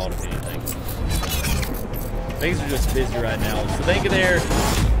more my fault if anything. Things are just busy right now. So thank you there.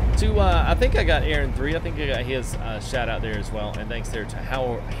 I think I got Aaron 3. I think I got his shout out there as well. And thanks there to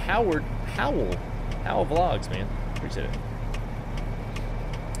Howell Vlogs, man. Appreciate it.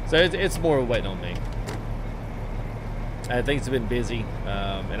 So it's more waiting on me. Things have been busy,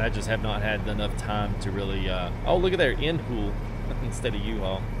 and I just have not had enough time to really. Oh, look at there, Inhool instead of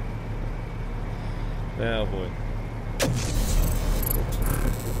U-Haul. Oh boy.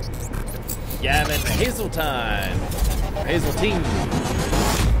 Yeah, man. Hazel time. Hazel team.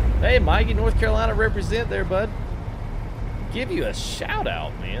 Hey, Mikey, North Carolina represent there, bud. Give you a shout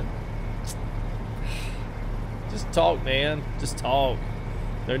out, man. Just talk, man. Just talk.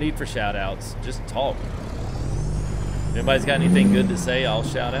 No need for shout outs. Just talk. If anybody's got anything good to say, I'll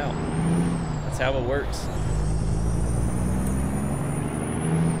shout out. That's how it works.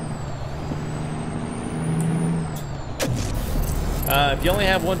 If you only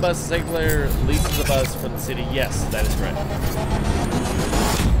have one bus, the second player leases a bus from the city. Yes, that is correct.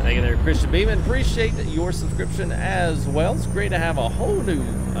 Thank you there, Christian Beeman. Appreciate your subscription as well. It's great to have a whole new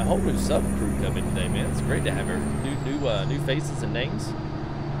sub crew come in today, man. It's great to have new faces and names.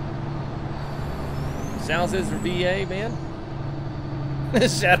 Sounds as for VA, man.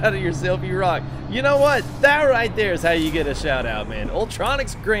 Shout out to yourself, you rock. You know what? That right there is how you get a shout out, man.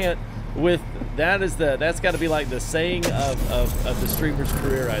 Ultronics Grant with that's got to be like the saying of the streamer's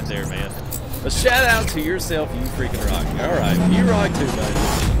career right there, man. A shout out to yourself, you freaking rock. All right, you rock too, buddy.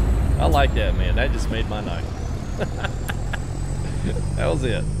 I like that, man. That just made my night. That was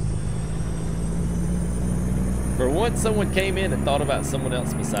it. For once, someone came in and thought about someone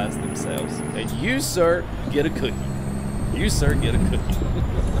else besides themselves. And you, sir, get a cookie. You, sir, get a cookie.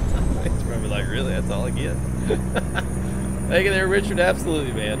 He's probably like, really? That's all I get? Thank you there, Richard.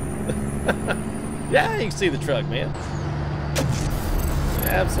 Absolutely, man. Yeah, you can see the truck, man.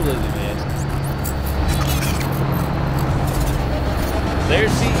 Absolutely, man. There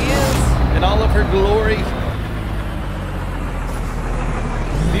she is in all of her glory.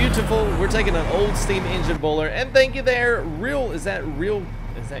 Beautiful. We're taking an old steam engine bowler, and thank you there. Is that real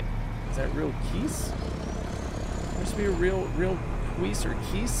Keys? Must be a real Queese or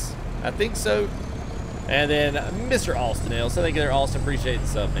Keys. I think so. And then Mr. Austin L. So thank you there, Austin. Appreciate the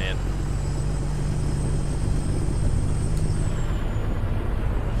sub, man.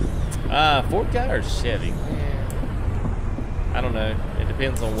 Ford guy or Chevy? I don't know. It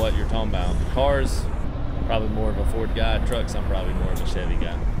depends on what you're talking about. Cars, probably more of a Ford guy. Trucks, I'm probably more of a Chevy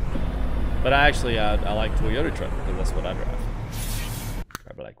guy. But I like Toyota truck because that's what I drive.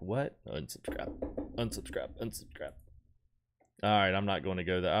 I'd be like, what? Unsubscribe, unsubscribe, unsubscribe. All right, I'm not going to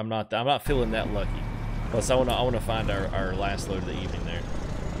go there. I'm not feeling that lucky. Plus, I want to find our last load of the evening there.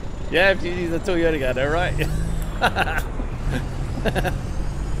 Yeah, if you use a Toyota guy, there, right?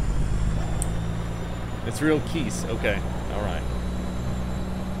 It's real Keys. Okay, all right.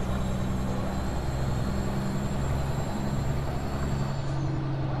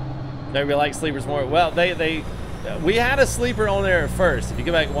 Nobody likes sleepers more. Well, we had a sleeper on there at first. If you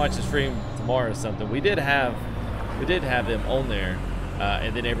go back and watch the stream tomorrow or something, we did have them on there.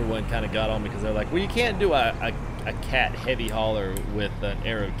 And then everyone kind of got on me because they're like, well, you can't do a cat heavy hauler with an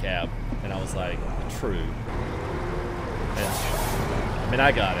aero cab. And I was like, true. And, I mean,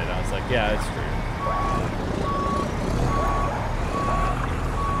 I got it. I was like, yeah, it's true.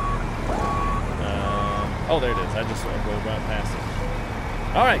 Oh, there it is. I just rolled right past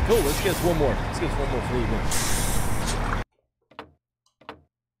it. All right, cool. Let's get us one more. Let's get us one more fleet one.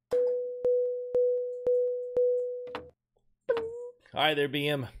 All right, there,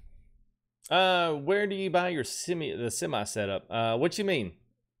 BM. Where do you buy your the semi setup? What you mean?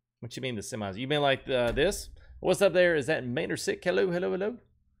 What you mean the semis? You mean like this? What's up there? Is that Maynard Sick? Hello, hello, hello.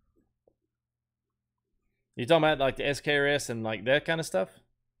 You talking about like the SKRS and like that kind of stuff?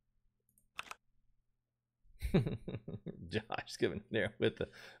 Josh giving there with the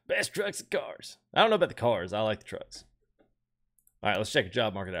best trucks and cars. I don't know about the cars. I like the trucks. All right, let's check the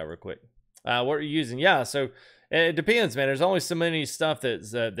job market out real quick. What are you using? Yeah, so it depends, man. There's only so many stuff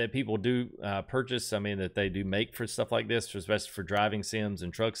that people do purchase. I mean, that they do make for stuff like this, especially for driving sims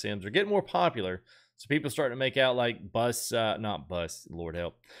and truck sims. Are getting more popular. So people starting to make out like not bus, Lord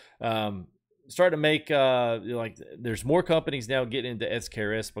help. Starting to make like there's more companies now getting into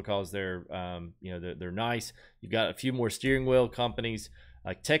SKRS because they're you know, they're nice. You've got a few more steering wheel companies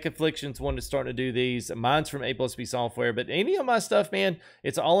like Tech Afflictions one is starting to do these. Mine's from A+B Software, but any of my stuff, man,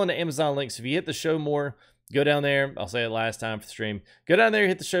 it's all in the Amazon links. If you hit the show more, go down there. I'll say it last time for the stream. Go down there,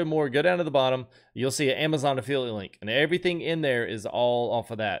 hit the show more, go down to the bottom. You'll see an Amazon affiliate link, and everything in there is all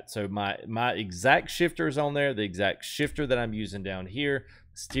off of that. So my exact shifter is on there, the exact shifter that I'm using down here,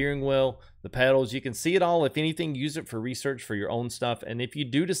 steering wheel, the pedals. You can see it all. If anything, use it for research for your own stuff. And if you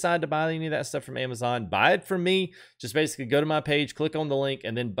do decide to buy any of that stuff from Amazon, buy it from me. Just basically go to my page, click on the link,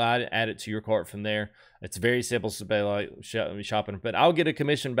 and then buy it, add it to your cart from there. It's very simple to be like shopping, but I'll get a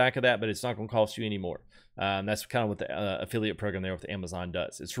commission back of that, but it's not going to cost you any more. That's kind of what the affiliate program there with Amazon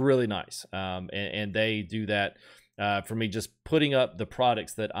does. It's really nice. And they do that for me, just putting up the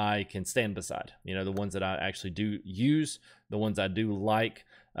products that I can stand beside, you know, the ones that I actually do use, the ones I do like,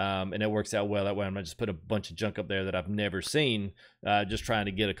 and it works out well that way. I'm not just put a bunch of junk up there that I've never seen, just trying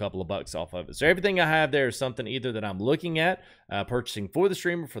to get a couple of bucks off of it. So everything I have there is something either that I'm looking at, purchasing for the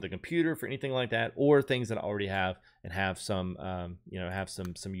streamer, for the computer, for anything like that, or things that I already have and have some, you know, have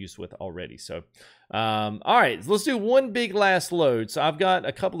some use with already. So, all right, so let's do one big last load. So I've got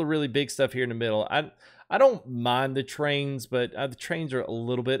a couple of really big stuff here in the middle. I don't mind the trains, but the trains are a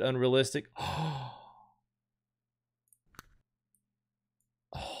little bit unrealistic. Oh,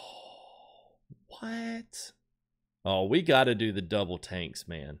 what? Oh, we got to do the double tanks,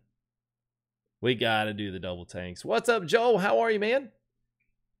 man. We got to do the double tanks. What's up, Joe? How are you, man?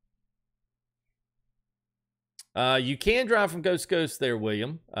 You can drive from coast to coast there,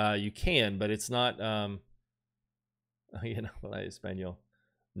 William. You can, but it's not, you know, español.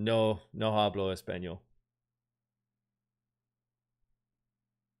 No hablo español.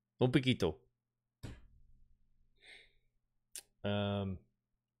 Un poquito.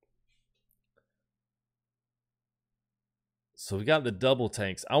 So we got the double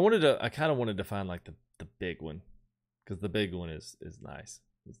tanks. I kind of wanted to find like the big one, because the big one is nice.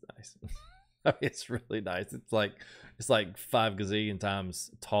 It's nice. It's really nice. It's like 5 gazillion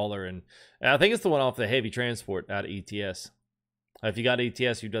times taller, and I think it's the one off the heavy transport out of ETS. If you got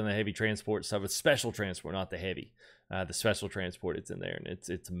ETS, you've done the heavy transport stuff. It's special transport, not the heavy. The special transport, it's in there, and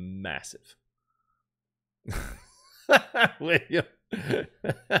it's massive. William.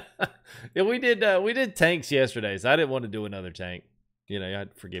 Yeah, we did tanks yesterday, so I didn't want to do another tank. You know,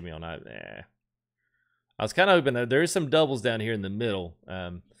 I'd forgive me on that. Nah. I was kind of hoping that there is some doubles down here in the middle.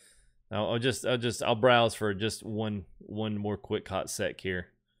 I'll browse for just one more quick hot sec here,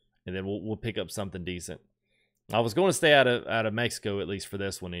 and then we'll pick up something decent. I was going to stay out of Mexico, at least for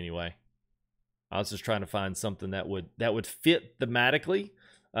this one anyway. I was just trying to find something that would fit thematically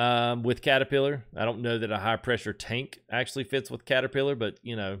with Caterpillar. I don't know that a high pressure tank actually fits with Caterpillar, but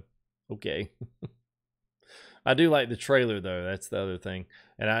you know, okay. I do like the trailer though. That's the other thing.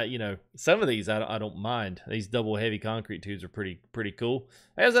 And you know, some of these I don't mind. These double heavy concrete tubes are pretty cool.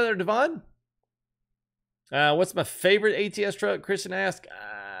 Hey, how's that there, Devon? What's my favorite ATS truck? Christian asked.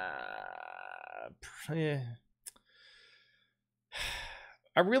 Yeah.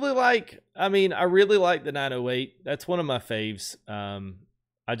 I really like the 908. That's one of my faves.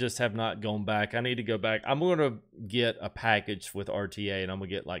 I just have not gone back. I need to go back. I'm going to get a package with RTA, and I'm going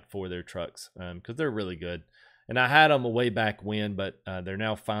to get like 4 of their trucks because they're really good. And I had them way back when, but they're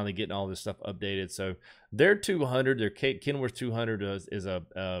now finally getting all this stuff updated. So their 200, their Kenworth 200 is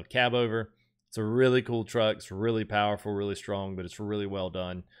a cab over. It's a really cool truck. It's really powerful, really strong, but it's really well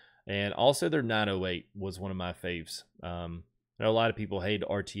done. And also their 908 was one of my faves. I know a lot of people hate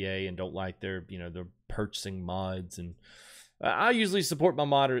RTA and don't like their, you know, their purchasing mods, and I usually support my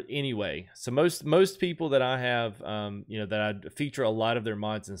modder anyway. So most people that I have, you know, that I feature a lot of their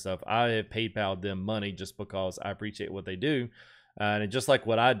mods and stuff, I have PayPal'd them money just because I appreciate what they do. And just like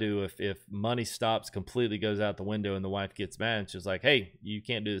what I do, if money stops, completely goes out the window, and the wife gets mad, she's like, hey, you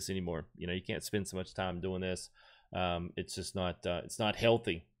can't do this anymore. You know, you can't spend so much time doing this. It's just not, it's not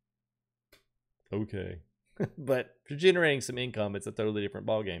healthy. Okay. But for generating some income, it's a totally different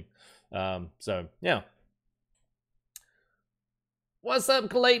ballgame. So, yeah. What's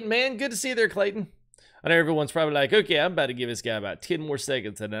up, Clayton, man? Good to see you there, Clayton. I know everyone's probably like, okay, I'm about to give this guy about 10 more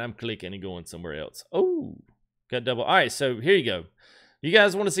seconds, and then I'm clicking and going somewhere else. Oh. Got double. All right, so here you go. You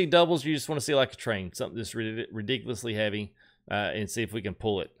guys want to see doubles? You just want to see like a train, something that's ridiculously heavy, and see if we can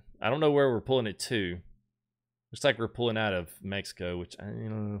pull it. I don't know where we're pulling it to. Looks like we're pulling out of Mexico, which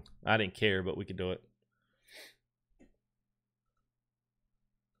I didn't care, but we could do it.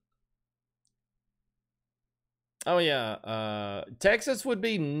 Oh yeah, Texas would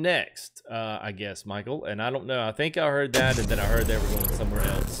be next, I guess, Michael. And I don't know. I think I heard that, and then I heard they were going somewhere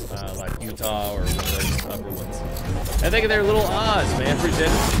else, like Utah or one of those other ones. I think they're little odds, man. Appreciate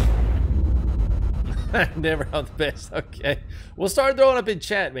it. Never have the best. Okay, we'll start throwing up in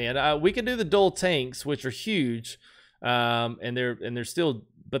chat, man. We can do the dual tanks, which are huge, and they're still.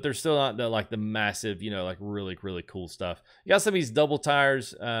 But they're still not like the massive, you know, like really cool stuff. You got some of these double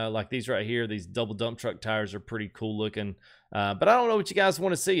tires, like these right here. These double dump truck tires are pretty cool looking. But I don't know what you guys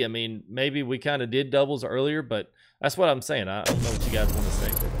want to see. I mean, maybe we kind of did doubles earlier, but that's what I'm saying. I don't know what you guys want to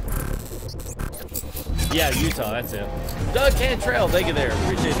see. Yeah, Utah, that's it. Doug Cantrell, thank you there.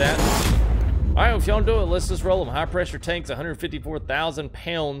 Appreciate that. All right, if y'all do it, let's just roll them. High pressure tanks, 154,000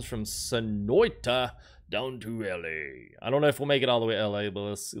 pounds from Sonoita down to LA. I don't know if we'll make it all the way to LA, but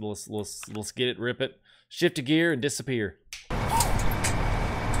let's get it, rip it, shift a gear, and disappear.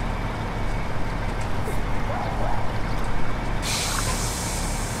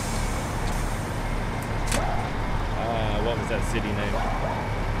 What was that city name?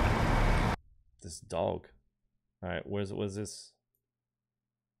 This dog. All right, was this?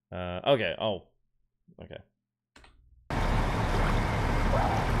 Okay. Oh, okay.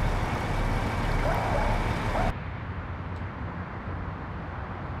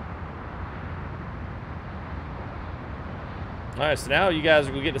 All right, so now you guys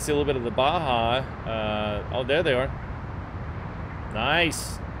are going to get to see a little bit of the Baja. Oh, there they are.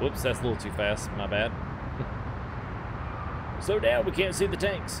 Nice. Whoops, that's a little too fast. My bad. Slow down. We can't see the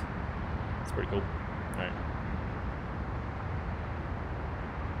tanks. It's pretty cool. All right.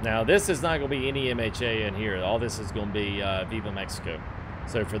 Now, this is not going to be any MHA in here. All this is going to be Viva Mexico.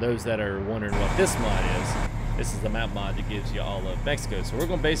 So for those that are wondering what this mod is, this is the map mod that gives you all of Mexico. So we're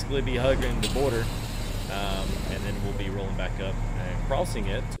going to basically be hugging the border. And then we'll be rolling back up and crossing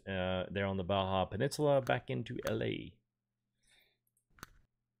it there on the Baja Peninsula back into LA.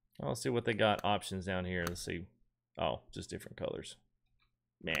 I'll see what they got options down here. Let's see. Oh, just different colors.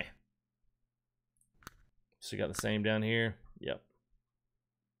 Meh. So you got the same down here. Yep.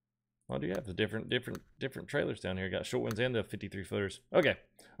 Well, do you have the different trailers down here? Got short ones and the 53 footers. Okay.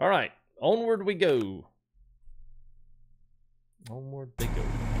 All right. Onward we go. Onward they go.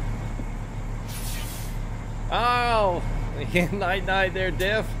 Oh, night there,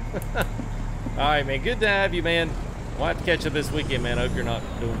 Def. All right, man. Good to have you, man. We'll have to catch up this weekend, man. I hope you're not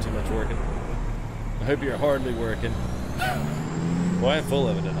doing too much working. I hope you're hardly working. Boy, I'm full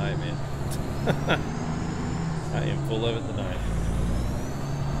of it tonight, man. I am full of it tonight.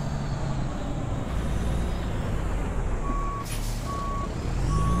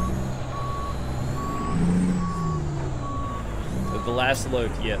 The last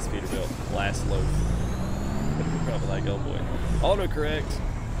loaf, yes, Peterbilt. Last loaf. Probably like, oh boy. Autocorrect.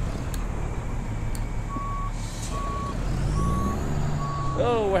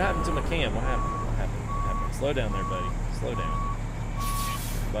 Oh, what happened to my cam? What happened? What happened? What happened? Slow down there, buddy. Slow down.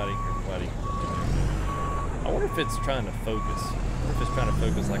 Everybody. I wonder if it's trying to focus. I wonder if it's trying to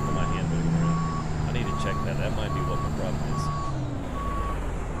focus like with my hand moving around. I need to check that. That might be what my problem is.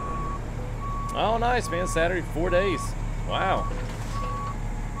 Oh, nice, man. Saturday, 4 days. Wow.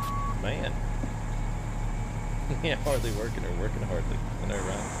 Man. Yeah, hardly working or working hardly. I know,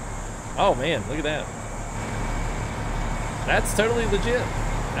 right? Oh, man, look at that. That's totally legit.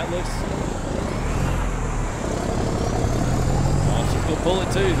 That looks... Oh, she's gonna pull it,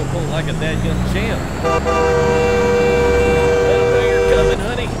 too. She's gonna pull it like a dadgum champ. I know you're coming,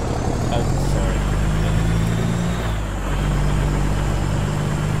 honey. Oh, sorry.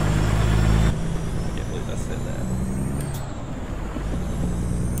 I can't believe I said that.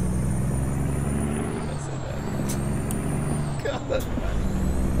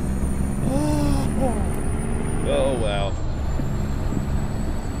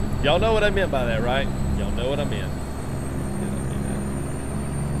 Y'all know what I meant by that, right? Y'all know what I meant.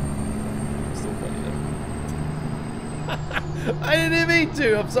 Still funny though. I didn't mean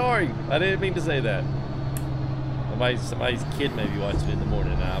to. I'm sorry. I didn't mean to say that. Somebody's kid may be watching it in the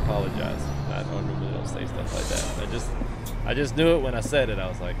morning, and I apologize. I normally don't say stuff like that. I just knew it when I said it. I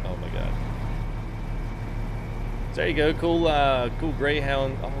was like, oh my god. So there you go. Cool, cool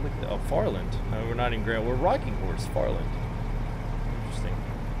Greyhound. Oh, look at that. Oh, Farland. No, we're not in Greyhound. We're Rocking Horse, Farland. Interesting.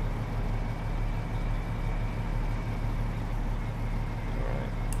 All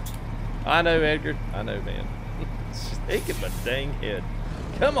right. I know, Edgar. I know, man. It's just aching my dang head.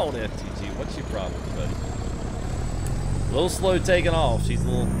 Come on, FTG. What's your problem, buddy? A little slow taking off. She's a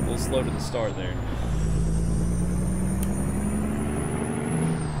little slow to the start there.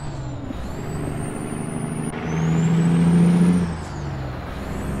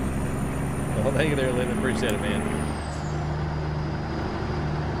 Well, thank you there, Lynn. Appreciate it, man.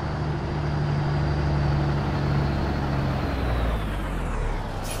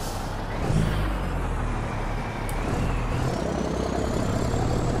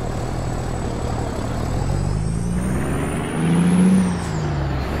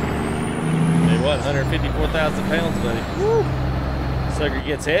 Hey, what? 154,000 pounds, buddy. Woo! Sucker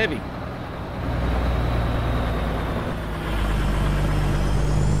gets heavy.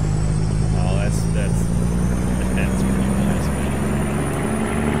 That's pretty nice, man.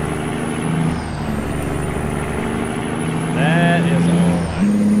 That is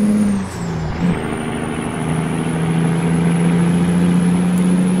alright.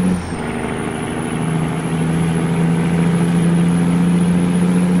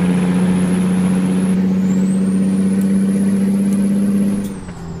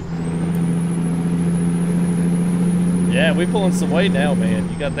 Yeah, we pulling some weight now, man.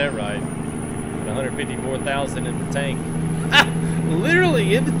 You got that right. 154,000 in the tank.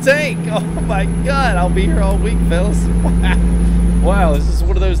 Literally in the tank. Oh my god, I'll be here all week, fellas. Wow, this is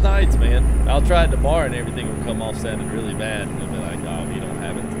one of those nights, man. I'll try it tomorrow and everything will come off sounding really bad. And they'll be like, oh, you don't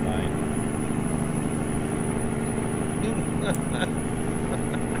have it tonight.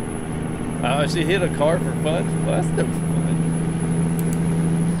 Oh, she hit a car for fun? Well, that's no fun.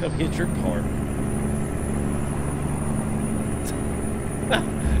 Come hit your car.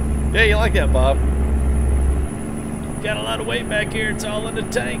 Yeah, you like that, Bob? Got a lot of weight back here. It's all in the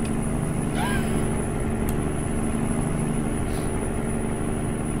tank.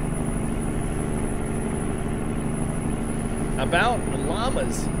 About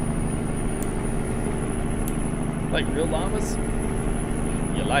llamas. Like real llamas?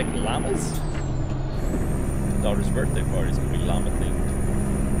 You like llamas? Daughter's birthday party's gonna be llama themed.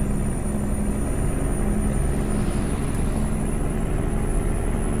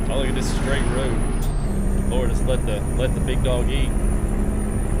 Oh, look at this straight road. Lord, just let the big dog eat.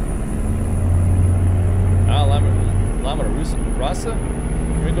 Ah, Lama Rasa?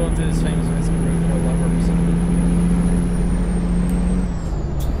 We're going to this famous Mexican road called Lama Rasa.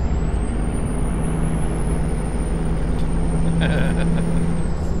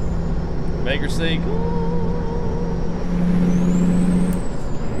 Make her sing.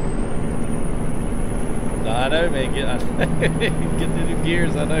 I know, man. Get the new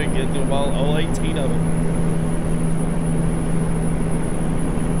gears. I know. Get them all 18 of them.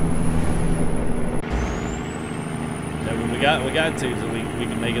 No, but we got to, so we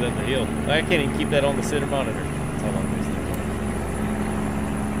can make it up the hill. I can't even keep that on the center monitor. That's how long these things are.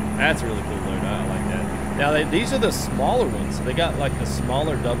 That's a really cool load. I like that. Now these are the smaller ones. So they got like the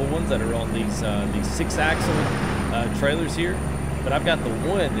smaller double ones that are on these 6-axle trailers here. But I've got the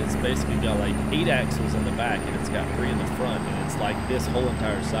one that's basically got like 8 axles in the back and it's got 3 in the front, and it's like this whole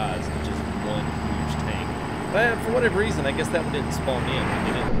entire size, which is one huge tank. But for whatever reason, I guess that one didn't spawn in.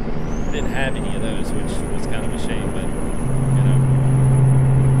 It didn't have any of those, which was kind of a shame, but you know.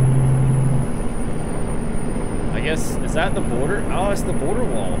 I guess, is that the border? Oh, it's the border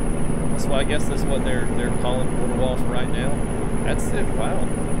wall. That's why I guess that's what they're calling the border wall for right now. That's it. Wow.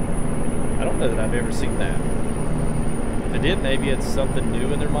 I don't know that I've ever seen that. If it did, maybe it's something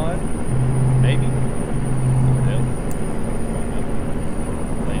new in their mind. Maybe. Never know.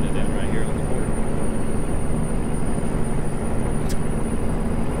 Laying it down right here on the border.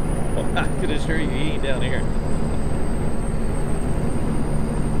 Well, I could assure you he ain't down here.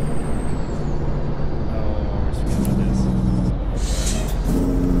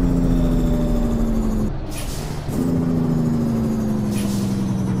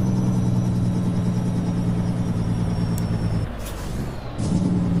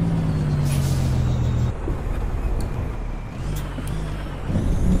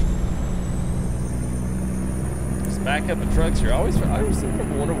 trucks here. I always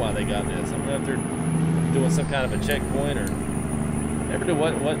wonder why they got this. I don't know if they're doing some kind of a checkpoint or never knew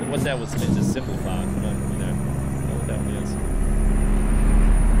what that was meant to simplify. But, you know, I don't know what that one is.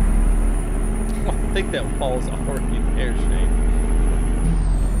 I think that wall's already pear-shaped.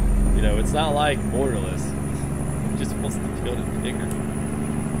 You know, it's not like borderless. It just wants to build it bigger.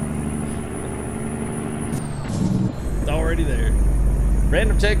 It's already there.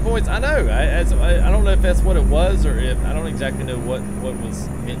 Random checkpoints. I know. I don't know if that's what it was, or if I don't exactly know what was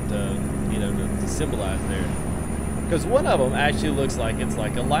meant to, you know, to symbolize there. Because one of them actually looks like it's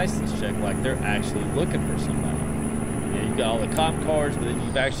like a license check, like they're actually looking for somebody. Yeah, you've got all the cop cars, but then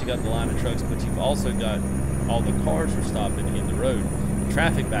you've actually got the line of trucks, but you've also got all the cars are stopping in the road. The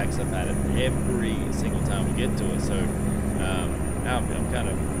traffic backs up at it every single time we get to it. So I'm kind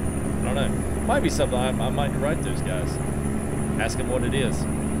of, I don't know. Might be something I might write those guys. Ask them what it is.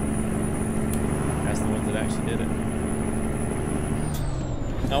 Ask the ones that actually did it.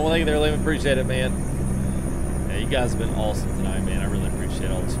 Oh, well, thank you there, Liam. Appreciate it, man. Yeah, you guys have been awesome tonight, man. I really appreciate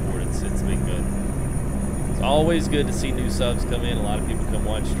all the support. It's been good. It's always good to see new subs come in. A lot of people come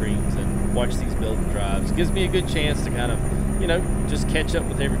watch streams and watch these building drives. It gives me a good chance to kind of, you know, just catch up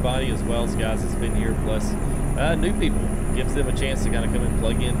with everybody as well as guys that's been here, plus new people. Gives them a chance to kind of come and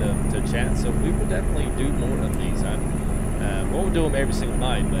plug in to chat. So we will definitely do more of these. We won't do them every single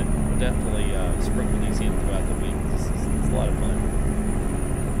night, but we'll definitely sprinkle these in throughout the week. It's a lot of fun.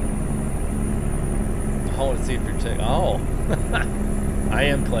 I want to see if you're checking. Oh, I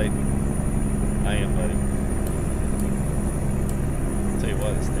am, Clayton. I am, buddy. I'll tell you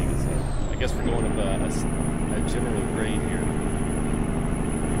what, this thing is, I guess we're going with a general grade here.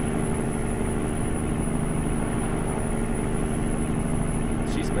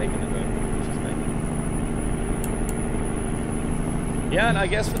 She's making it, though. She's making it. Yeah, and I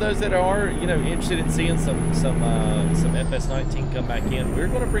guess for those that are, you know, interested in seeing some FS19 come back in, we're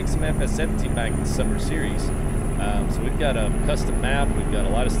going to bring some FS17 back in the summer series. So we've got a custom map. We've got a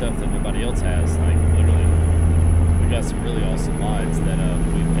lot of stuff that nobody else has. Like literally, we've got some really awesome mods that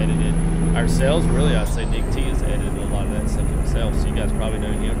we've edited ourselves. Really, I'd say Nick T has edited a lot of that stuff himself. So you guys probably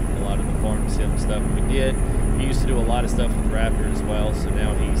know him from a lot of the farm sim stuff we did. He used to do a lot of stuff with Raptor as well. So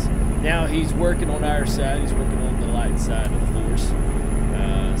now he's working on our side. He's working on the light side of the force.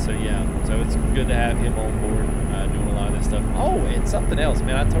 So yeah, so it's good to have him on board doing a lot of this stuff. Oh, and something else,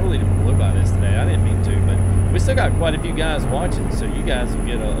 man, I totally blew by this today. I didn't mean to, but we still got quite a few guys watching, so you guys will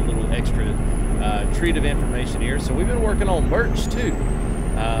get a little extra treat of information here. So we've been working on merch too.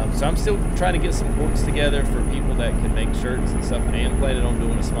 So I'm still trying to get some quotes together for people that can make shirts and stuff. I am planning on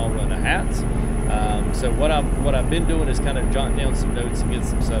doing a small run of hats. So what I've been doing is kind of jotting down some notes and getting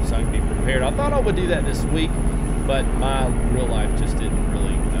some stuff so I can be prepared. I thought I would do that this week, but my real life just didn't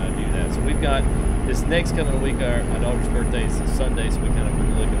really do that. So we've got this next coming week. My daughter's birthday is Sunday, so we kind of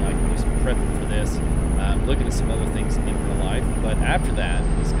been looking like just prepping for this, looking at some other things in her life. But after that,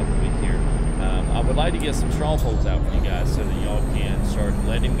 this coming week here, I would like to get some strongholds out for you guys so that y'all can start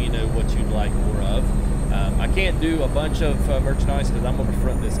letting me know what you'd like more of. I can't do a bunch of merchandise because I'm going to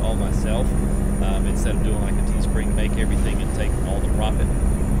front this all myself instead of doing like a Teespring, make everything and take all the profit.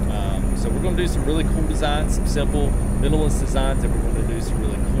 So we're going to do some really cool designs, some simple minimalist designs, and we're going to do some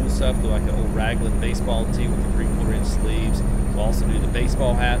really cool stuff, do like an old raglan baseball tee with the 3/4-inch sleeves. We'll also do the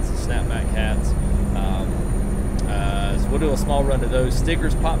baseball hats, the snapback hats. So we'll do a small run of those.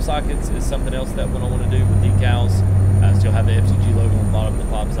 Stickers, pop sockets is something else that what I want to do with decals. So you'll have the FTG logo on the bottom of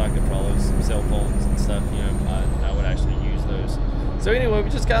the pop socket for all those cell phones and stuff. You know, I would actually use those. So anyway, we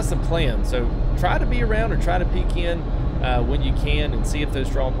just got some plans. So try to be around or try to peek in when you can and see if those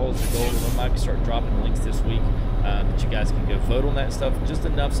strongholds are gold. We might start dropping links this week that you guys can go vote on that stuff, just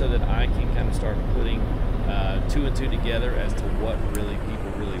enough so that I can kind of start putting 2 and 2 together as to what really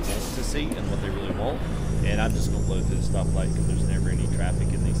people really want to see and what they really want. And I'm just going to blow through the stoplight because there's never any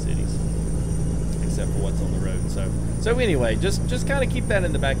traffic in these cities except for what's on the road. So anyway, just kind of keep that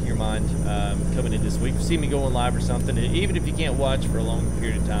in the back of your mind coming in this week. If you see me going live or something, even if you can't watch for a long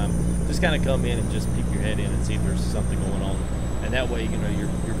period of time, just kind of come in and just peek your head in and see if there's something going on. And that way, you know, your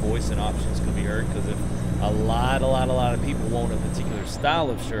voice and options can be heard. Because if a lot of people want a particular style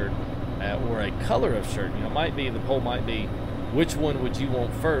of shirt or a color of shirt, you know, might be, the poll might be, which one would you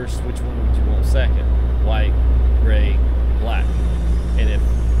want first? Which one would you want second? White, gray, black. And if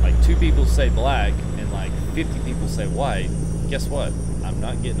like 2 people say black and like 50 people say white, guess what? I'm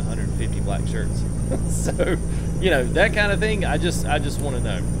not getting 150 black shirts. So, you know, that kind of thing, I just want to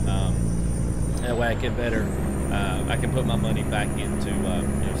know. That way I can better, I can put my money back into, you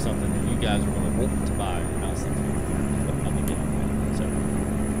know, something that you guys are going to want to buy, and not something I'm going to get.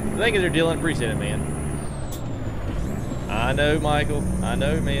 So, thank you there, Dylan. Appreciate it, man. I know, Michael. I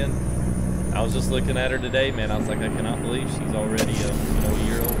know, man. I was just looking at her today, man. I was like, I cannot believe she's already a a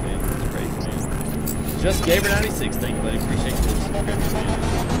year old, man. It's crazy, man. Just gave her 96. Thank you, buddy. Appreciate you for the subscription, man.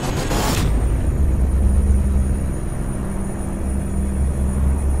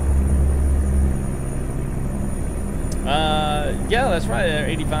 Yeah, that's right.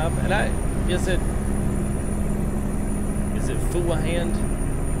 85. And is it full hand?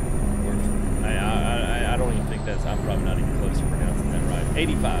 Or I don't even think that's. I'm probably not even close to pronouncing that right.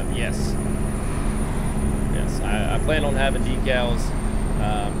 85. Yes. Yes. I plan on having decals,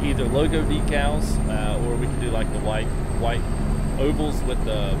 either logo decals, or we can do like the white ovals with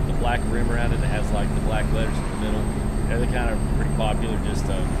the black rim around it that has like the black letters in the middle. They're kind of pretty popular. Just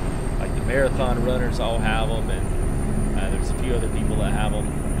like the marathon runners all have them, and there's a few other people that have them,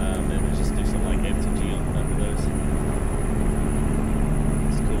 and we just do something like FTG on under those.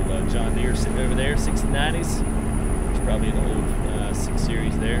 It's cool. John Deere sitting over there, 690s. It's probably an old 6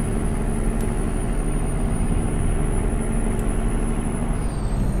 Series there.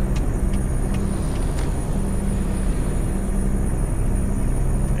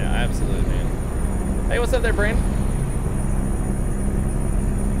 Yeah, absolutely, man. Hey, what's up there, Brandon?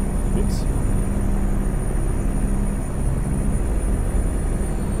 Whoops.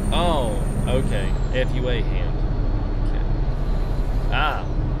 Oh, okay. FUA hand. Okay. Ah,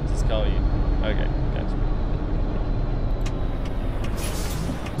 just call you. Okay, gotcha.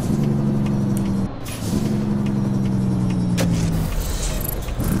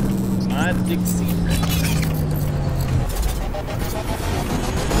 My Dixie.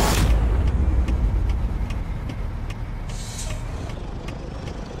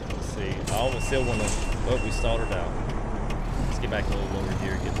 Let's see. I always still want to. Oh, we stalled it out. Let's get back a little over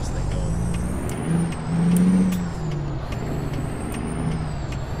here and get this thing going.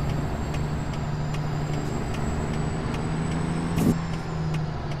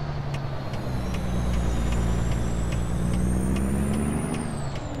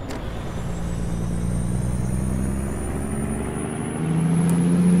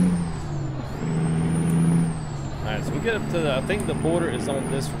 Alright, so we get up to the, I think the border is on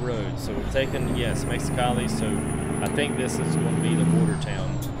this road. So we're taking, yes, Mexicali, so I think this is going to be the border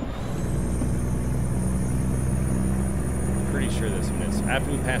town. I'm pretty sure this one is.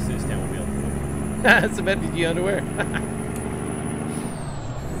 After we pass this town, we'll be on the border. That's some FPG underwear.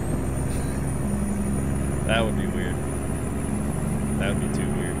 That would be weird. That would be too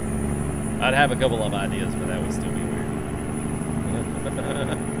weird. I'd have a couple of ideas, but that would still be weird.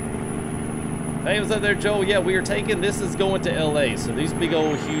 Hey, what's up there, Joel? Yeah, we are taking, this is going to LA. So these big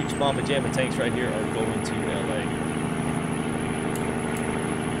old huge Mama Jamma tanks right here are going to LA.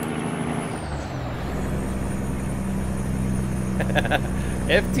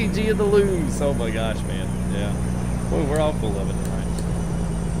 FTG of the looms. Oh my gosh, man. Yeah. Boy, we're all full of it tonight.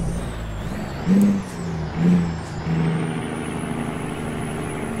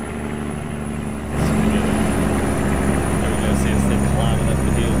 There we go. See this thing climbing up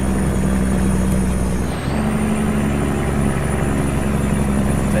the hill.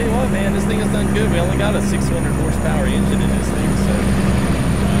 Tell you what, man, this thing has done good. We only got a 600 horsepower engine in this thing, so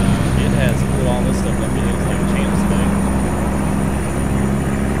it has put all this stuff up in it like a champ's thing.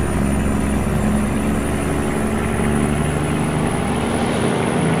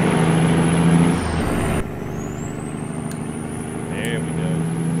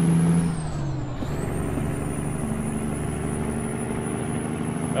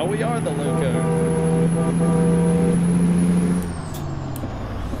 Oh, we are the loco.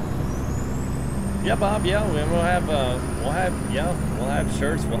 Yeah, Bob. Yeah, we'll have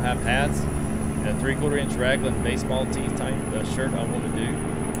shirts. We'll have hats. A 3/4 inch raglan baseball tee type shirt I want to do.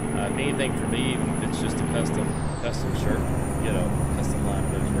 If anything for me, even if it's just a custom shirt, you know, custom line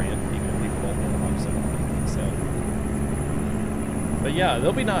of those brand, even if people don't want them, so. But yeah,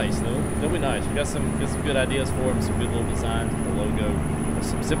 they'll be nice. They'll be nice. We got some good ideas for them. Some good little designs with the logo.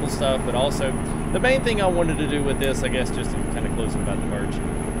 Some simple stuff, but also the main thing I wanted to do with this, I guess, just to kind of close it about the merch.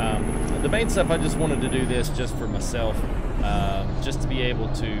 The main stuff, I just wanted to do this just for myself, just to be able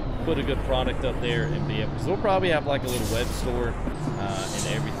to put a good product up there and be able, because we'll probably have like a little web store and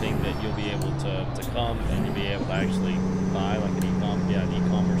everything that you'll be able to come and you'll be able to actually buy, like an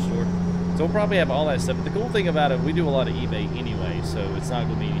e-commerce store. So we'll probably have all that stuff. But the cool thing about it, we do a lot of eBay anyway, so it's not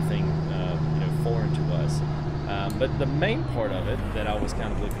going to be anything foreign to us. But the main part of it that I was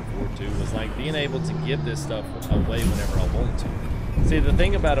kind of looking forward to was like being able to give this stuff away whenever I want to. See, the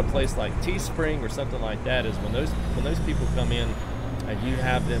thing about a place like Teespring or something like that is when those people come in and you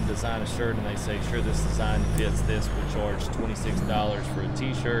have them design a shirt and they say, sure, this design fits this, we'll charge $26 for a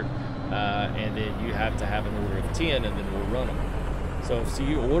t-shirt, and then you have to have an order of 10, and then we'll run them. So if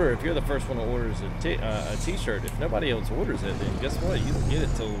you order, if you're the first one that orders a t-shirt, if nobody else orders it, then guess what? You don't get it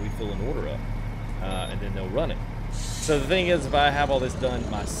until we fill an order up, and then they'll run it. So the thing is, if I have all this done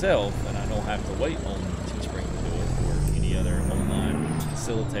myself, and I don't have to wait on Teespring to do it, or any other online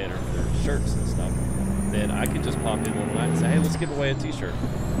facilitator for shirts and stuff, then I could just pop in one night and say, hey, let's give away a t-shirt.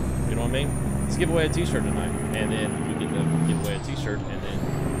 You know what I mean? Let's give away a t-shirt tonight, and then we get to give away a t-shirt, and then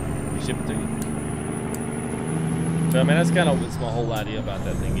we ship it to you. So, I mean, that's kind of what's my whole idea about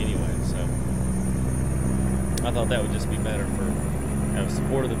that thing anyway, so I thought that would just be better for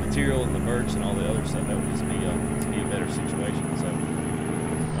support of the material and the merch and all the other stuff. That would just be a better situation. So,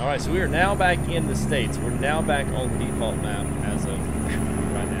 all right, so we are now back in the States. We're now back on the default map as of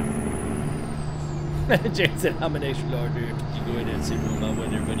right now. Jared said, I'm an extra larger. Could you go ahead and sit with my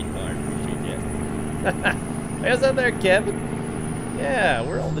weather buddy card? Appreciate that. How's up there, Kevin? Yeah,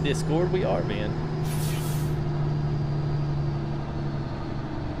 we're on the Discord. We are, man.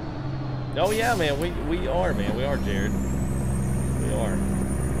 Oh yeah, man, we are, man. We are, Jared. We are.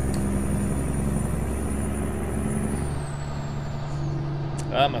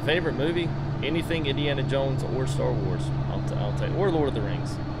 My favorite movie, anything Indiana Jones or Star Wars. I'll take, or Lord of the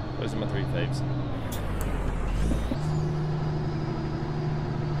Rings. Those are my 3 faves.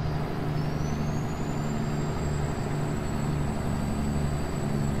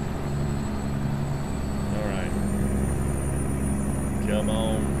 All right. Come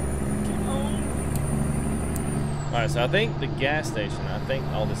on. Alright, so I think the gas station, I think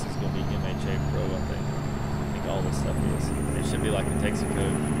all this is going to be MHA Pro, I think all this stuff is. It should be like a Texaco.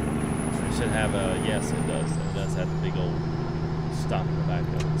 It should have a, yes it does. It does have the big old stop in the back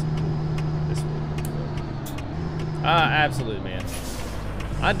of it. This one. Absolutely, man.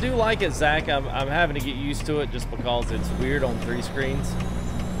 I do like it, Zach. I'm having to get used to it just because it's weird on 3 screens.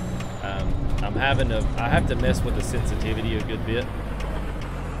 I have to mess with the sensitivity a good bit.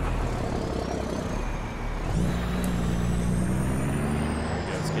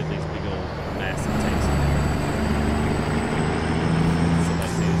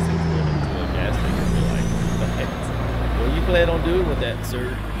 Plan on doing with that, sir.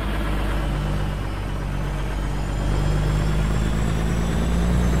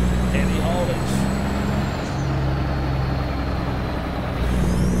 Heavy haulage.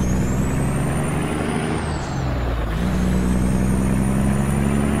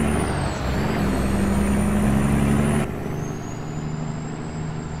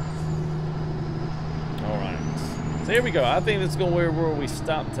 All right. So here we go. I think that's going where we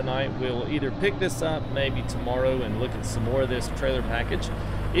stop tonight. We'll either pick this up maybe tomorrow and look at some more of this trailer package.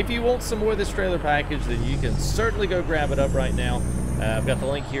 If you want some more of this trailer package, then you can certainly go grab it up right now. I've got the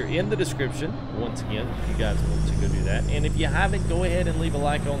link here in the description. Once again, if you guys want to go do that. And if you haven't, go ahead and leave a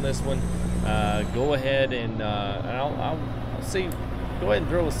like on this one. Go ahead and I'll see. Go ahead and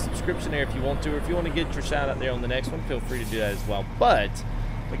throw a subscription there if you want to. Or if you want to get your shout out there on the next one, feel free to do that as well. But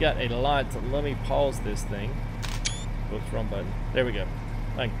we got a lot. Let me pause this thing. Whoops, wrong button. There we go.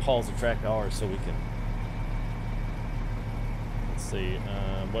 I can pause the track to ours so we can. Let's see.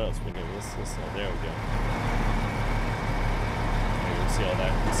 What else we do? Let's there we go. We'll see all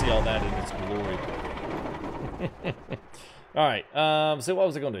that. We'll see all that in its glory. All right. So what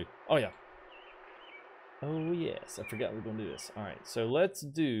was I gonna do? Oh yeah. Oh yes, I forgot we were gonna do this. All right. So let's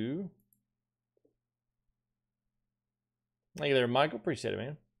do. Thank you there, Michael. Appreciate it,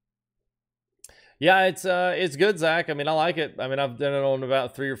 man. Yeah, it's good, Zach. I mean, I like it. I mean, I've done it on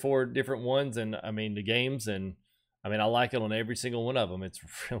about 3 or 4 different ones, and I mean the games, and I mean I like it on every single one of them. It's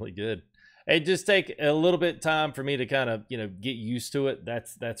really good. It just take a little bit of time for me to kind of get used to it.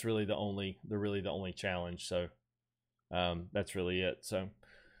 That's really the only challenge. So that's really it. So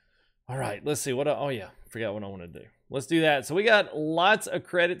all right, let's see what. Oh yeah, forgot what I want to do. Let's do that. So we got lots of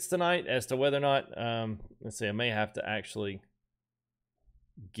credits tonight as to whether or not. Let's see. I may have to actually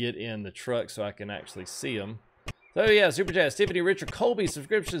get in the truck so I can actually see them. So yeah, Superchats, Tiffany, Richard, Colby,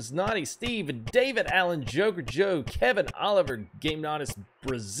 subscriptions, Naughty, Steve, David, Allen, Joker, Joe, Kevin, Oliver, Game Nodist,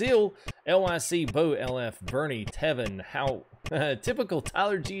 Brazil, LYC, Bo, LF, Bernie, Tevin, How, Typical,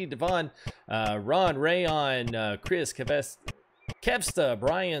 Tyler G, Devon, Ron, Rayon, Chris, Kevsta,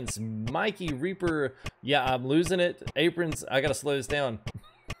 Brian's, Mikey, Reaper, yeah, I'm losing it, Aprons, I gotta slow this down.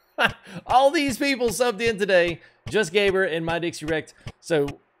 All these people subbed in today. Just Gaber and My Dixie Wrecked. So,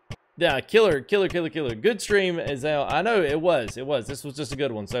 yeah, killer. Good stream, Azale. I know it was. This was just a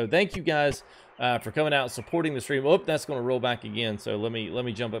good one. So, thank you guys for coming out and supporting the stream. Oh, that's going to roll back again. So, let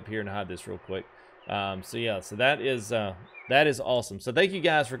me jump up here and hide this real quick. So, yeah, so that is That is awesome. So thank you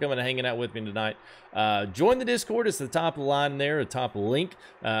guys for coming and hanging out with me tonight. Join the Discord. It's the top of the line there, a top link.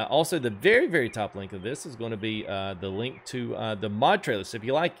 Also, the very, very top link of this is going to be the link to the mod trailer. So if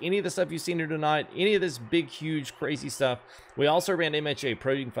you like any of the stuff you've seen here tonight, any of this big, huge, crazy stuff, we also ran MHA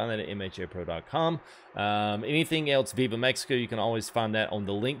Pro. You can find that at MHAPro.com. Anything else, Viva Mexico, you can always find that on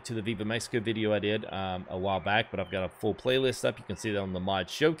the link to the Viva Mexico video I did a while back, but I've got a full playlist up. You can see that on the mod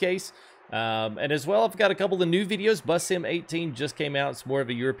showcase. And as well, I've got a couple of new videos. Bus Sim 18 just came out. It's more of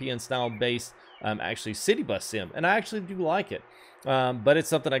a European style based, actually city bus sim, and I actually do like it. But it's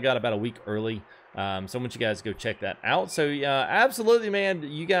something I got about a week early. So I want you guys to go check that out. So absolutely, man,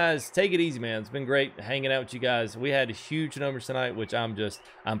 you guys take it easy, man. It's been great hanging out with you guys. We had huge numbers tonight, which I'm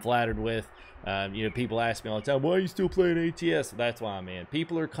flattered with. You know, people ask me all the time, why are you still playing ATS? That's why, man.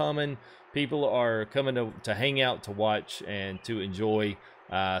 People are coming to hang out, to watch, and to enjoy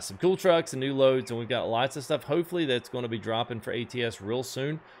some cool trucks and new loads, and we've got lots of stuff hopefully that's going to be dropping for ATS real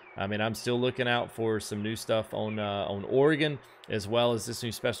soon. I mean, I'm still looking out for some new stuff on Oregon, as well as this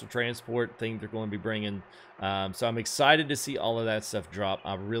new special transport thing they're going to be bringing. So I'm excited to see all of that stuff drop.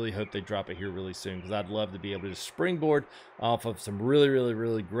 I really hope they drop it here really soon, because I'd love to be able to springboard off of some really, really,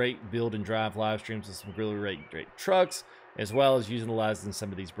 really great build and drive live streams with some really great trucks, as well as utilizing some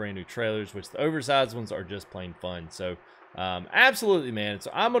of these brand new trailers, which the oversized ones are just plain fun. So absolutely, man. So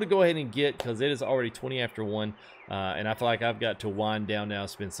I'm going to go ahead and because it is already 20 after 1, and I feel like I've got to wind down now.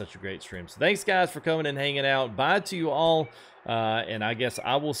 It's been such a great stream. So thanks, guys, for coming and hanging out. Bye to you all, and I guess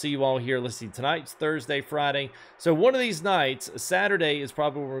I will see you all here. Let's see, tonight's Thursday, Friday. So one of these nights, Saturday, is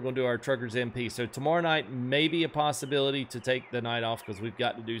probably when we're going to do our Truckers MP. So tomorrow night may be a possibility to take the night off, because we've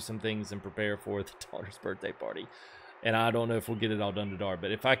got to do some things and prepare for the daughter's birthday party. And I don't know if we'll get it all done to dark.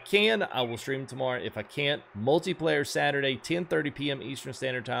 But if I can, I will stream tomorrow. If I can't, multiplayer Saturday, 10:30 p.m. Eastern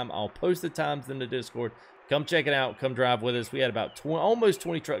Standard Time. I'll post the times in the Discord. Come check it out. Come drive with us. We had about almost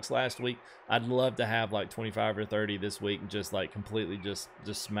 20 trucks last week. I'd love to have like 25 or 30 this week and just like completely just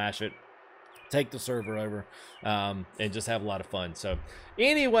smash it. Take the server over, and just have a lot of fun. So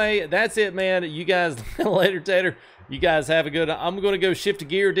anyway, that's it, man. You guys later, Tater. You guys have a good, I'm going to go shift a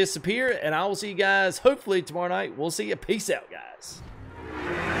gear, disappear, and I will see you guys hopefully tomorrow night. We'll see you. Peace out, guys.